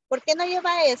guitar. ¿Por qué no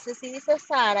lleva ese si dice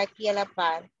Sara aquí a la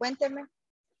par? Cuénteme.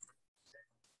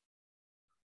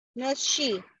 No es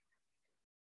she.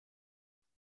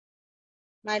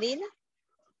 Marina.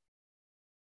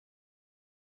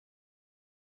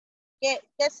 ¿Qué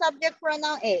subject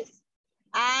pronoun es?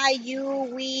 I, you,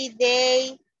 we,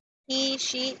 they, he,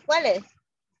 she. ¿Cuál es?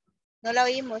 No la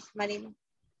oímos, Marina.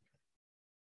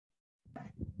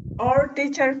 Or,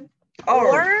 teacher.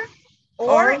 Or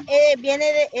viene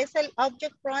de, es el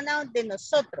object pronoun de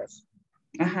nosotros.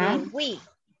 De we.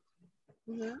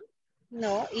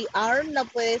 No, y our no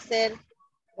puede ser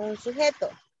un sujeto.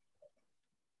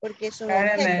 porque es un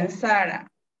Karen objeto. and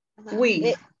Sara. Ajá.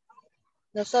 We.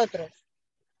 Nosotros.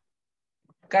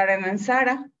 Karen and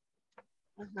Sara.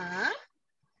 Ajá.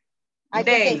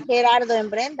 They. Gerardo en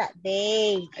Brenda.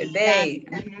 They. They.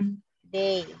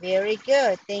 They. Very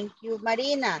good. Thank you,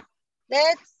 Marina.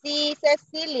 Let's see,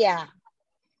 Cecilia.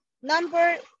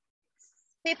 Number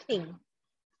 15.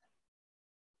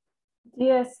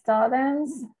 The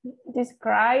students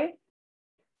describes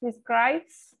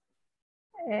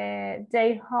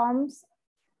their homes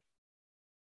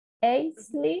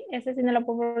easily. Ese sí no lo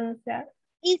puedo pronunciar.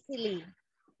 Easily.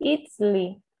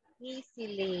 Easily.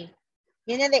 Easily.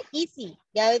 Viene de easy.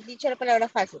 Ya he dicho la palabra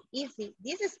fácil. Easy.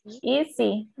 This is easy.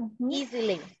 Easy.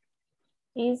 Easily.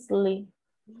 Easily.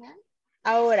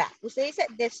 Ahora, usted dice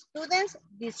the students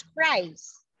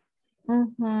describes.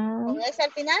 ¿Con ese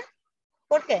al final?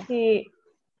 ¿Por qué? Sí.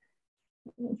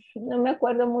 No me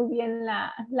acuerdo muy bien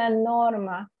la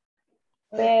norma,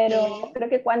 pero creo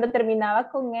que cuando terminaba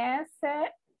con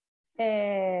S,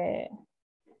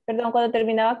 perdón, cuando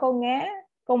terminaba con E,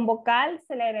 con vocal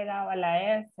se le agregaba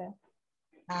la S.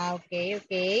 Ah, ok.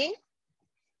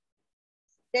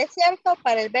 Es cierto,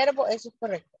 para el verbo eso es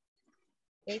correcto.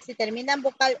 Okay. Si termina en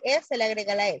vocal E, se le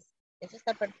agrega la S. Eso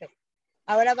está perfecto.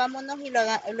 Ahora vámonos y lo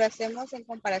hacemos en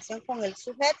comparación con el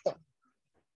sujeto.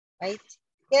 Right.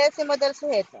 ¿Qué decimos del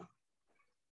sujeto?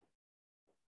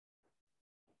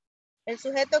 ¿El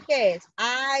sujeto qué es?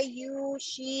 I, you,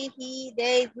 she, he,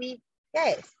 they, we.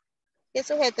 ¿Qué es? ¿Qué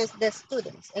sujeto es the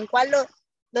students? ¿En cuál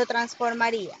lo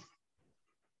transformaría?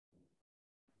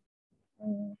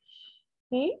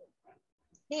 ¿Sí?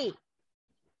 Sí.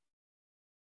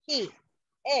 He.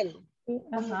 Él.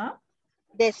 Ajá.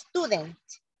 The student.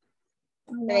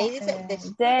 No, ahí dice the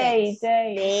they.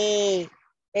 They.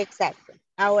 Exacto.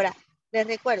 Ahora, les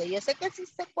recuerdo, yo sé que sí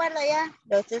se acuerda ya,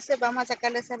 entonces vamos a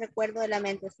sacarle ese recuerdo de la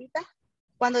mentecita.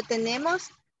 Cuando tenemos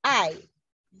I,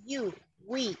 you,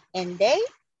 we, and they,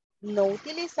 no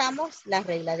utilizamos la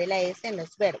regla de la S en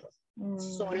los verbos.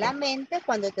 Solamente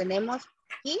cuando tenemos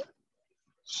he,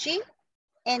 she,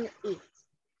 and it.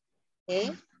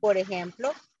 ¿Okay? Por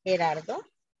ejemplo, Gerardo,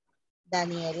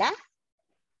 Daniela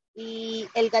y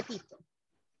el gatito.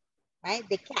 Right?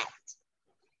 The cat.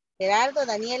 Gerardo,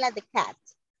 Daniela, the cat.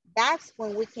 That's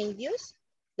when we can use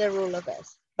the rule of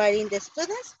S. But in the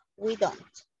students, we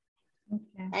don't.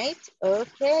 Okay. Right?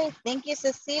 Okay. Thank you,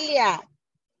 Cecilia.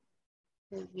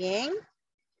 Muy bien.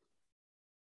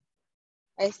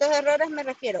 A estos errores me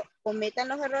refiero. Cometan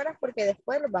los errores porque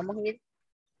después los vamos a ir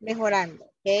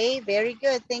mejorando. Okay. Very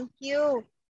good. Thank you.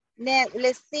 Now,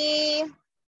 let's see.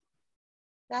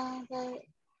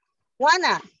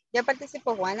 Juana. ¿Ya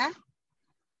participó Juana?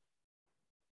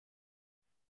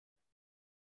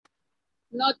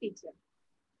 No, teacher.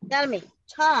 Tell me,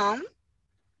 Tom.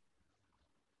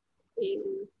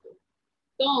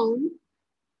 Tom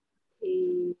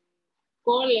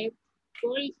collect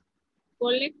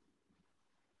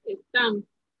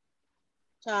stamps.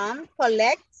 Tom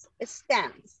collects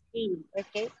stamps.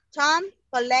 Okay. Tom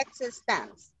collects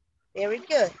stamps. Very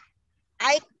good.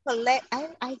 I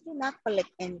do not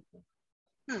collect anything.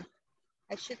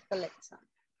 I should collect some.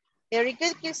 Very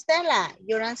good, Cristela.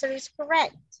 Your answer is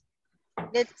correct.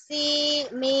 Let's see,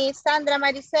 Miss Sandra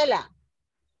Marisela.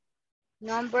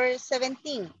 Number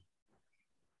 17.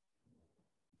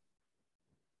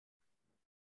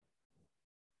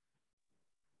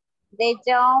 The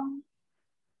young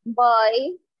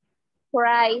boy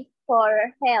cries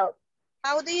for help.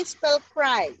 How do you spell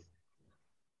cry?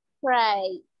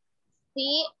 Cry.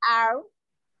 C-R-Y-E-S.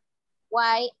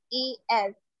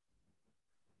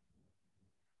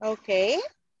 Okay.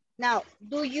 Now,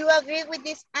 do you agree with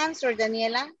this answer,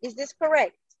 Daniela? Is this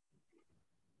correct?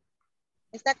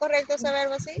 ¿Está correcto ese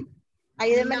verbo así?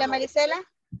 Ayúdenme la Marisela.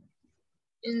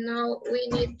 No, we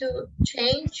need to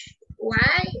change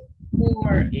Y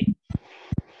for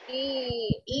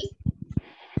E.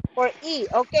 For E,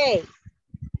 okay.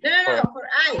 No, for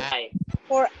I.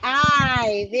 For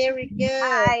I, very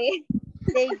good.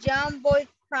 The young boy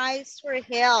cries for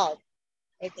help.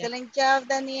 Excellent job,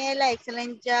 Daniela.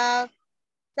 Excellent job,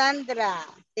 Sandra.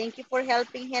 Thank you for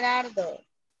helping Gerardo.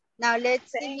 Now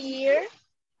let's see here.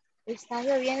 Está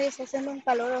lloviendo y está haciendo un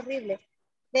calor horrible.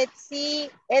 Let's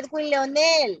see, Edwin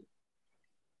Leonel.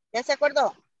 ¿Ya se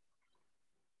acordó?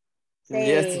 Sí.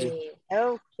 Yes.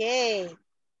 Ok.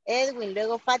 Edwin,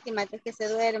 luego Fátima, antes que se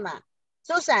duerma.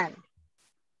 Susan.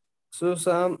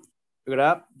 Susan,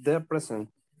 grab the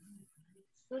present.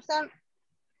 Susan,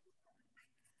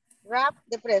 grab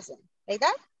the present. Like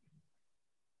that?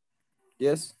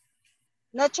 Yes.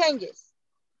 No changes.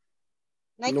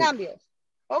 No hay cambios.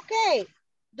 Okay.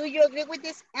 Do you agree with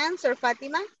this answer,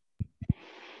 Fatima?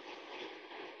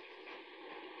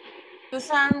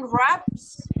 Susan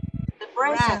wraps the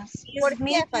present. ¿Por qué,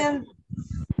 Missing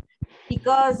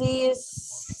because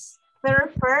it's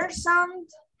third person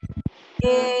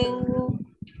and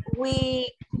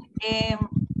we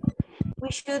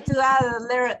should to add a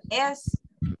letter S.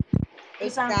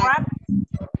 Susan wraps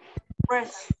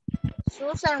present.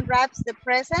 Susan wraps the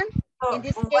present. So In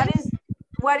this case,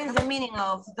 what is the meaning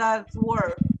of that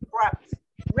word, wraps?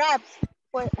 Wraps.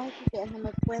 Pues, ay, que no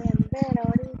me pueden ver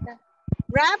ahorita.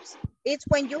 Wraps, it's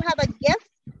when you have a gift,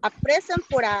 a present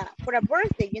for a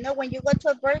birthday. You know, when you go to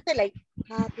a birthday, like,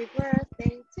 happy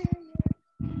birthday to you.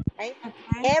 Right?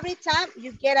 Okay. Every time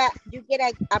you get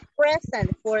a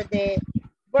present for the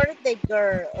birthday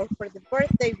girl or for the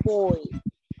birthday boy.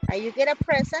 Right? You get a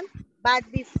present, but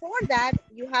before that,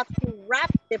 you have to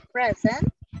wrap the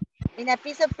present in a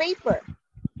piece of paper.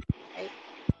 Right?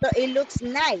 So it looks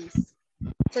nice.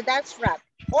 So that's wrap.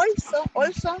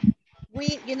 Also,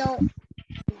 we, you know,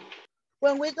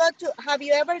 when we go to, have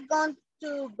you ever gone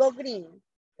to Go Green?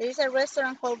 There is a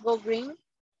restaurant called Go Green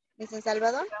in San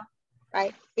Salvador,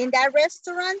 right? In that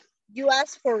restaurant, you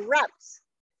ask for wraps.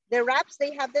 The wraps,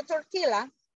 they have the tortilla,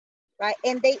 right?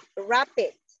 And they wrap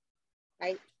it,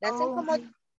 right? Le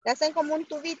hacen como un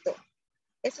tubito.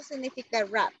 Eso significa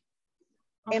wrap.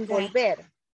 Okay. Envolver,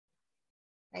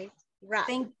 right? Wrap.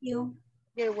 Thank you.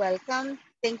 You're welcome.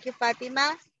 Thank you,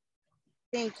 Fatima.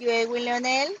 Thank you, Edwin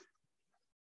Leonel.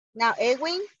 Now,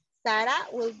 Edwin, Sarah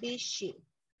will be she.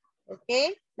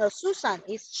 Okay? No, Susan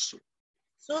is she.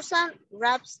 Susan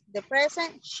wraps the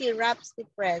present. She wraps the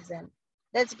present.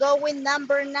 Let's go with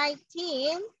number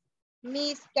 19.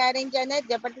 Miss Karen Janet.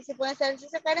 ¿Ya participó en ese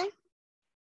ejercicio, Karen?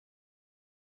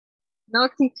 No,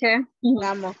 teacher.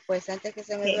 Vamos, pues, antes que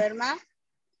se me duerma.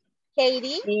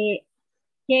 Katie.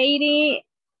 Katie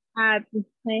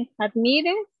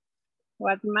admires o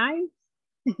admires.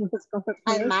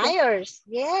 Admires,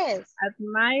 yes.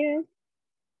 Admires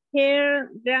her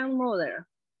grandmother.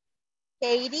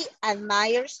 Katie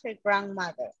admires her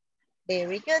grandmother.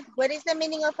 Very good. What is the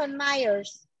meaning of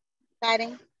admires,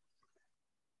 Karen?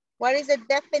 What is the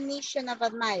definition of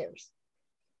admires?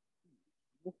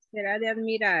 Será de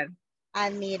admirar.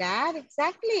 Admirar,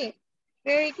 exactly.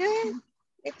 Very good.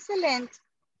 Excellent.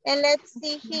 And let's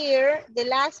see here, the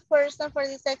last person for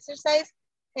this exercise,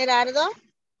 Gerardo.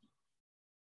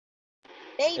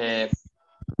 Babies.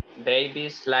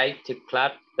 Babies like to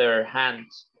clap their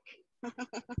hands.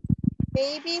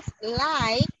 Babies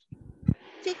like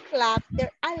to clap their,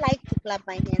 I like to clap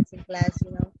my hands in class,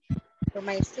 you know, for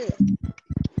my students.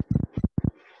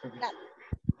 Clap,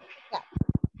 clap,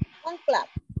 one clap,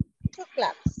 two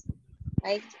claps,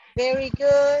 right? Very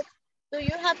good. Do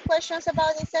you have questions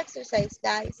about this exercise,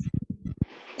 guys?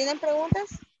 ¿Tienen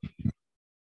preguntas?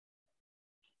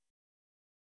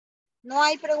 ¿No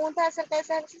hay preguntas acerca de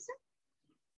ese ejercicio?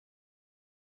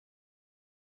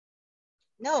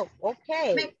 No,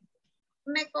 ok.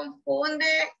 Me confunde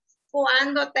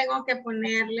cuando tengo que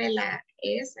ponerle la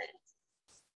S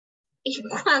y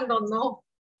cuando no.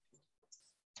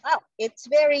 Oh, it's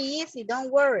very easy, don't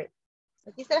worry.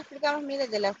 Aquí se lo explicamos, mire,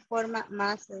 de la forma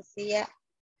más sencilla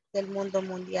del mundo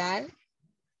mundial.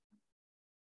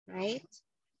 Right?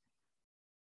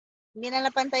 Miren la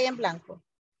pantalla en blanco.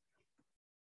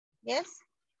 Yes?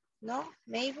 No?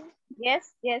 Maybe?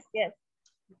 Yes, yes, yes.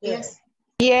 Yes.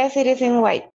 Yes, it is in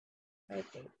white.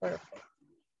 Okay, perfect.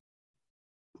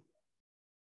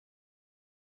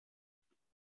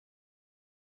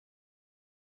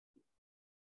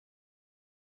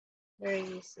 Very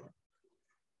easy.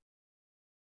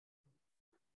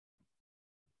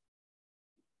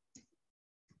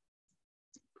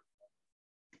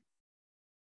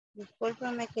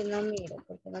 Discúlpame que no miro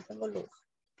porque no tengo luz.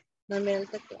 No miro el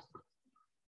teclado.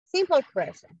 Simple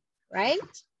present, right?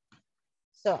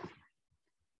 So,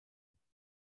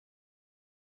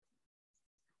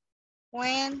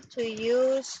 when to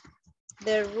use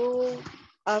the rule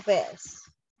of S.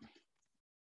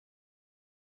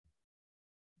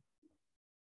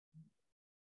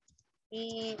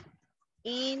 In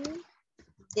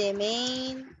the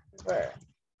main verb,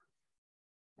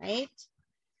 right?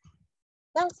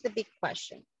 That's the big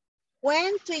question.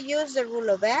 When to use the rule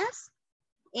of S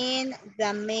in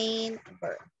the main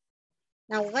verb.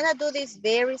 Now we're gonna do this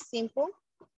very simple,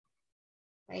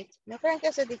 right? No crean que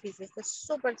eso es difícil, esto es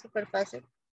súper, súper fácil.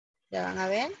 Ya van a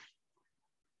ver.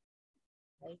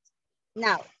 Right.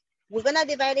 Now, we're gonna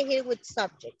divide it here with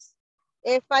subjects.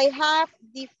 If I have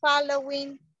the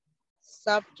following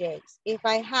subjects, if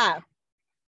I have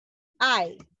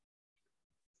I,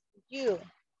 you,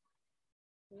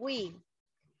 we,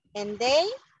 and they,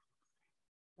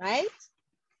 right?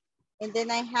 And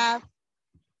then I have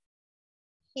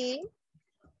he,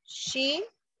 she,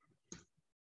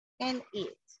 and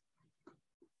it.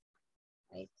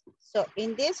 Right. So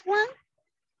in this one,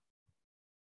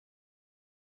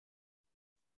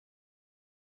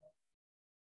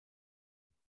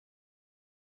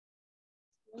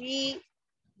 we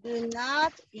do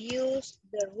not use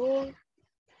the rule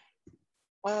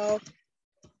of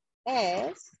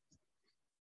S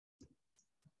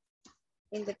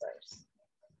in the verse.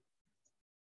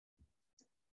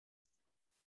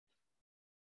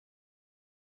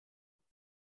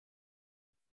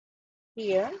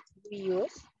 Here we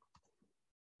use,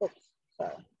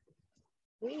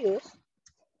 we use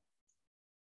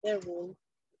the rule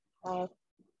of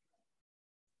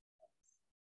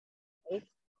S.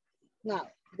 Now,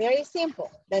 very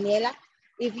simple, Daniela.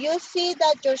 If you see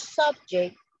that your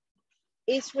subject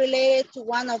is related to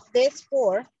one of these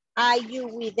four, I, you,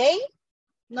 we, they,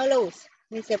 no lo usa,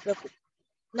 ni se preocupe.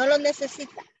 No lo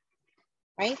necesita,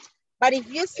 right? But if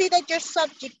you see that your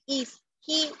subject is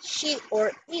he, she,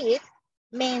 or it,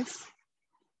 means,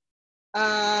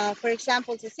 for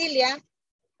example, Cecilia,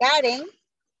 Karen,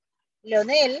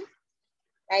 Leonel,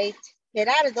 right?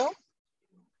 Gerardo,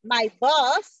 my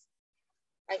boss,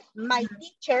 right? My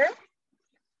teacher,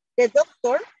 the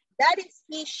doctor, that is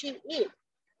he, she, it.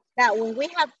 Now, when we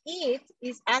have it,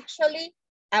 is actually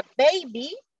a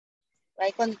baby,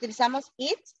 right? Cuando utilizamos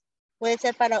it, puede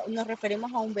ser para, nos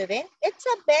referimos a un bebé. It's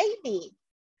a baby.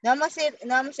 No vamos a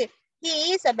decir,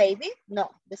 he is a baby. No,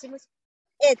 decimos,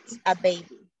 it's a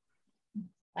baby,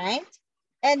 right?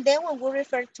 And then when we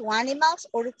refer to animals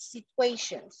or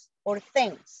situations or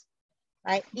things,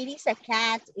 right? It is a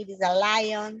cat, it is a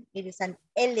lion, it is an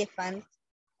elephant.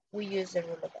 We use the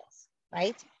rule of S,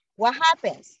 right? What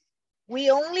happens?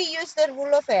 We only use the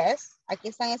rule of S. Aquí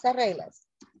están esas reglas,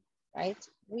 right?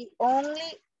 We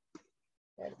only,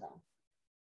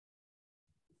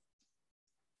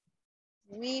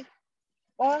 we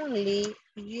only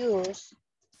use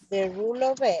the rule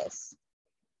of S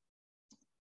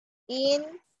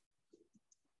in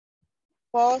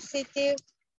positive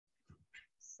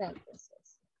sentences.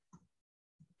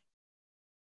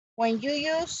 When you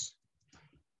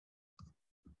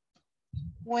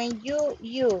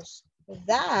use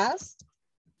thus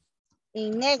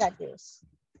in negatives,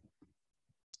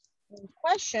 in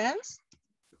questions,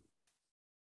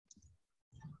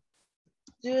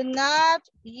 do not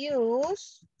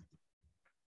use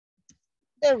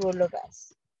the rule of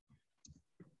S.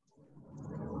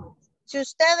 Si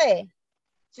usted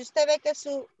ve que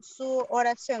su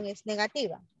oración es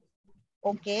negativa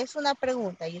o que es una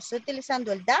pregunta y estoy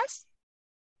utilizando el das,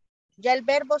 ya el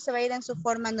verbo se va a ir en su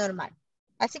forma normal.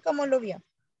 Así como lo vio.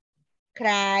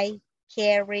 Cry,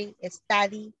 carry,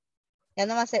 study. Ya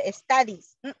no va a ser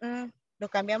studies. Lo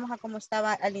cambiamos a como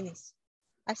estaba al inicio.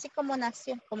 Así como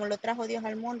nació, como lo trajo Dios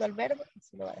al mundo, al verbo,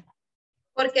 así lo va a dejar.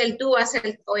 Porque el do hace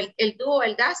el do o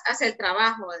el das hace el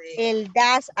trabajo. El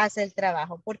das hace el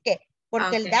trabajo. ¿Por qué? Porque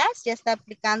Okay. el das ya está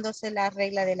aplicándose la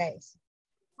regla de la S.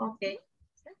 Ok.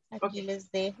 Aquí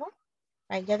les dejo.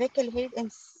 Ay, ya ve que el hit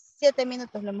en 7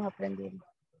 minutos lo hemos aprendido.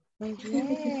 Muy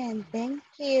bien, thank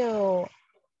you.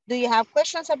 Do you have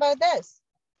questions about this?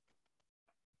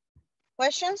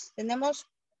 Questions? Tenemos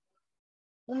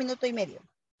 1 minuto y medio.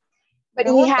 But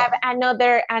we have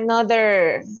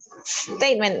another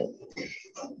statement.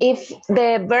 If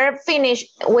the verb finish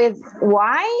with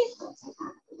Y,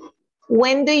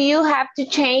 when do you have to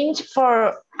change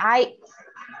for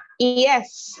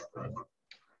IES?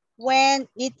 When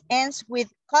it ends with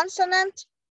consonant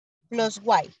plus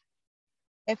Y.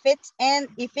 If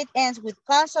it ends with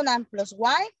consonant plus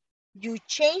Y, you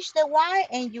change the Y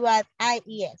and you add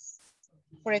IES.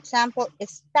 For example,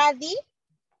 study,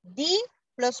 D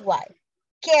plus Y.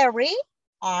 Carry,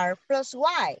 R plus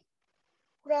Y.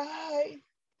 Cry,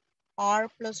 R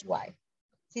plus Y.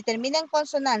 Si termina en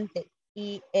consonante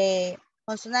y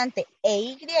consonante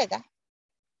Y,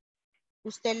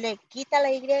 usted le quita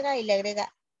la Y y le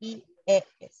agrega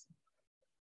IES.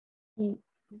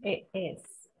 IES.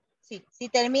 Sí, si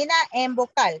termina en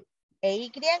vocal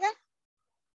Y,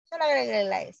 solo agrega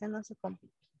la S, no se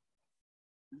complica.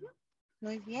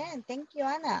 Muy bien, thank you,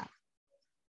 Ana.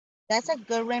 That's a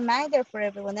good reminder for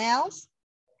everyone else,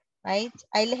 right?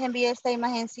 Ahí les envío esta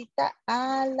imagencita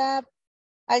al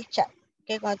chat,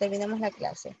 que cuando terminemos la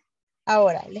clase.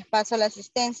 Ahora, les paso la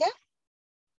asistencia.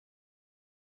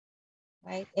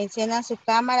 Right. Enciendan su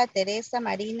cámara, Teresa,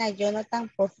 Marina, Jonathan,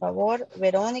 por favor,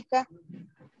 Verónica.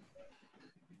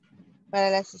 Para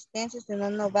la asistencia, si no,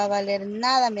 no va a valer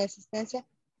nada mi asistencia.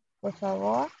 Por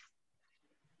favor.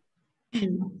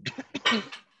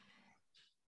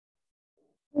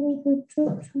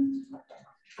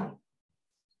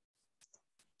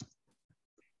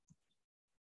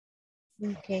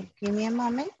 Okay, give me a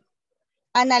moment.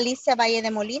 Analicia Valle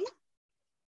de Molina.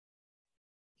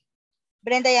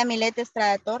 Brenda Yamilet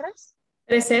Estrada Torres.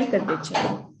 Presente, teacher.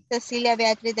 Cecilia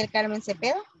Beatriz del Carmen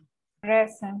Cepeda.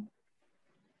 Present.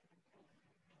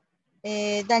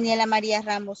 Daniela María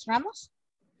Ramos Ramos.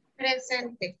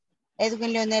 Presente.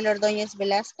 Edwin Leonel Ordóñez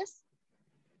Velázquez.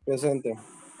 Presente.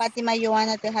 Fátima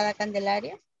Joana Tejada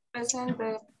Candelaria.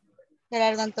 Presente.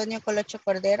 Gerardo Antonio Colocho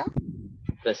Cordero.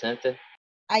 Presente.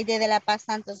 Aide de la Paz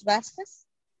Santos Vázquez.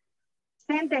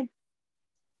 Presente.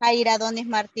 Jaira Donis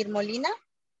Martín Molina.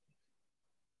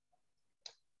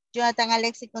 Jonathan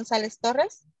Alexis González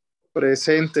Torres.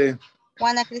 Presente.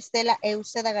 Juana Cristela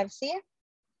Euseda García.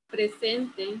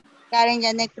 Presente. Karen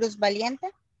Janet Cruz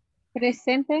Valiente.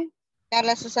 Presente.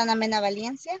 Carla Susana Mena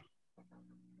Valencia.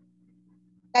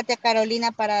 Katia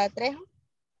Carolina Parada Trejo.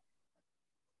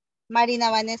 Marina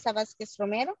Vanessa Vázquez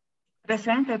Romero.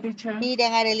 Presente, teacher.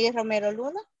 Miriam Arely Romero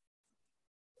Luna.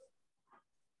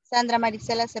 Sandra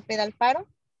Marisela Cepeda Alfaro.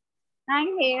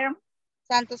 I'm here.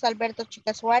 Santos Alberto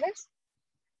Chica Suárez.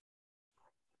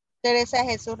 Teresa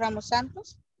Jesús Ramos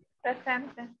Santos.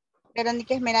 Presente.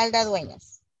 Verónica Esmeralda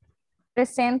Dueñas.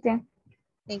 Presente.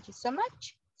 Thank you so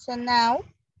much. So now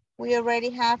we already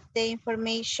have the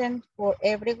information for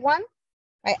everyone.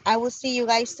 I will see you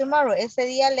guys tomorrow. Ese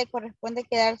día le corresponde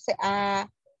quedarse a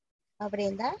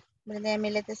Brenda. Brenda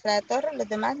Emilet Estrada Torres. Los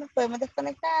demás nos podemos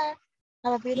desconectar.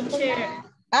 Have a beautiful Teacher. night.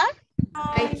 ¿Ah?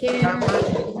 I can.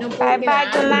 No puedo Bye bye,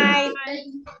 good quedar. night.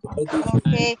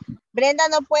 Ok. Brenda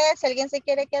no puede. Si alguien se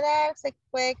quiere quedar, se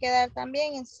puede quedar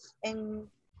también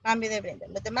en cambio de Brenda.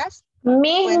 Los demás.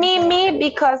 Me,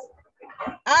 because.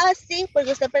 Ah, sí,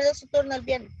 porque usted perdió su turno el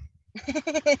viernes.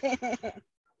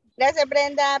 Gracias,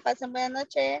 Brenda. Pasen buena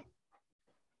noche.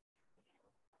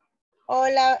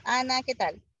 Hola, Ana, ¿qué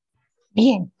tal?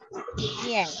 Bien.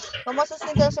 Bien. ¿Cómo se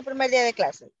sintió su primer día de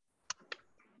clase?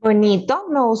 Bonito,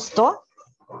 me gustó.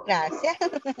 Gracias.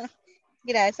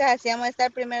 Gracias. Así vamos a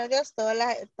estar primero Dios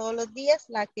todos los días,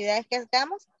 las actividades que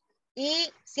hagamos.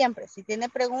 Y siempre, si tiene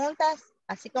preguntas,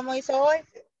 así como hizo hoy,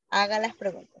 haga las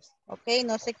preguntas. ¿Ok?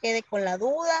 No se quede con la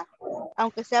duda,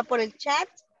 aunque sea por el chat.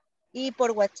 Y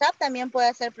por WhatsApp también puede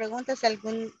hacer preguntas si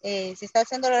está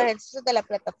haciendo los ejercicios de la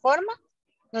plataforma.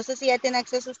 No sé si ya tiene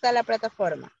acceso usted a la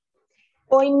plataforma.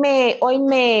 Hoy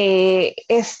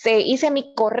hice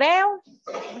mi correo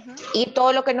y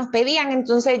todo lo que nos pedían,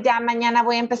 entonces ya mañana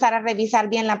voy a empezar a revisar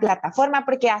bien la plataforma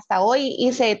porque hasta hoy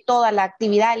hice toda la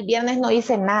actividad, el viernes no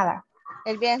hice nada.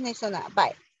 El viernes no hizo nada.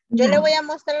 Bye. Yo le voy a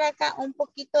mostrar acá un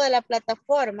poquito de la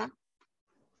plataforma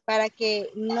para que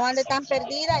no ande tan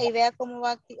perdida y vea cómo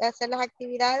va a hacer las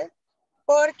actividades,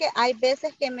 porque hay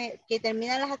veces que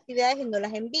terminan las actividades y no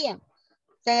las envían.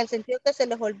 O sea, en el sentido que se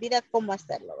les olvida cómo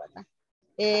hacerlo, ¿verdad?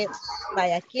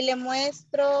 Vaya, aquí le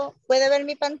muestro. ¿Puede ver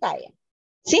mi pantalla?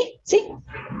 Sí, sí.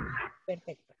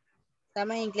 Perfecto.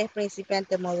 Estamos en inglés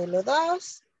principiante módulo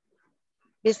 2.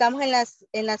 Estamos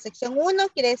en la sección 1,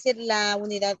 quiere decir la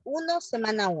unidad 1,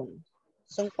 semana 1.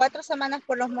 Son 4 semanas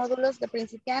por los módulos de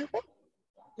principiante.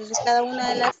 Entonces, cada una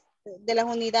de las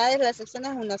unidades, las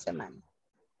secciones, es una semana.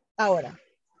 Ahora,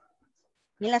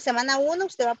 en la semana 1,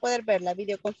 usted va a poder ver la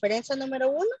videoconferencia número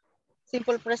 1,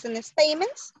 Simple Present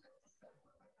Statements.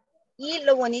 Y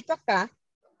lo bonito acá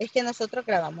es que nosotros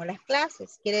grabamos las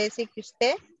clases. Quiere decir que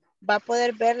usted va a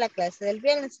poder ver la clase del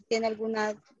viernes. Si tiene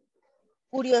alguna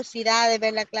curiosidad de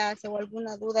ver la clase o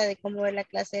alguna duda de cómo ver la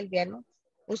clase del viernes,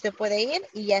 usted puede ir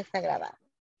y ya está grabada.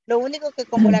 Lo único que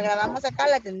como la grabamos acá,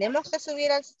 la tenemos que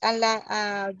subir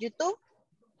a YouTube,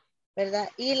 ¿verdad?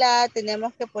 Y la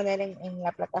tenemos que poner en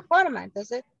la plataforma.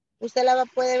 Entonces, usted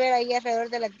puede ver ahí alrededor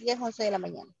de las 10, 11 de la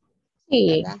mañana.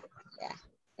 Sí. ¿Verdad? Ya.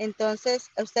 Entonces,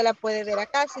 usted la puede ver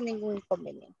acá sin ningún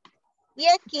inconveniente. Y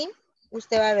aquí,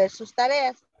 usted va a ver sus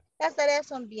tareas. Las tareas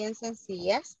son bien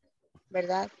sencillas,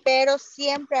 ¿verdad? Pero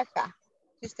siempre acá.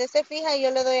 Si usted se fija, yo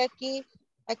le doy aquí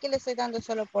le estoy dando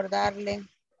solo por darle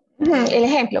el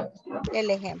ejemplo.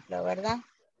 El ejemplo, ¿verdad?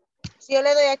 Si yo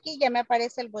le doy aquí, ya me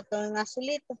aparece el botón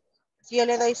azulito. Si yo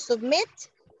le doy submit,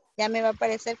 ya me va a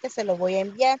aparecer que se lo voy a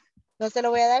enviar. No se lo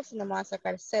voy a dar, sino me va a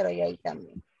sacar 0 y ahí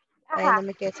también. Ahí no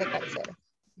me quiere sacar 0.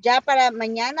 Ya para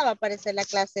mañana va a aparecer la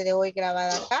clase de hoy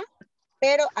grabada acá.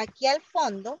 Pero aquí al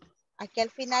fondo, aquí al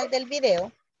final del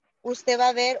video, usted va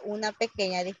a ver una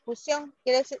pequeña discusión.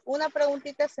 Quiere decir, una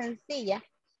preguntita sencilla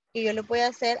que yo le voy a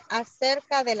hacer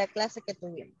acerca de la clase que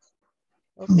tuvimos.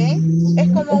 ¿Ok?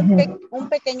 Es como un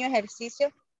pequeño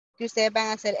ejercicio que ustedes van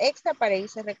a hacer extra para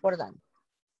irse recordando.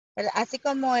 ¿Verdad? Así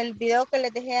como el video que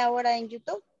les dejé ahora en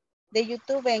YouTube, de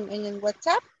YouTube en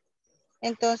WhatsApp.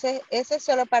 Entonces, ese es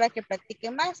solo para que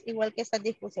practiquen más, igual que estas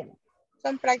discusiones.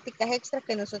 Son prácticas extras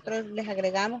que nosotros les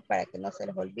agregamos para que no se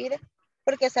les olvide,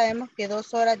 porque sabemos que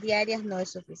 2 horas diarias no es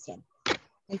suficiente.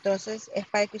 Entonces, es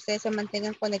para que ustedes se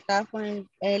mantengan conectados con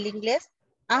el inglés,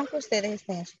 aunque ustedes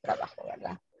estén en su trabajo,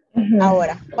 ¿verdad?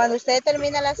 Ahora, cuando usted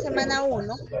termina la semana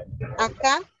 1,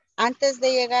 acá, antes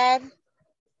de llegar,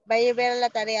 va a ver la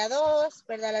tarea 2,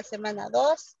 ¿verdad? La semana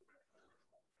 2.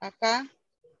 Acá,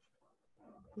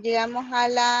 llegamos a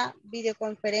la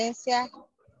videoconferencia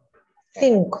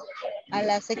 5. A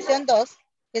la sección 2,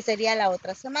 que sería la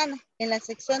otra semana. En la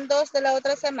sección 2 de la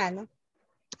otra semana,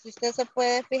 si usted se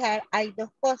puede fijar, hay 2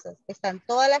 cosas. Están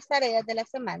todas las tareas de la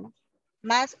semana,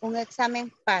 más un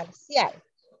examen parcial.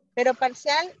 Pero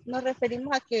parcial nos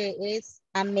referimos a que es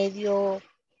a a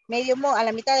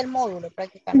la mitad del módulo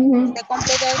prácticamente. Usted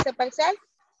completa ese parcial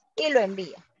y lo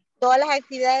envía. Todas las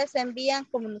actividades se envían,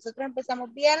 como nosotros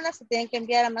empezamos viernes, se tienen que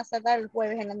enviar a más tardar el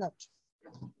jueves en la noche.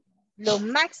 Lo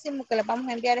máximo que les vamos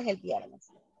a enviar es el viernes,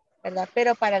 ¿verdad?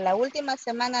 Pero para la última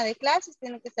semana de clases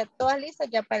tienen que estar todas listas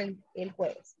ya para el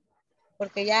jueves.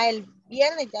 Porque ya el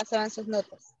viernes ya se van sus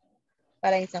notas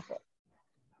para INSAFORP.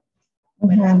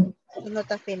 Sus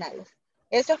notas finales.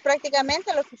 Eso es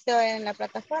prácticamente lo que usted ve en la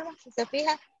plataforma. Si se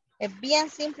fija, es bien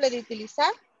simple de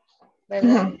utilizar,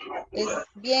 ¿verdad? Es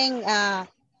bien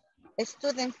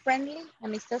student friendly,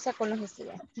 amistosa con los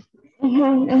estudiantes.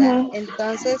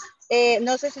 Entonces,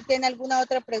 no sé si tiene alguna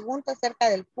otra pregunta acerca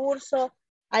del curso,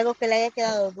 algo que le haya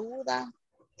quedado duda.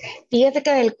 Fíjate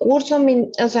que del curso,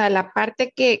 o sea, la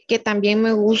parte que también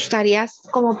me gustaría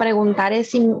como preguntar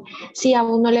es si a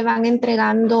uno le van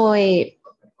entregando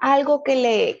algo que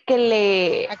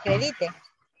le acredite.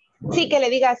 Sí, que le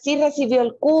diga, sí recibió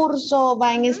el curso,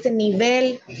 va en este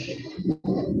nivel.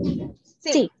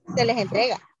 Sí, se les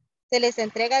entrega. Se les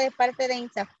entrega de parte de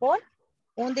INSAFORP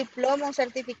un diploma, un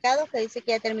certificado que dice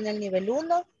que ya terminó el nivel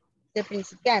 1 de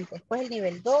principiante, después el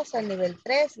nivel 2, el nivel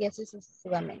 3 y así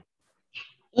sucesivamente.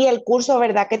 Y el curso,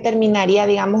 ¿verdad? Que terminaría,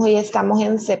 digamos, hoy estamos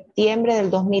en septiembre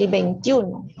del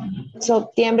 2021.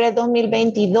 Septiembre del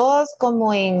 2022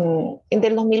 como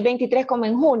del 2023 como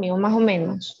en junio, más o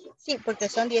menos. Sí, porque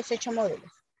son 18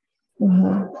 módulos.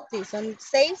 Sí, son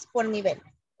 6 por nivel.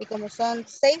 Y como son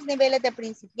 6 niveles de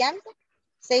principiante,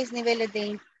 6 niveles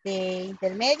de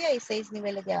intermedio y 6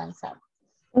 niveles de avanzado.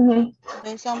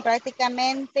 Entonces son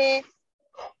prácticamente,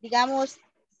 digamos,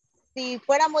 si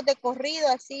fuéramos de corrido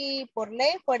así por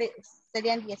ley,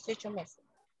 serían 18 meses.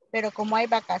 Pero como hay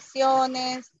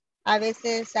vacaciones, a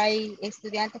veces hay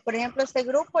estudiantes, por ejemplo, este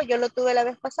grupo yo lo tuve la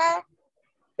vez pasada,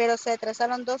 pero se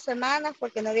atrasaron 2 semanas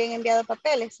porque no habían enviado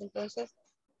papeles. Entonces,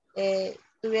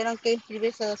 tuvieron que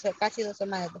inscribirse casi 2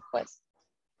 semanas después.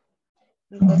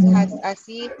 Entonces,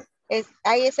 así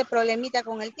hay ese problemita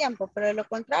con el tiempo, pero de lo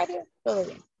contrario, todo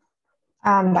bien.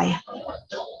 Vaya.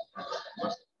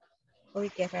 Uy,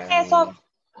 qué raro.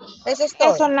 Eso es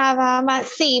todo. Eso nada más.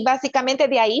 Sí, básicamente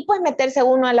de ahí pues meterse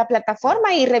uno en la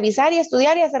plataforma y revisar y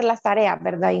estudiar y hacer las tareas,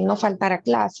 ¿verdad? Y no faltar a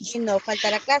clases. Y no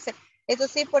faltar a clases. Eso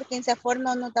sí, porque INSAFORP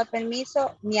no nos da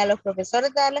permiso ni a los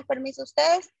profesores de darles permiso a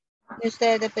ustedes, ni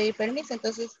ustedes de pedir permiso.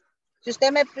 Entonces, si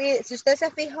usted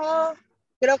se fijó,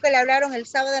 creo que le hablaron el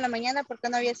sábado de la mañana porque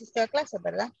no había asistido a clase,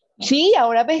 ¿verdad? Sí,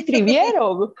 ahora me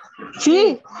escribieron.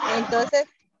 Sí. Entonces,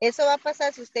 eso va a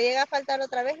pasar. Si usted llega a faltar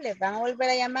otra vez, les van a volver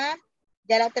a llamar.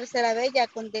 Ya la tercera vez ya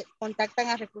contactan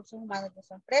a recursos humanos de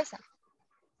su empresa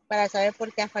para saber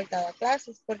por qué han faltado a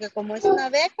clases. Porque como es una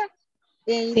beca,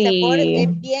 INSAFORP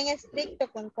es bien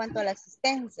estricto con cuanto a la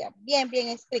asistencia. Bien, bien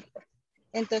estricto.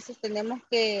 Entonces tenemos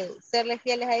que serles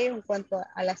fieles a ellos en cuanto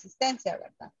a la asistencia,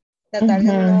 ¿verdad? Tratar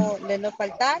de no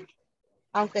faltar,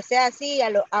 aunque sea así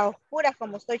a oscuras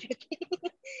como estoy yo aquí.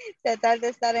 Tratar de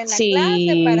estar en la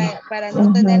clase para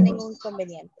no tener ningún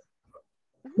inconveniente.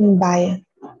 Vaya.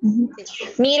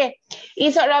 Mire,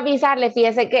 y solo avisarle,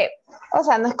 fíjese que, o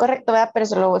sea, no es correcto, ¿verdad? Pero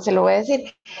se lo voy a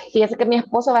decir. Fíjese que mi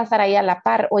esposo va a estar ahí a la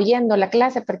par oyendo la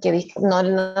clase porque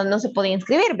no se podía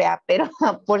inscribir, ¿verdad? Pero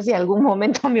por si algún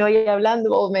momento me oye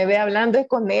hablando o me ve hablando es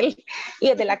con él y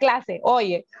es de la clase,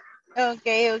 oye. Ok.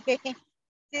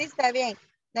 Sí, está bien.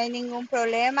 No hay ningún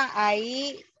problema.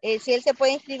 Ahí, si él se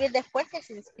puede inscribir después, que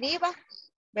se inscriba,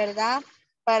 ¿verdad?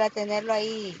 Para tenerlo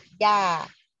ahí ya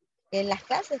en las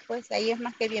clases, pues ahí es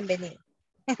más que bienvenido.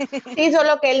 Sí,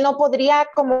 solo que él no podría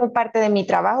como parte de mi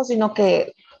trabajo, sino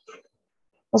que,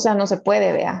 o sea, no se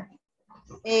puede, vea.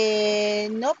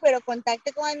 No, pero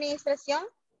contacte con administración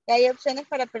y hay opciones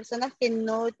para personas que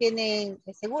no tienen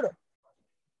seguro.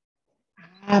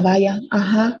 Vaya,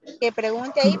 ajá. Que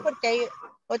pregunte ahí porque hay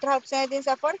otras opciones de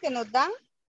INSAFORP que nos dan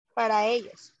para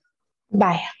ellos.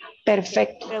 Vaya,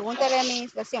 perfecto. Pregúntale a la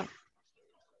administración.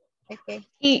 Okay.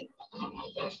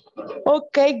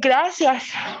 Ok, gracias.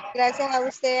 Gracias a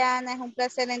usted, Ana. Es un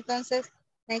placer entonces.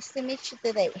 Nice to meet you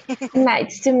today.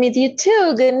 Nice to meet you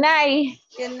too. Good night.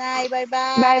 Good night.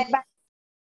 Bye-bye. Bye-bye.